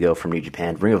way to go from New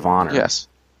Japan. Ring of Honor. Yes.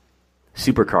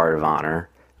 Supercard of Honor,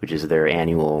 which is their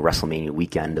annual WrestleMania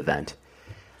weekend event.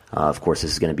 Of course,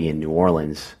 this is going to be in New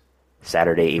Orleans,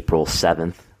 Saturday, April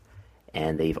 7th.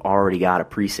 And they've already got a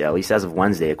pre-sale, at least as of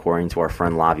Wednesday, according to our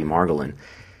friend Lavi Margolin.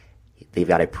 They've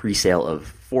got a pre-sale of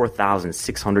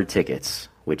 4,600 tickets,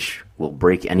 which will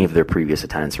break any of their previous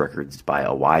attendance records by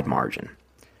a wide margin.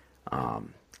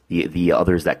 The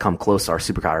others that come close are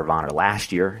Supercard of Honor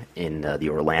last year in the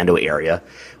Orlando area,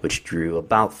 which drew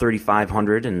about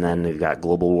 3,500, and then they've got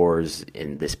Global Wars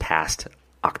in this past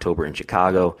October in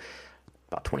Chicago,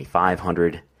 about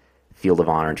 2,500. Field of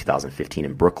Honor in 2015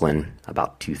 in Brooklyn,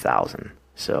 about 2,000.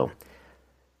 So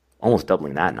almost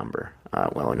doubling that number.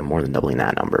 Well, no more than doubling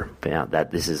that number. But yeah,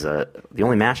 this is the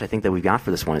only match I think that we've got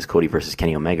for this one is Cody versus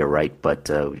Kenny Omega, right?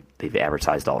 But they've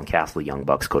advertised Dalton Castle, Young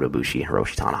Bucks, Kota Ibushi,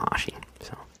 Hiroshi Tanahashi.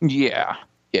 So yeah,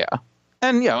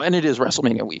 and and it is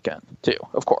WrestleMania weekend too,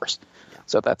 of course. Yeah.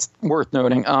 So that's worth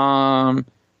noting.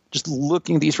 Just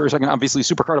looking at these for a second, obviously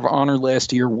Supercard of Honor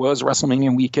last year was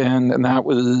WrestleMania weekend, and that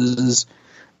was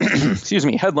excuse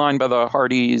me, headlined by the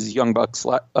Hardys Young Bucks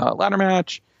ladder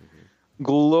match. Mm-hmm.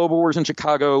 Global Wars in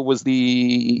Chicago was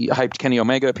the hyped Kenny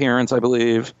Omega appearance, I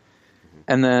believe. Mm-hmm.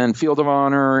 And then Field of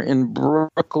Honor in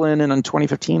Brooklyn and in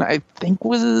 2015, I think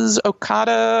was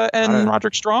Okada and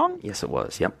Roderick Strong? Yes, it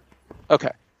was. Yep. Okay.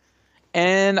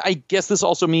 And I guess this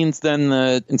also means then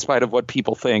that in spite of what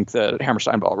people think, that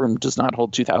Hammerstein Ballroom does not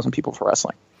hold 2,000 people for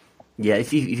wrestling. Yeah,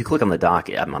 if you click on the doc,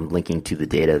 I'm linking to the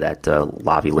data that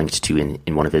Lavi linked to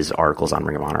in one of his articles on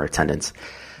Ring of Honor attendance.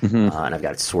 Mm-hmm. And I've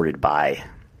got it sorted by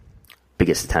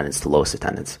biggest attendance to lowest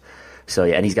attendance. So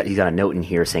yeah, and he's got a note in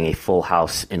here saying a full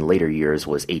house in later years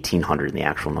was 1,800, and the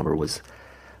actual number was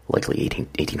likely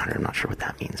 1,800. I'm not sure what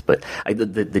that means, but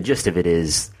the gist of it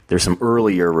is there's some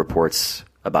earlier reports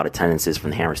about attendances from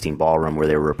the Hammerstein Ballroom where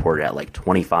they were reported at like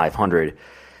 2,500.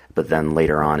 But then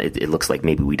later on, it looks like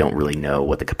maybe we don't really know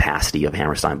what the capacity of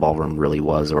Hammerstein Ballroom really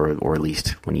was, or at least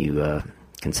when you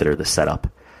consider the setup.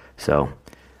 So,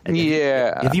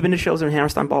 yeah. Have you been to shows in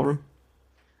Hammerstein Ballroom?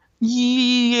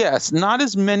 Yes, not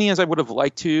as many as I would have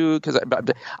liked to, because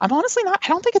I'm honestly not. I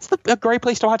don't think it's a great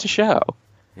place to watch a show.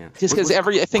 Yeah. Just because I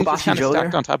think it's kind of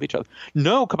stacked on top of each other.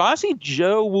 No, Kabasi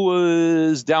Joe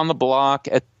was down the block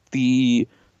at the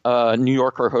New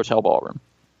Yorker Hotel Ballroom.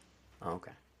 Oh,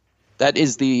 okay. That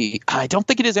is I don't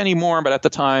think it is anymore, but at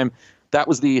the time, that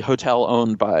was the hotel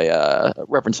owned by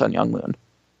Reverend Sun Myung Moon.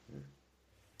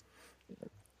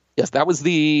 Yes, that was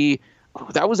I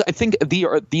think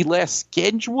the last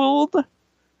scheduled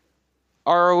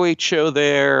ROH show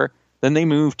there. Then they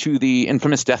moved to the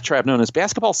infamous death trap known as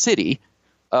Basketball City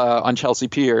on Chelsea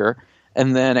Pier.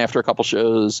 And then after a couple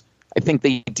shows, I think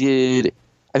it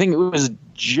was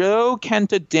Joe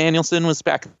Kenta Danielson was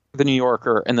back at the New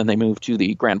Yorker, and then they moved to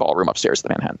the Grand Ballroom upstairs at the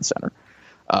Manhattan Center.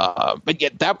 But yeah,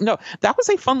 that was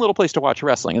a fun little place to watch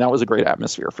wrestling, and that was a great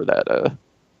atmosphere for that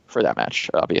match,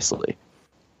 obviously.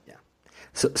 Yeah.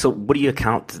 So what do you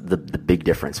account the big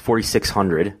difference?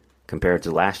 4,600 compared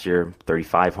to last year,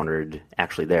 3,500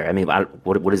 actually there. I mean,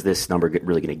 what is this number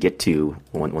really going to get to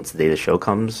once the day of the show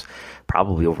comes?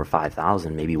 Probably over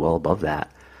 5,000, maybe well above that.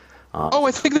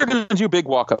 I think they're going to do big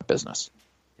walk-up business.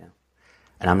 Yeah,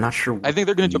 and I'm not sure. I think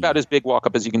they're going to do about as big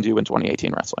walk-up as you can do in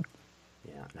 2018 wrestling.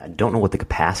 Yeah, I don't know what the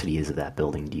capacity is of that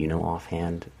building. Do you know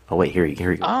offhand? Oh wait, here you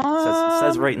go. It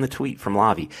says right in the tweet from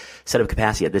Lavi. Setup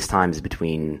capacity at this time is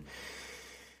between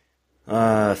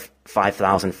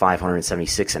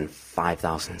 5,576 and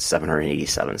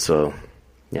 5,787. So,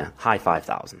 yeah, high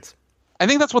 5,000s. I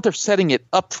think that's what they're setting it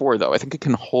up for, though. I think it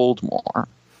can hold more.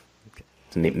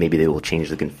 So maybe they will change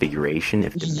the configuration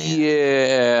if demand.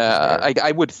 Yeah,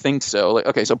 I would think so.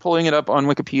 So pulling it up on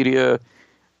Wikipedia,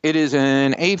 it is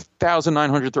an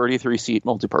 8,933 seat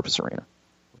multi-purpose arena.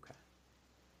 Okay,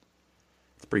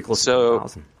 it's pretty close to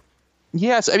 1,000.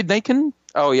 Yes, I mean they can.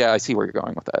 Oh yeah, I see where you're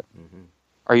going with that. Mm-hmm.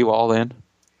 Are you all in?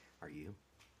 Are you?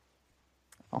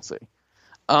 I'll see.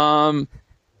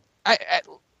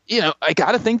 I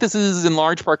got to think this is in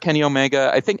large part Kenny Omega.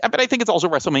 I think it's also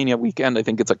WrestleMania weekend. I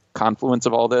think it's a confluence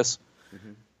of all this.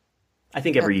 Mm-hmm. I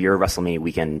think every year WrestleMania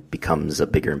weekend becomes a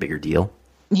bigger and bigger deal.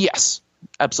 Yes,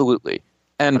 absolutely.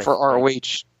 And for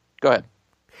ROH, go ahead.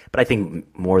 But I think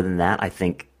more than that, I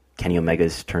think Kenny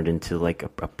Omega's turned into like a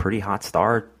pretty hot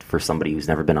star for somebody who's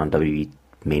never been on WWE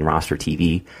main roster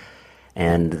TV.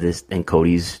 And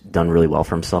Cody's done really well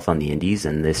for himself on the indies,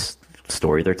 and this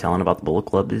story they're telling about the Bullet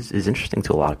Club is interesting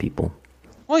to a lot of people.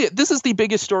 Well, yeah, this is the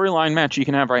biggest storyline match you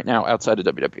can have right now outside of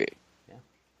WWE.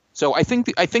 So I think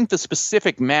the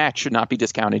specific match should not be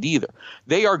discounted either.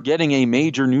 They are getting a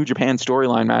major New Japan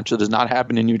storyline match that has not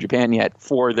happened in New Japan yet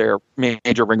for their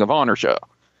major Ring of Honor show.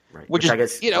 Right. Which I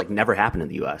guess like never happened in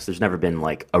the U.S. There's never been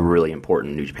like a really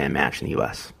important New Japan match in the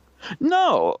U.S.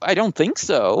 No, I don't think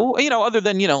so. Other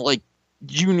than, like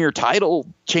junior title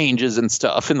changes and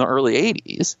stuff in the early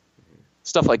 80s,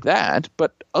 stuff like that.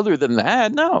 But other than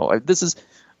that, no, this is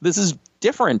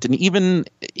different. And even,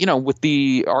 with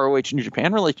the ROH New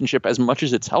Japan relationship, as much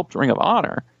as it's helped Ring of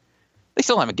Honor, they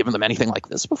still haven't given them anything like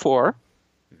this before.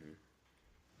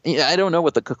 Yeah, I don't know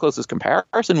what the closest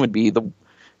comparison would be.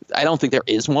 I don't think there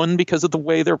is one because of the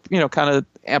way they're, kind of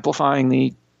amplifying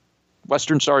the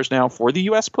Western stars now for the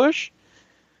U.S. push.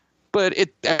 But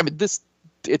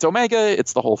it's Omega,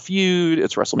 it's the whole feud,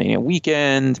 it's WrestleMania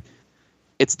weekend.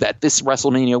 It's that this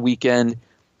WrestleMania weekend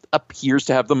appears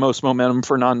to have the most momentum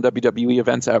for non-WWE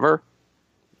events ever.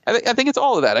 I think it's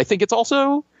all of that. I think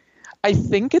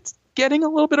it's getting a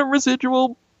little bit of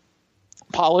residual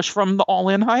polish from the All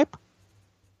In hype.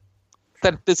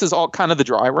 That this is all kind of the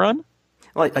dry run.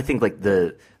 Well, I think like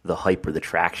the hype or the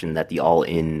traction that the All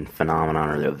In phenomenon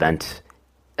or the event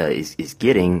is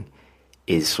getting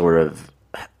is sort of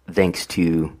thanks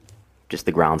to just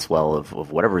the groundswell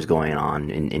of whatever is going on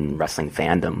in wrestling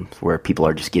fandom, where people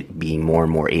are just being more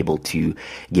and more able to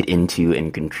get into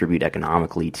and contribute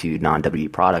economically to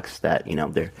non-WWE products that,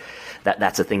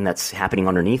 that's a thing that's happening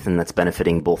underneath and that's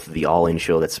benefiting both the All-In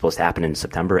show that's supposed to happen in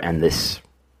September and this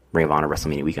Ring of Honor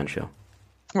WrestleMania weekend show.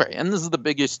 Right, and this is the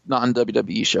biggest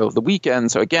non-WWE show of the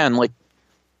weekend, so again, like,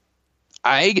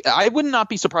 I would not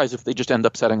be surprised if they just end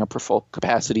up setting up for full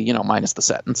capacity, minus the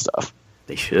set and stuff.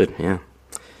 They should, yeah.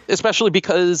 Especially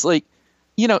because, like,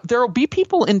 there will be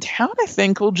people in town, I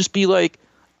think, who'll just be like,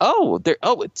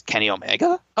 it's Kenny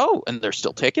Omega? Oh, and there's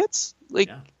still tickets? Like,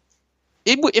 yeah.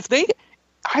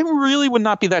 I really would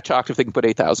not be that shocked if they can put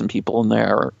 8,000 people in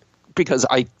there, because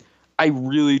I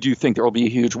really do think there will be a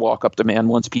huge walk-up demand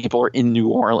once people are in New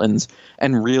Orleans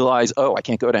and realize, I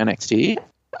can't go to NXT.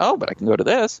 Oh, but I can go to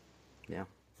this. Yeah.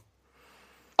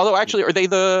 Although, actually, are they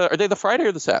the Friday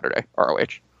or the Saturday,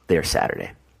 ROH? They're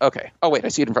Saturday. Okay. Oh, wait, I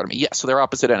see it in front of me. Yes, so they're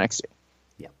opposite NXT.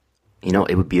 Yeah.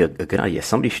 It would be a good idea.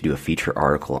 Somebody should do a feature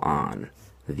article on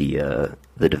the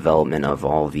development of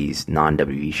all these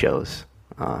non-WWE shows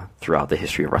throughout the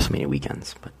history of WrestleMania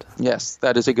weekends. But yes,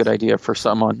 that is a good idea for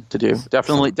someone to do.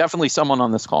 Definitely someone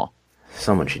on this call.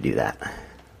 Someone should do that.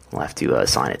 We'll have to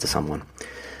assign it to someone.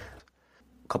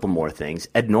 A couple more things.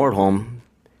 Ed Nordholm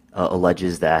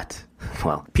alleges that,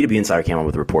 PW Insider came out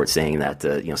with a report saying that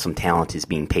some talent is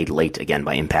being paid late again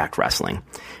by Impact Wrestling,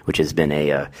 which has been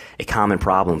a common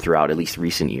problem throughout at least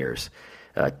recent years.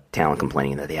 Talent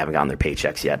complaining that they haven't gotten their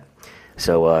paychecks yet.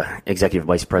 So Executive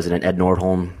Vice President Ed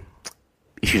Nordholm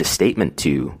issued a statement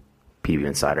to PW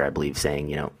Insider, I believe,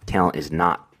 saying, talent is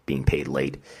not being paid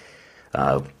late.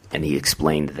 And he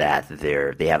explained that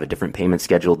they have a different payment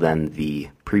schedule than the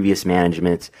previous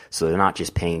management, so they're not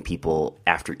just paying people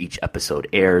after each episode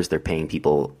airs, they're paying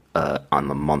people on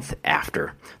the month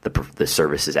after the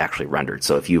service is actually rendered.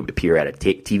 So if you appear at a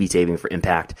TV taping for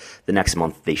Impact, the next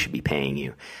month they should be paying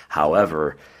you.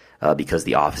 However, because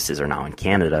the offices are now in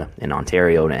Canada, in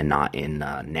Ontario, and not in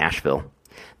Nashville,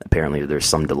 apparently there's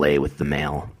some delay with the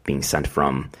mail being sent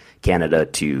from Canada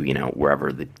to,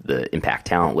 wherever the Impact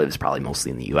talent lives, probably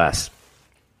mostly in the U.S.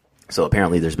 So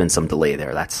apparently there's been some delay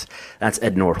there. That's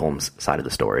Ed Nordholm's side of the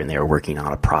story, and they are working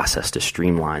on a process to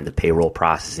streamline the payroll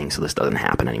processing so this doesn't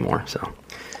happen anymore. So,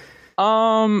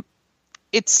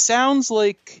 it sounds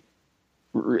like,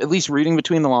 at least reading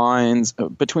between the lines,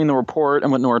 between the report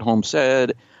and what Nordholm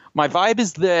said, my vibe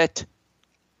is that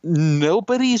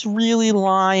nobody's really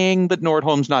lying, but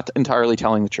Nordholm's not entirely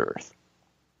telling the truth.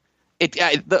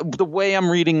 The way I'm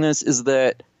reading this is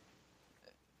that,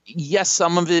 yes,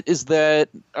 some of it is that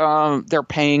they're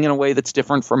paying in a way that's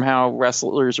different from how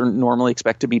wrestlers are normally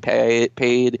expected to be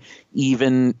paid,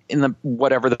 even in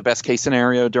whatever the best case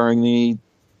scenario during the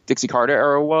Dixie Carter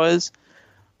era was.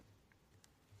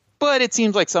 But it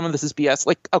seems like some of this is BS.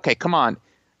 Like, okay, come on.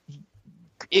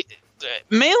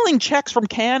 Mailing checks from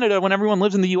Canada when everyone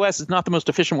lives in the U.S. is not the most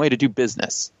efficient way to do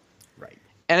business. Right.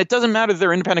 And it doesn't matter if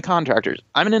they're independent contractors.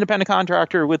 I'm an independent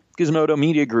contractor with Gizmodo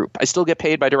Media Group. I still get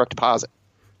paid by direct deposit.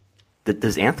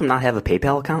 Does Anthem not have a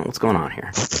PayPal account? What's going on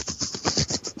here?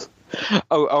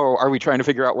 Oh, are we trying to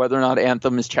figure out whether or not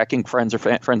Anthem is checking friends or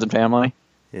friends and family?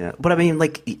 Yeah, but I mean,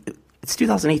 like, it's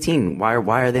 2018. Why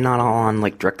are they not all on,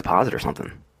 like, direct deposit or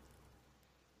something?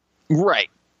 Right.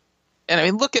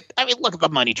 And look at the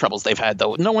money troubles they've had,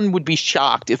 though. No one would be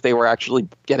shocked if they were actually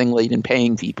getting late and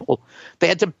paying people. They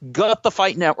had to gut the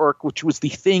Fight Network, which was the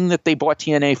thing that they bought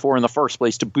TNA for in the first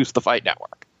place, to boost the Fight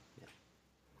Network.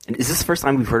 And is this the first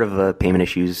time we've heard of payment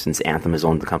issues since Anthem has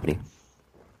owned the company?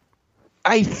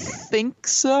 I think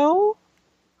so.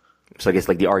 So I guess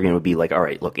the argument would be all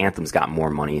right, look, Anthem's got more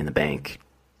money in the bank.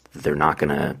 They're not going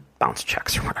to bounce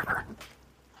checks or whatever.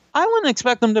 I wouldn't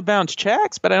expect them to bounce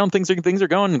checks, but I don't think things are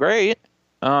going great.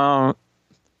 Again,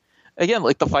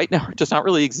 the Fight Network does not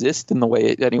really exist in the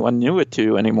way anyone knew it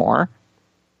to anymore.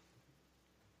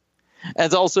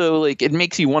 As also, it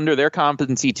makes you wonder their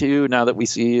competency, too, now that we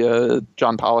see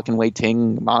John Pollock and Wei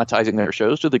Ting monetizing their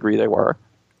shows to the degree they were,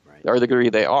 or the degree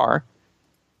they are.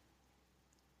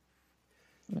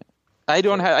 I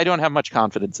don't have much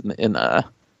confidence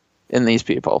in these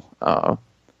people.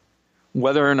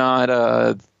 Whether or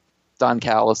not Don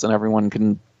Callis and everyone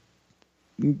can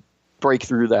break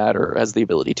through that or has the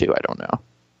ability to, I don't know.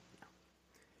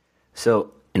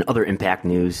 So, in other Impact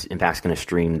news, Impact's going to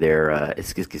stream their,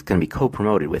 it's going to be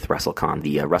co-promoted with WrestleCon,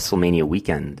 the WrestleMania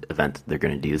weekend event they're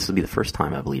going to do. This will be the first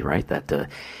time, I believe, right, that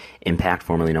Impact,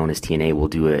 formerly known as TNA, will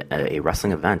do a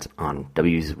wrestling event on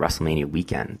W's WrestleMania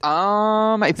weekend.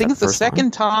 I think it's the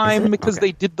second time because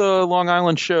they did the Long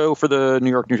Island show for the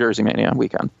New York, New Jersey Mania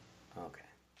weekend. Okay.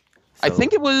 I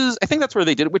think that's where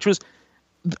they did it, which was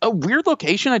a weird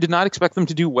location. I did not expect them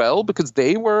to do well because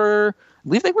I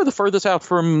believe they were the furthest out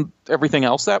from everything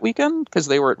else that weekend because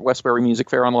they were at Westbury Music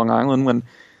Fair on Long Island when.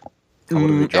 How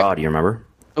did they draw? Do you remember?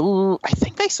 Oh, I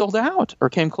think they sold out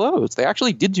or came close. They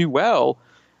actually did do well.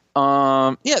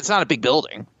 It's not a big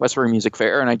building, Westbury Music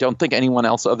Fair, and I don't think anyone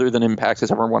else other than Impact has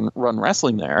ever run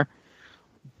wrestling there.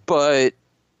 But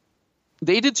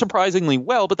they did surprisingly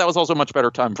well, but that was also a much better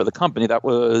time for the company. That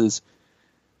was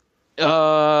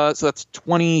so that's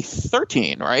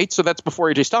 2013, right? So that's before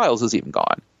AJ Styles is even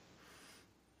gone.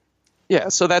 Yeah,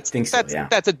 so that's a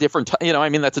different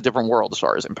that's a different world as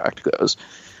far as Impact goes.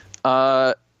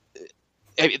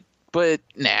 But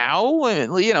now, I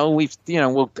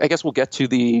guess we'll get to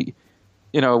the,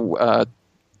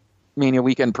 Mania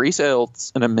weekend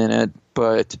pre-sales in a minute.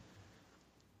 But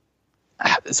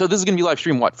so this is going to be live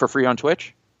streamed for free on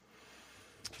Twitch?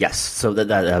 Yes. So that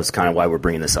was kind of why we're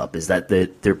bringing this up. Is that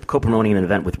they're co-promoting an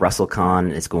event with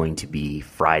WrestleCon. It's going to be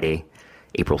Friday,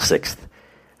 April 6th,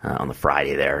 on the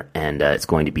Friday there, and it's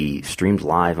going to be streamed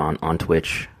live on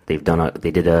Twitch. They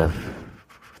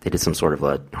did some sort of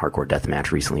a hardcore death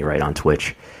match recently, right, on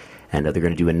Twitch. And they're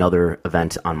going to do another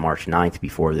event on March 9th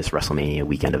before this WrestleMania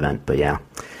weekend event. But yeah,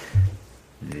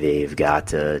 they've got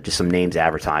just some names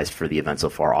advertised for the event so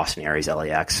far. Austin Aries,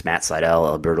 LAX, Matt Sydal,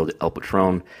 Alberto El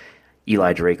Patron,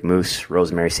 Eli Drake, Moose,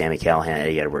 Rosemary, Sammy Callahan,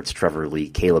 Eddie Edwards, Trevor Lee,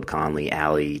 Caleb Conley,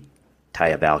 Ali,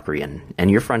 Taya Valkyrie, and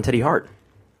your friend Teddy Hart.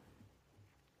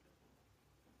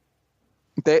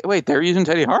 They're using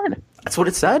Teddy Hart? That's what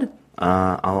it said.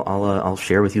 I'll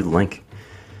share with you the link.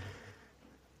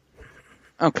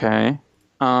 Okay.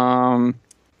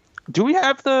 Do we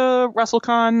have the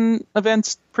WrestleCon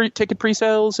events ticket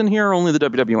pre-sales in here, or only the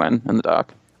WWN in the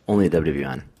doc? Only the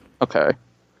WWN. Okay.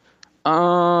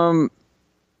 I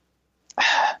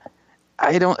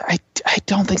don't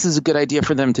think this is a good idea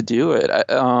for them to do it.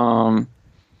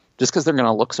 Just because they're going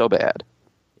to look so bad.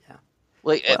 Yeah.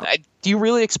 Do you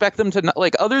really expect them to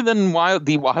other than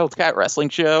the Wildcat Wrestling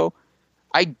show?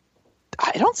 I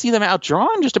don't see them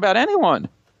outdrawn just about anyone.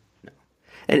 No.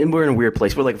 And we're in a weird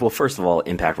place. We're first of all,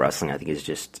 Impact Wrestling, I think, is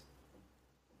just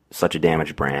such a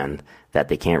damaged brand that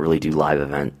they can't really do live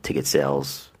event ticket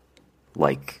sales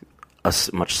like a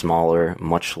much smaller,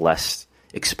 much less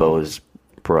exposed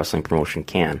pro wrestling promotion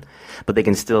can. But they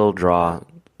can still draw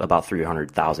about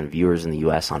 300,000 viewers in the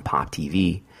U.S. on Pop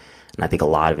TV. And I think a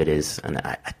lot of it is, and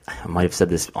I might have said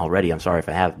this already, I'm sorry if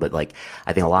I have, but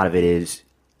I think a lot of it is,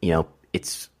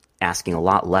 it's asking a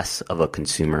lot less of a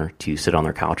consumer to sit on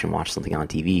their couch and watch something on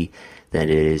TV than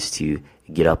it is to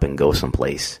get up and go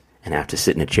someplace and have to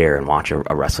sit in a chair and watch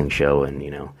a wrestling show and,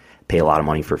 pay a lot of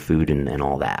money for food and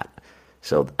all that.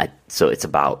 So it's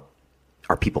about,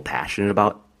 are people passionate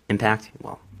about Impact?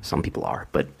 Well, some people are,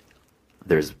 but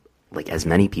there's as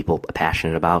many people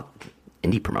passionate about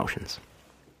indie promotions.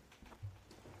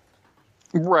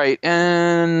 Right,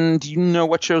 and do you know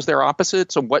what shows they're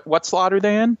opposite? So what slot are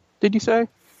they in, did you say,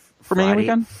 for Mania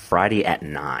weekend? Friday at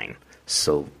 9.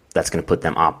 So that's going to put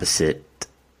them opposite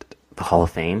the Hall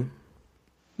of Fame.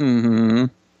 Mm-hmm.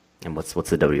 And what's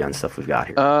the WN stuff we've got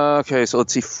here? Okay, so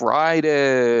let's see. Friday.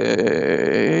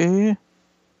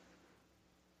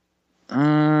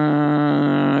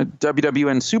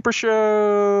 WWN Super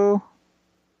Show.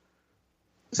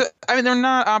 So, I mean, they're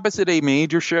not opposite a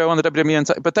major show on the WWN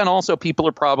side, but then also people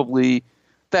are probably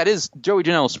Joey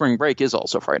Janela's Spring Break is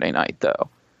also Friday night though.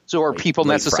 So are people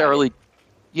necessarily?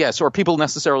 Yeah. So are people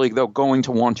necessarily though going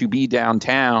to want to be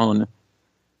downtown?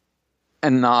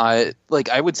 And not like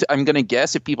I'm going to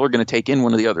guess if people are going to take in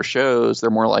one of the other shows, they're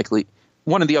more likely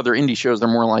one of the other indie shows. They're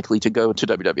more likely to go to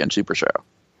WWN Super Show.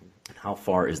 How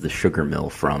far is the Sugar Mill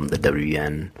from the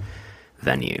WWN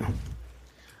venue?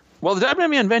 Well, the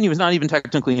WWN venue is not even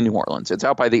technically in New Orleans. It's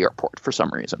out by the airport for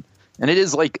some reason, and it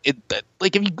is like if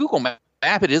you Google Map,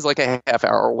 it is like a half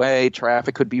hour away.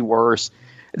 Traffic could be worse.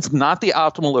 It's not the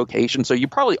optimal location, so you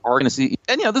probably are going to see.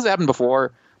 And this has happened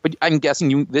before, but I'm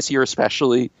guessing this year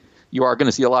especially. You are going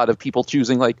to see a lot of people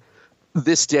choosing, like,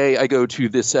 this day I go to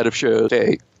this set of shows.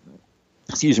 I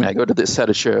go to this set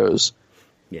of shows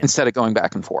instead of going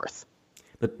back and forth.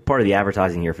 But part of the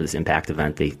advertising here for this Impact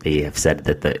event, they have said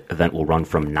that the event will run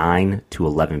from 9 to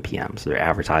 11 p.m. So they're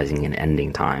advertising an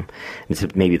ending time. And so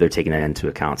maybe they're taking that into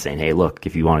account, saying, hey, look,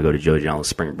 if you want to go to Joey Janela's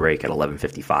Spring Break at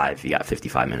 11:55, you got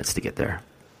 55 minutes to get there.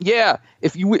 Yeah.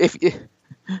 If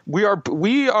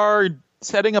we are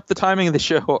setting up the timing of the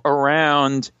show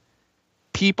around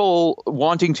people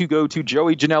wanting to go to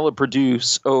Joey Janela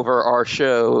produce over our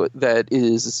show that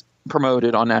is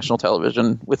promoted on national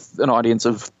television with an audience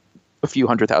of a few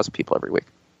 100,000 people every week.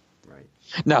 Right.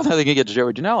 Now they can get to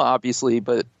Joey Janela, obviously,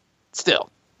 but still,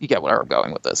 you get where I'm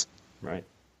going with this. Right.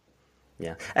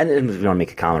 Yeah. And we want to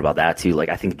make a comment about that, too. Like,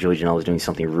 I think Joey Janela is doing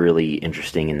something really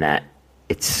interesting in that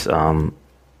it's not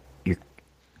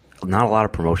a lot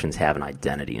of promotions have an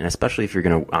identity, and especially if you're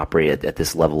going to operate at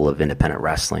this level of independent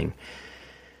wrestling,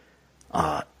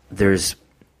 there's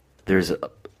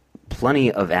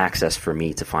plenty of access for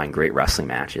me to find great wrestling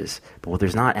matches, but what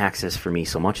there's not access for me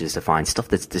so much is to find stuff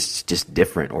that's just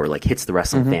different, or like hits the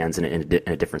wrestling fans in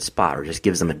a different spot, or just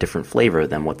gives them a different flavor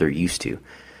than what they're used to.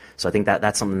 So I think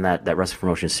that's something that wrestling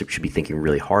promotions should be thinking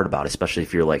really hard about, especially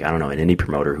if you're like, I don't know, an indie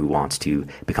promoter who wants to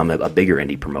become a bigger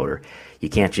indie promoter. You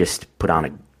can't just put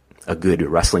on a good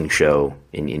wrestling show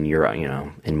in your,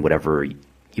 in whatever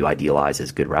you idealize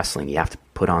as good wrestling. You have to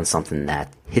put on something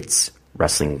that hits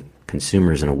wrestling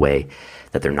consumers in a way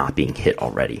that they're not being hit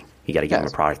already. You got to give them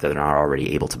a product that they're not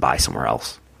already able to buy somewhere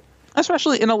else.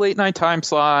 Especially in a late night time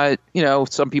slot,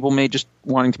 some people may just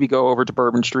wanting to go over to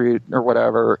Bourbon Street or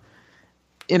whatever.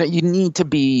 You need to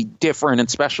be different and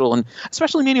special, and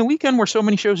especially Mania Weekend where so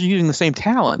many shows are using the same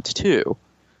talent too,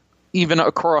 even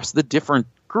across the different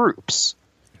groups.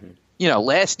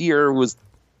 Last year was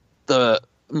the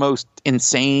most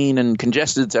insane and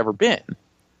congested it's ever been.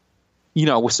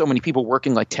 With so many people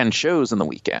working like 10 shows in the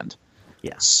weekend.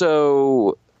 Yeah.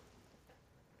 So,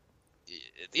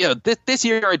 this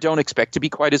year I don't expect to be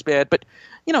quite as bad, but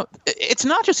it's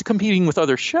not just competing with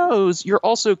other shows. You're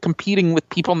also competing with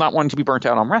people not wanting to be burnt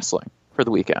out on wrestling for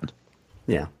the weekend.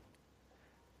 Yeah.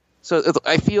 So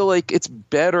I feel like it's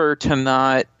better to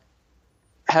not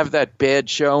have that bad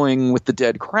showing with the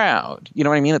dead crowd. You know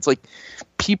what I mean? It's like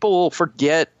people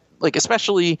forget, like,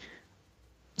 especially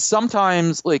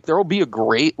sometimes, like, there will be a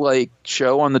great, like,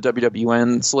 show on the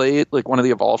WWN slate, like one of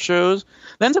the Evolve shows,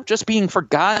 that ends up just being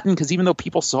forgotten because even though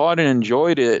people saw it and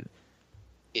enjoyed it,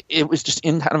 it was just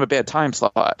in kind of a bad time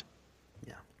slot.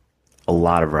 Yeah. A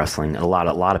lot of wrestling, a lot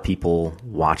of people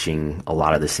watching a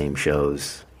lot of the same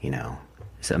shows,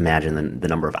 So imagine the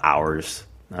number of hours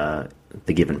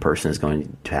the given person is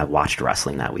going to have watched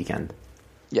wrestling that weekend.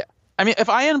 Yeah. I mean, if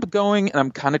I end up going, and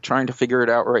I'm kind of trying to figure it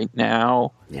out right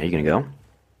now. Yeah, you going to go?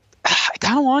 I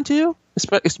kind of want to.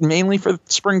 It's mainly for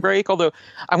Spring Break, although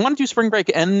I want to do Spring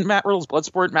Break and Matt Riddle's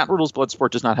Bloodsport. Matt Riddle's Bloodsport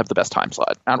does not have the best time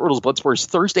slot. Matt Riddle's Bloodsport is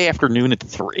Thursday afternoon at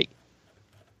 3.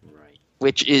 Right.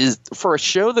 Which is, for a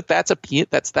show that's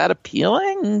that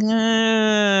appealing,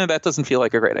 that doesn't feel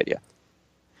like a great idea.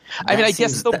 I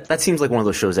guess that seems like one of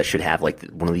those shows that should have like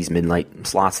one of these midnight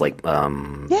slots, like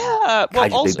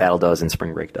Kaiju Big Battle does and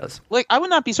Spring Break does. Like, I would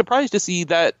not be surprised to see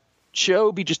that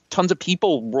show be just tons of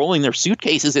people rolling their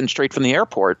suitcases in straight from the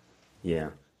airport. Yeah,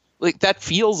 like that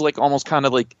feels like almost kind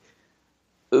of like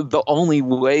the only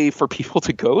way for people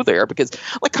to go there, because,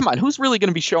 like, come on, who's really going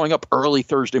to be showing up early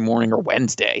Thursday morning or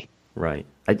Wednesday? Right.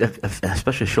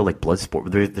 Especially a show like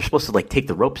Bloodsport, they're supposed to like take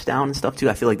the ropes down and stuff too.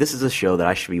 I feel like this is a show that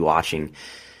I should be watching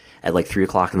at like 3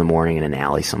 o'clock in the morning in an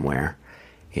alley somewhere,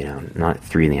 not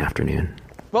 3 in the afternoon.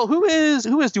 Well, who is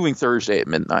doing Thursday at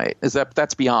midnight?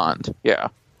 That's Beyond? Yeah.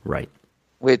 Right.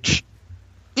 Which,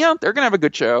 they're gonna have a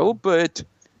good show, but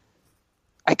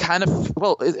I kind of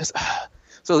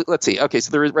so let's see. Okay,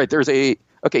 so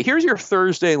here's your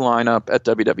Thursday lineup at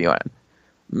WWN: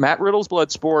 Matt Riddle's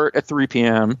Bloodsport at 3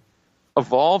 p.m.,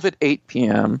 Evolve at 8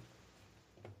 p.m.,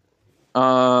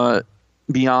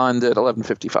 Beyond at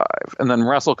 11:55, and then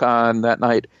WrestleCon that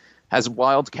night has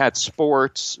Wildcat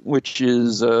Sports, which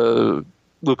is Luke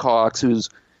Hawx, who's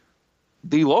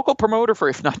the local promoter for,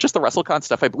 if not just the WrestleCon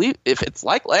stuff, I believe, if it's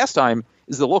like last time,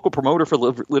 is the local promoter for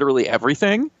literally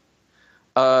everything.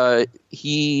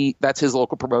 That's his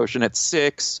local promotion at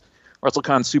 6,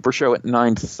 WrestleCon Super Show at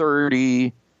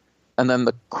 9:30, and then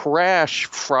the Crash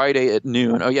Friday at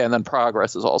noon. Oh yeah, and then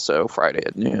Progress is also Friday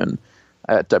at noon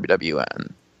at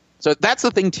WWN. So that's the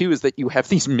thing, too, is that you have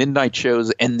these midnight shows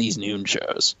and these noon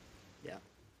shows. Yeah.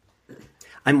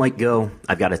 I might go.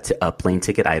 I've got a plane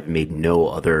ticket. I've made no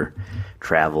other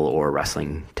travel or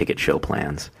wrestling ticket show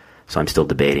plans. So I'm still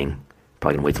debating.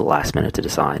 Probably going to wait till the last minute to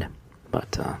decide.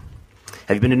 But have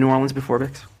you been to New Orleans before,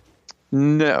 Vix?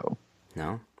 No.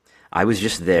 No? I was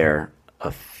just there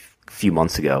a few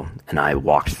months ago, and I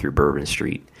walked through Bourbon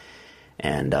Street.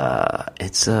 And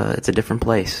it's a different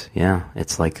place. Yeah,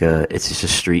 it's like it's just a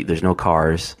street. There's no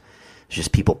cars. There's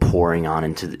just people pouring on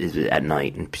at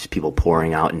night, and just people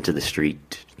pouring out into the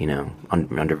street.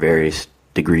 Under various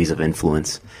degrees of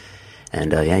influence.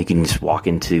 And you can just walk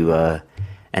into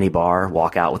any bar,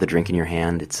 walk out with a drink in your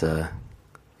hand. It's a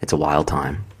wild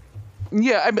time.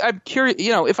 Yeah, I'm curious.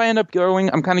 If I end up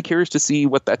going, I'm kind of curious to see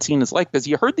what that scene is like, because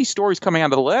you heard these stories coming out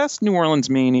of the last New Orleans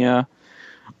Mania,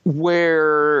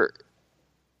 where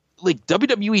like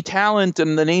WWE talent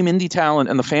and the name indie talent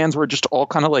and the fans were just all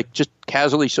kind of like just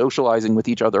casually socializing with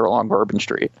each other along Bourbon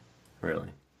Street. Really?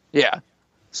 Yeah.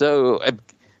 So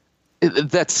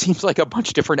that seems like a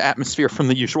much different atmosphere from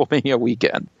the usual Mania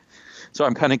weekend. So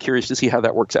I'm kind of curious to see how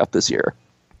that works out this year.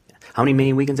 How many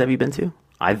Mania weekends have you been to?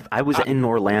 I was in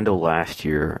Orlando last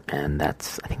year, and I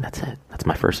think that's it. That's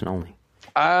my first and only.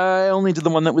 I only did the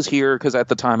one that was here because at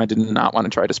the time I did not want to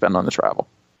try to spend on the travel.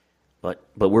 But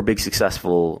we're big,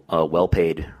 successful,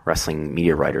 well-paid wrestling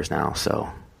media writers now. So,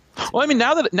 well, I mean,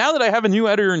 now that I have a new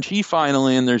editor-in-chief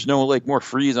finally, and there's no more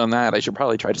freeze on that, I should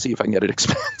probably try to see if I can get it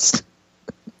expensed.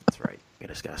 That's right. You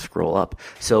just gotta scroll up.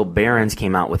 So Barron's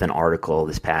came out with an article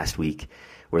this past week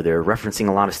where they're referencing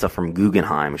a lot of stuff from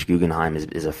Guggenheim, which Guggenheim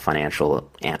is a financial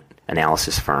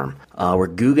analysis firm, where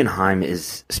Guggenheim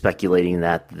is speculating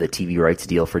that the TV rights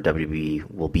deal for WWE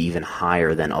will be even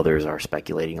higher than others are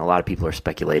speculating. A lot of people are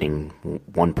speculating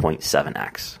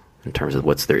 1.7x in terms of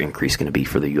what's their increase going to be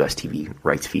for the US TV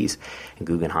rights fees. And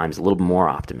Guggenheim's a little bit more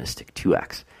optimistic,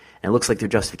 2x. And it looks like their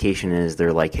justification is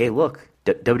they're like, hey, look,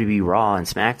 WWE Raw and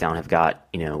SmackDown have got,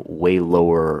 way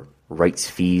lower rights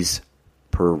fees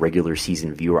per regular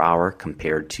season viewer hour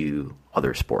compared to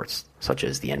other sports such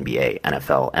as the NBA,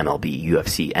 NFL, MLB,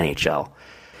 UFC, NHL.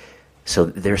 So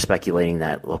they're speculating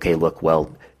that, okay, look,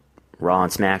 well, Raw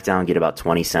and SmackDown get about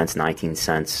 20 cents, 19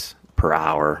 cents per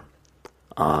hour,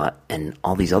 and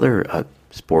all these other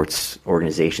sports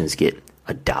organizations get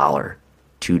 $1, $2,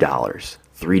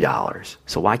 $3.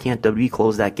 So why can't WWE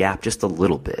close that gap just a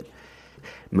little bit?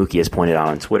 Mookie has pointed out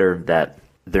on Twitter that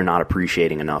they're not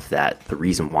appreciating enough that the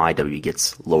reason why WWE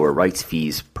gets lower rights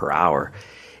fees per hour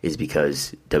is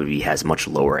because WWE has much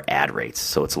lower ad rates.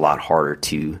 So it's a lot harder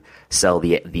to sell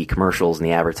the commercials and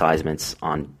the advertisements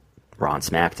on Raw and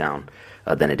SmackDown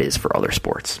than it is for other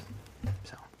sports.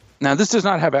 So. Now, this does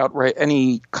not have outright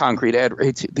any concrete ad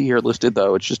rates here listed,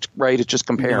 though. It's just It's just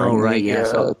comparing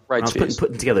rights fees.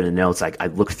 Putting together the notes, I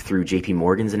looked through JP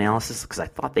Morgan's analysis because I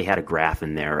thought they had a graph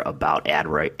in there about ad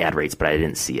rates, but I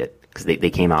didn't see it because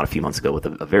they came out a few months ago with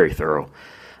a very thorough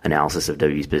analysis of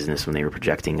WWE's business when they were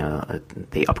projecting.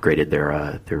 They upgraded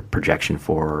their projection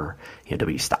for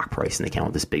WWE stock price, and they came out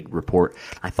with this big report.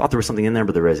 I thought there was something in there,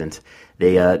 but there isn't.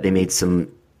 They made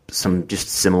some just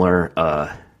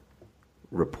similar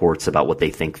reports about what they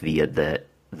think the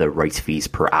rights fees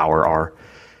per hour are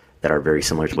that are very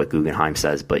similar to what Guggenheim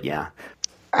says. But yeah,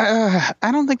 I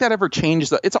don't think that ever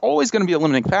changes. It's always going to be a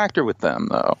limiting factor with them,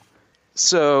 though.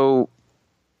 So.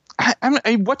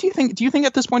 What do you think? Do you think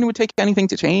at this point it would take anything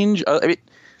to change?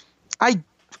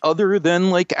 Other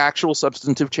than like actual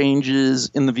substantive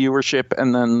changes in the viewership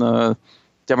and then the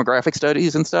demographic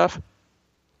studies and stuff?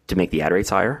 To make the ad rates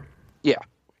higher? Yeah.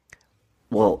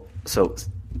 Well, so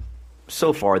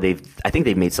far I think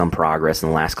they've made some progress in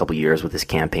the last couple of years with this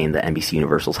campaign that NBC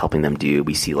Universal's helping them do.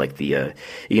 We see like you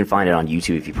can find it on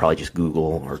YouTube if you probably just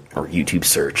Google or YouTube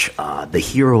search The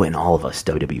Hero in All of Us,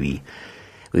 WWE.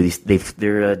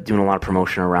 They're doing a lot of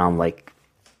promotion around like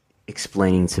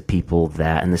explaining to people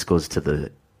that, and this goes to the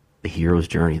hero's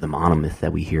journey, the monomyth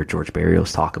that we hear George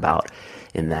Barrios talk about,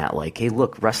 in that like, hey,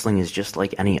 look, wrestling is just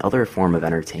like any other form of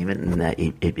entertainment, and that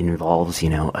it involves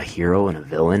a hero and a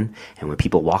villain, and when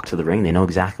people walk to the ring, they know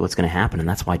exactly what's going to happen, and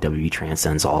that's why WWE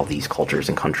transcends all these cultures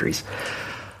and countries.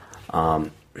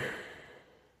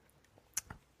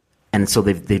 And so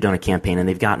they've done a campaign, and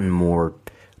they've gotten more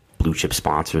blue chip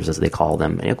sponsors, as they call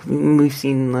them. And we've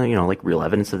seen like real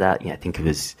evidence of that. Yeah, I think it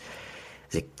was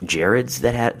Jared's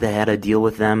that had a deal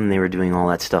with them. And they were doing all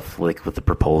that stuff like with the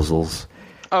proposals.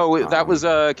 Oh, that was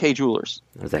K Jewelers.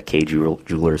 Was that K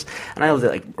Jewelers? And I know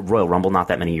that like Royal Rumble not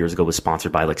that many years ago was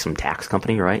sponsored by like some tax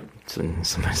company, right? So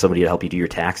somebody to help you do your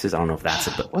taxes. I don't know if that's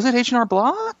it, but was it H&R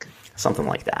Block? Something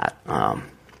like that.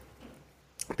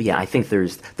 But yeah, I think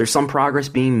there's some progress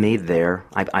being made there.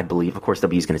 I believe, of course,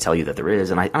 W is going to tell you that there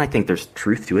is, and I think there's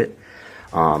truth to it.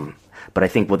 But I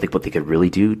think what they could really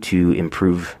do to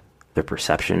improve their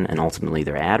perception and ultimately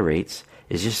their ad rates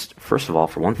is just, first of all,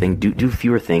 for one thing, do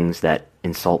fewer things that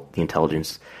insult the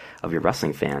intelligence of your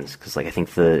wrestling fans. Because like I think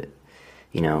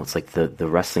it's like the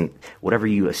wrestling, whatever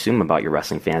you assume about your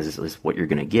wrestling fans is what you're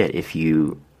going to get if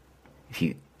you.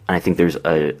 And I think there's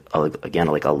again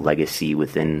a legacy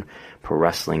within pro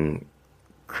wrestling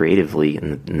creatively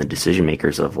in the decision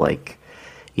makers of like,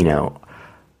 we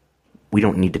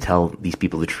don't need to tell these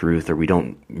people the truth, or we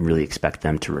don't really expect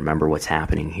them to remember what's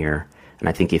happening here. And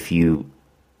I think if you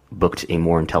booked a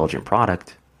more intelligent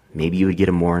product, maybe you would get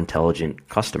a more intelligent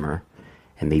customer,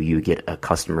 and maybe you would get a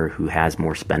customer who has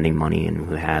more spending money and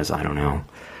who has, I don't know,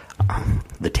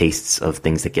 the tastes of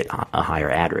things that get a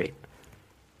higher ad rate.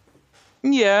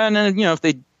 Yeah, and then, if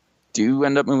they do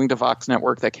end up moving to Fox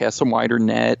Network, that casts a wider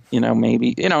net,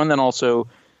 maybe, and then also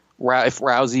if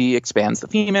Rousey expands the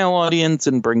female audience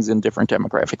and brings in different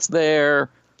demographics there,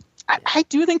 I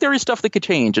do think there is stuff that could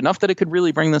change. Enough that it could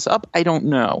really bring this up, I don't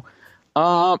know.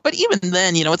 But even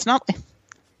then, it's not...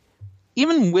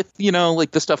 Even with,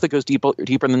 like the stuff that goes deeper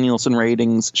than the Nielsen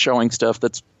ratings, showing stuff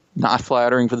that's not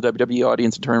flattering for the WWE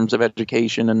audience in terms of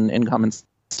education and income and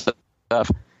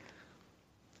stuff,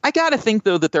 I got to think,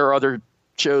 though, that there are other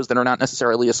shows that are not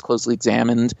necessarily as closely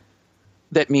examined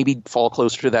that maybe fall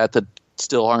closer to that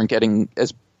still aren't getting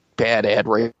as bad ad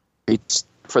rates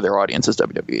for their audience as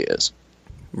WWE is.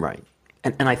 Right.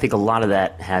 And I think a lot of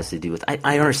that has to do with,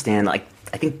 I understand, like,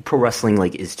 I think pro wrestling,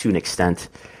 like, is to an extent,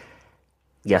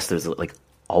 yes, there's, like,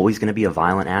 always going to be a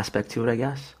violent aspect to it, I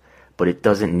guess, but it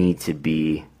doesn't need to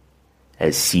be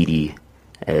as seedy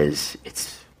as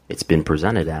it's been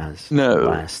presented as the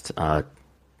last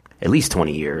at least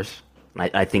 20 years.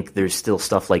 I think there's still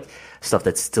stuff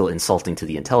that's still insulting to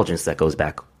the intelligence that goes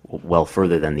back well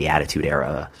further than the Attitude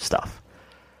Era stuff.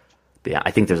 But yeah,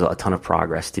 I think there's a ton of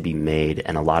progress to be made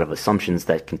and a lot of assumptions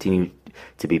that continue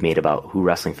to be made about who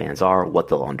wrestling fans are, what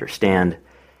they'll understand.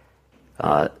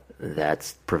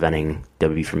 That's preventing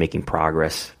WWE from making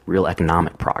progress, real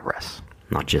economic progress,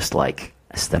 not just like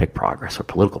aesthetic progress or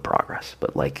political progress,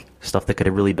 but like stuff that could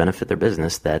really benefit their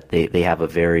business, that they have a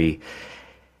very,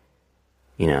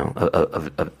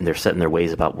 they're set in their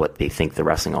ways about what they think the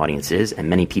wrestling audience is. And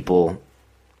many people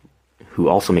who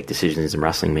also make decisions in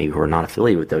wrestling, maybe who are not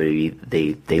affiliated with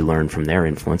WWE, they learn from their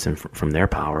influence and from their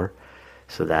power,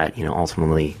 so that,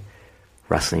 ultimately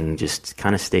wrestling just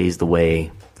kind of stays the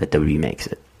way that WWE makes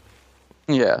it.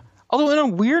 Yeah. Although in a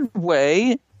weird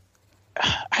way,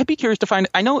 I'd be curious to find,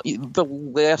 I know the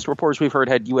last reports we've heard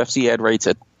had UFC ad rates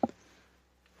at,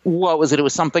 what was it? It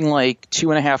was something like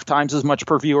 2.5 times as much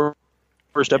per viewer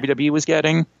as WWE was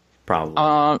getting.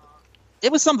 Probably.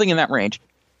 It was something in that range.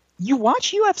 You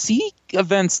watch UFC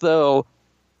events, though,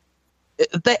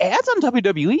 the ads on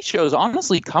WWE shows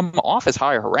honestly come off as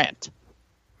higher rent.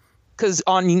 Because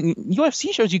on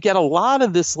UFC shows, you get a lot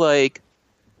of this, like,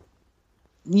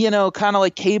 kind of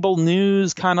like cable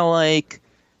news, kind of like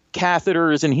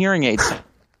catheters and hearing aids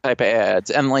type of ads,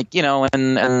 and like,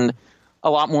 and a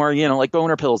lot more, like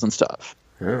boner pills and stuff.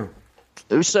 Yeah.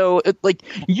 So like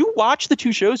you watch the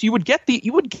two shows, you would get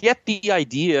the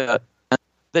idea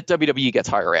that WWE gets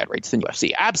higher ad rates than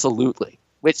UFC. Absolutely.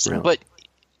 Really? But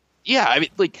yeah, I mean,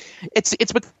 like it's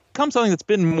become something that's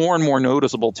been more and more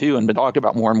noticeable too, and been talked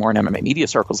about more and more in MMA media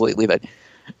circles lately, that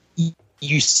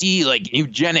you see like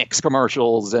eugenics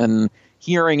commercials and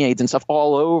hearing aids and stuff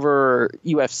all over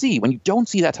UFC when you don't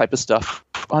see that type of stuff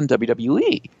on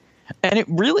WWE. And it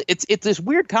really, it's this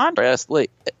weird contrast,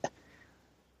 like,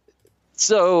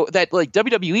 so that like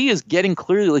WWE is getting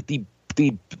clearly like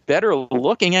the better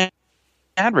looking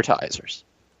advertisers,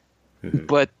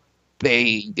 but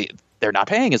they're not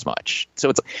paying as much. So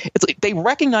it's like they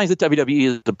recognize that WWE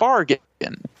is a bargain.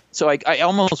 So I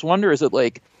almost wonder, is it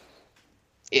like,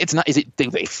 it's not, do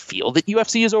they feel that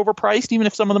UFC is overpriced even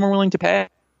if some of them are willing to pay?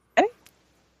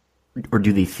 Or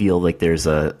do they feel like there's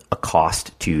a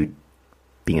cost to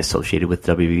being associated with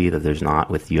WWE that there's not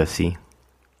with UFC?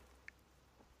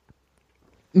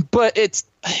 But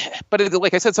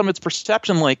like I said, some of its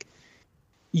perception, like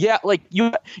Yeah, like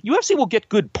UFC will get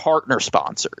good partner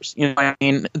sponsors. You know what I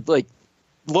mean? Like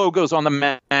logos on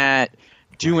the mat,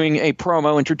 doing a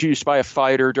promo introduced by a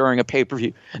fighter during a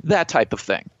pay-per-view, that type of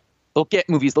thing. They'll get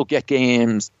movies, they'll get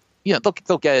games. You know,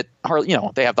 they'll get Harley. You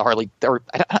know, they have the Harley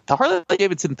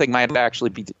Davidson thing might actually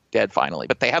be dead finally,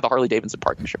 but they had the Harley Davidson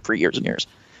partnership for years and years.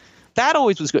 That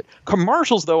always was good.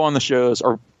 Commercials though on the shows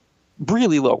are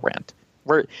really low rent.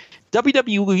 Where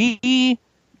WWE,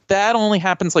 that only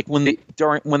happens like when they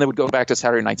would go back to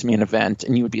Saturday night's main event,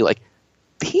 and you would be like,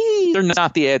 these are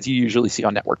not the ads you usually see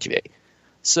on network TV.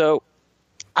 So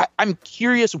I'm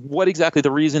curious what exactly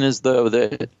the reason is though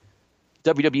that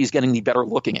WWE is getting the better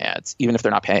looking ads, even if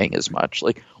they're not paying as much.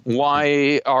 Like,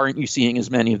 why aren't you seeing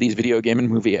as many of these video game and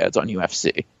movie ads on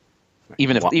UFC?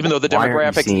 Even though the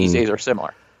demographics these days are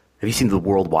similar. Have you seen the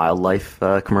World Wildlife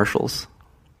commercials?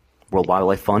 World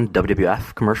Wildlife Fund,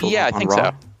 WWF commercials? Yeah, I think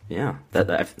so. Yeah,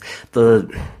 there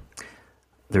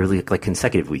were like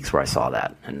consecutive weeks where I saw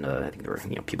that, and I think there were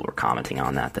people were commenting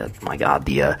on that. That my God,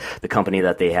 the company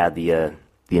that they had the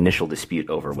initial dispute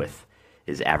over with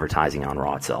is advertising on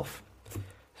Raw itself.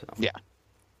 So. Yeah,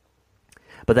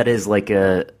 but that is like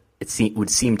would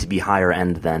seem to be higher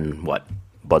end than what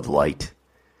Bud Light.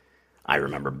 I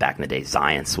remember back in the day,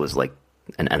 Zions was like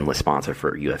an endless sponsor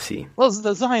for UFC. Well,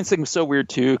 the Zions thing was so weird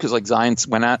too, because like Zions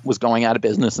was going out of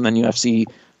business, and then UFC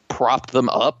propped them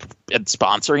up and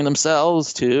sponsoring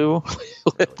themselves too.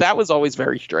 That was always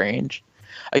very strange.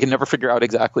 I can never figure out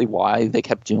exactly why they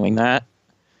kept doing that.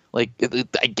 Like,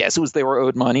 I guess it was they were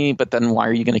owed money, but then why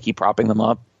are you going to keep propping them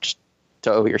up just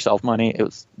to owe yourself money? It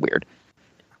was weird.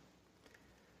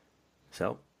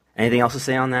 So, anything else to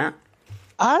say on that?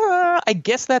 I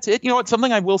guess that's it. You know what?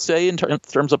 Something I will say in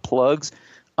terms of plugs.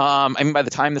 I mean, by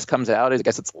the time this comes out, I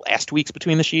guess it's last week's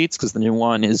Between the Sheets, because the new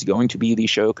one is going to be the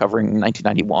show covering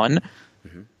 1991.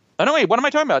 Mm-hmm. Oh, no, wait, what am I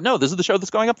talking about? No, this is the show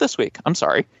that's going up this week. I'm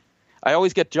sorry. I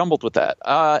always get jumbled with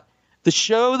that. The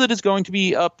show that is going to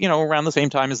be up, around the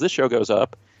same time as this show goes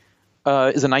up,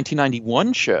 is a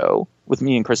 1991 show with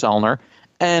me and Chris Elner,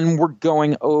 and we're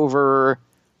going over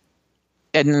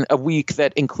in a week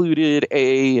that included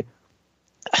it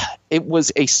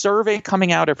was a survey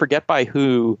coming out, I forget by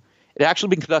who. It had actually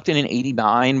been conducted in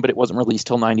 89, but it wasn't released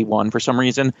till 91 for some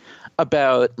reason,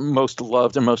 about most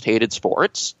loved and most hated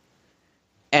sports,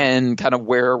 and kind of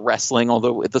where wrestling,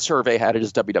 although the survey had it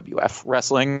as WWF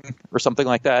wrestling or something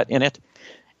like that in it.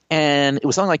 And it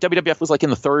was something like WWF was like in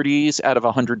the 30s out of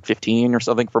 115 or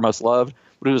something for most loved,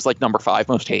 but it was like number 5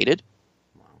 most hated.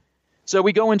 Wow. So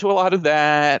we go into a lot of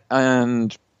that,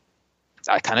 and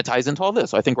that kind of ties into all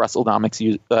this. So I think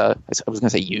WrestleNomics, I was going to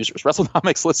say users,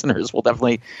 WrestleNomics listeners will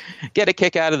definitely get a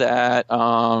kick out of that.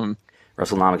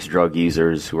 WrestleNomics drug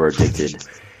users who are addicted.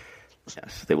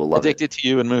 Yes, they will love addicted to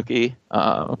you and Mookie.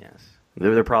 Yes,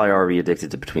 they're probably already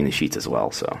addicted to Between the Sheets as well.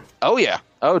 So. Oh yeah,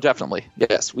 oh definitely.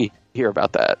 Yes, we hear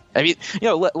about that. I mean,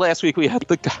 last week we had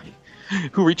the guy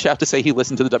who reached out to say he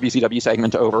listened to the WCW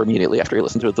segment over immediately after he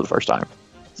listened to it the first time.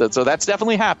 So that's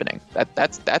definitely happening.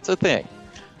 That's a thing.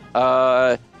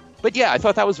 But yeah, I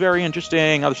thought that was very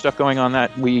interesting. Other stuff going on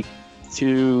that week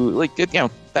too. Like,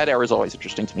 that era is always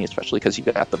interesting to me, especially because you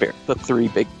got the 3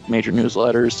 big major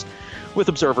newsletters with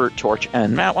Observer, Torch,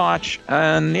 and Matwatch.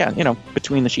 And yeah,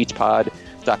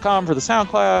 BetweenTheSheetsPod.com for the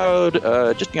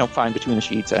SoundCloud. Just, find Between the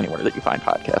Sheets anywhere that you find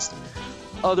podcasts.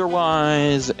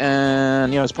 Otherwise,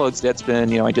 and, as plugs,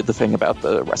 Deadspin, I did the thing about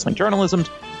the wrestling journalism,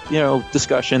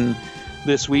 discussion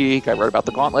this week. I wrote about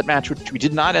the Gauntlet match, which we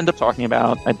did not end up talking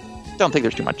about. I don't think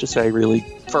there's too much to say really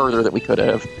further that we could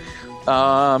have.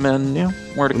 And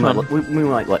more to come. We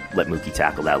might let Mookie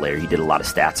tackle that later. He did a lot of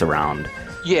stats around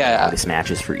latest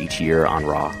matches for each year on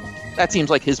Raw. That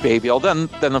seems like his baby.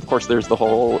 Then of course there's the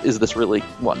whole is this really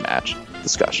one match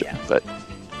discussion. Yeah. But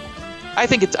I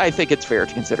think it's fair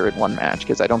to consider it one match,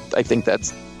 because I think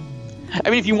that's.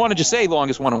 I mean, if you want to just say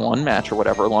longest one-on-one match or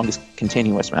whatever, longest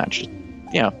continuous match.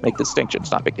 Make the distinction.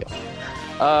 It's not a big deal.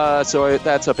 So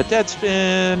that's up at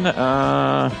Deadspin.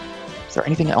 Is there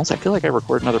anything else? I feel like I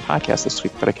recorded another podcast this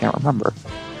week, but I can't remember.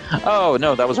 Oh,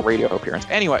 no, that was a radio appearance.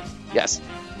 Anyway, yes.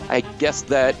 I guess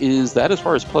that is as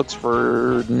far as plugs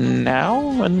for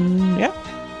now. And yeah.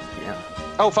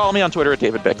 Oh, follow me on Twitter at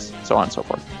David Bix, so on and so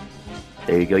forth.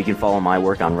 There you go. You can follow my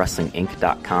work on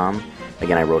WrestlingInc.com.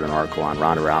 Again, I wrote an article on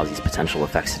Ronda Rousey's potential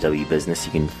effects to W business.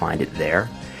 You can find it there.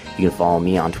 You can follow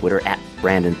me on Twitter at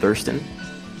Brandon Thurston.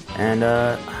 And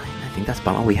I think that's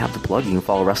about all we have to plug. You can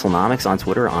follow WrestleNomics on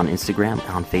Twitter, on Instagram,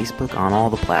 on Facebook, on all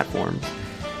the platforms.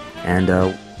 And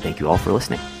thank you all for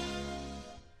listening.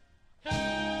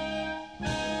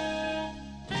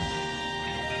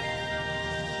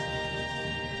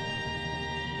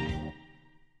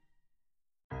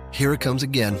 Here it comes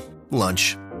again.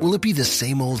 Lunch. Will it be the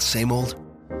same old, same old?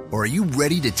 Or are you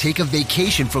ready to take a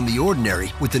vacation from the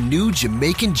ordinary with the new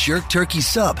Jamaican Jerk Turkey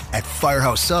Sub at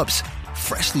Firehouse Subs?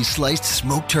 Freshly sliced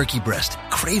smoked turkey breast,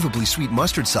 craveably sweet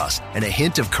mustard sauce, and a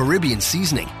hint of Caribbean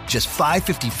seasoning. Just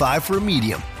 $5.55 for a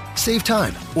medium. Save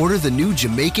time. Order the new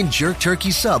Jamaican Jerk Turkey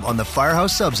Sub on the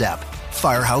Firehouse Subs app.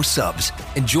 Firehouse Subs.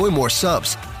 Enjoy more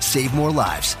subs. Save more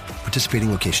lives. Participating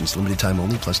locations. Limited time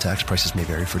only, plus tax. Prices may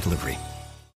vary for delivery.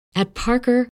 At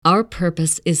Parker, our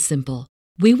purpose is simple.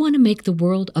 We want to make the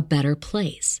world a better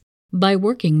place by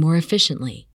working more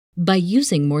efficiently, by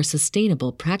using more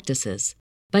sustainable practices,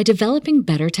 by developing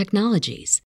better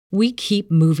technologies. We keep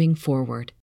moving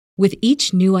forward. With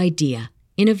each new idea,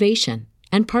 innovation,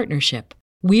 and partnership,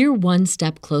 we're one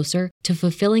step closer to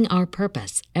fulfilling our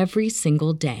purpose every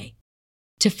single day.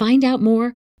 To find out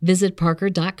more, visit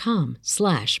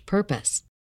parker.com/purpose.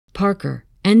 Parker,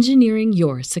 engineering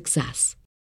your success.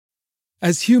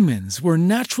 As humans, we're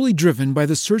naturally driven by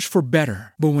the search for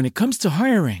better. But when it comes to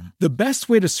hiring, the best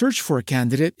way to search for a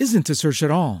candidate isn't to search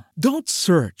at all. Don't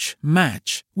search,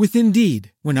 match with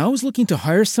Indeed. When I was looking to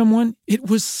hire someone, it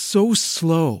was so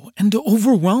slow and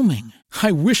overwhelming.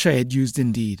 I wish I had used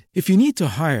Indeed. If you need to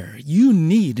hire, you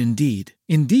need Indeed.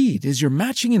 Indeed is your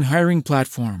matching and hiring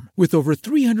platform with over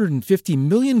 350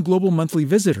 million global monthly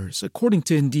visitors, according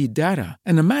to Indeed data,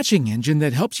 and a matching engine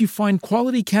that helps you find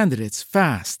quality candidates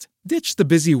fast. Ditch the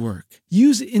busy work.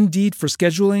 Use Indeed for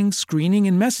scheduling, screening,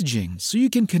 and messaging so you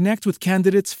can connect with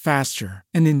candidates faster.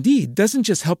 And Indeed doesn't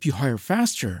just help you hire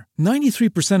faster.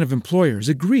 93% of employers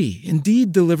agree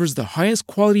Indeed delivers the highest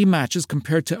quality matches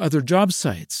compared to other job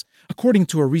sites, according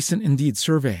to a recent Indeed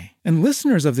survey. And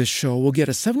listeners of this show will get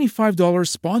a $75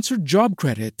 sponsored job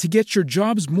credit to get your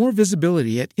jobs more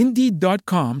visibility at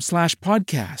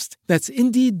Indeed.com/podcast. That's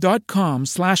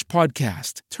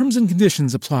Indeed.com/podcast. Terms and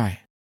conditions apply.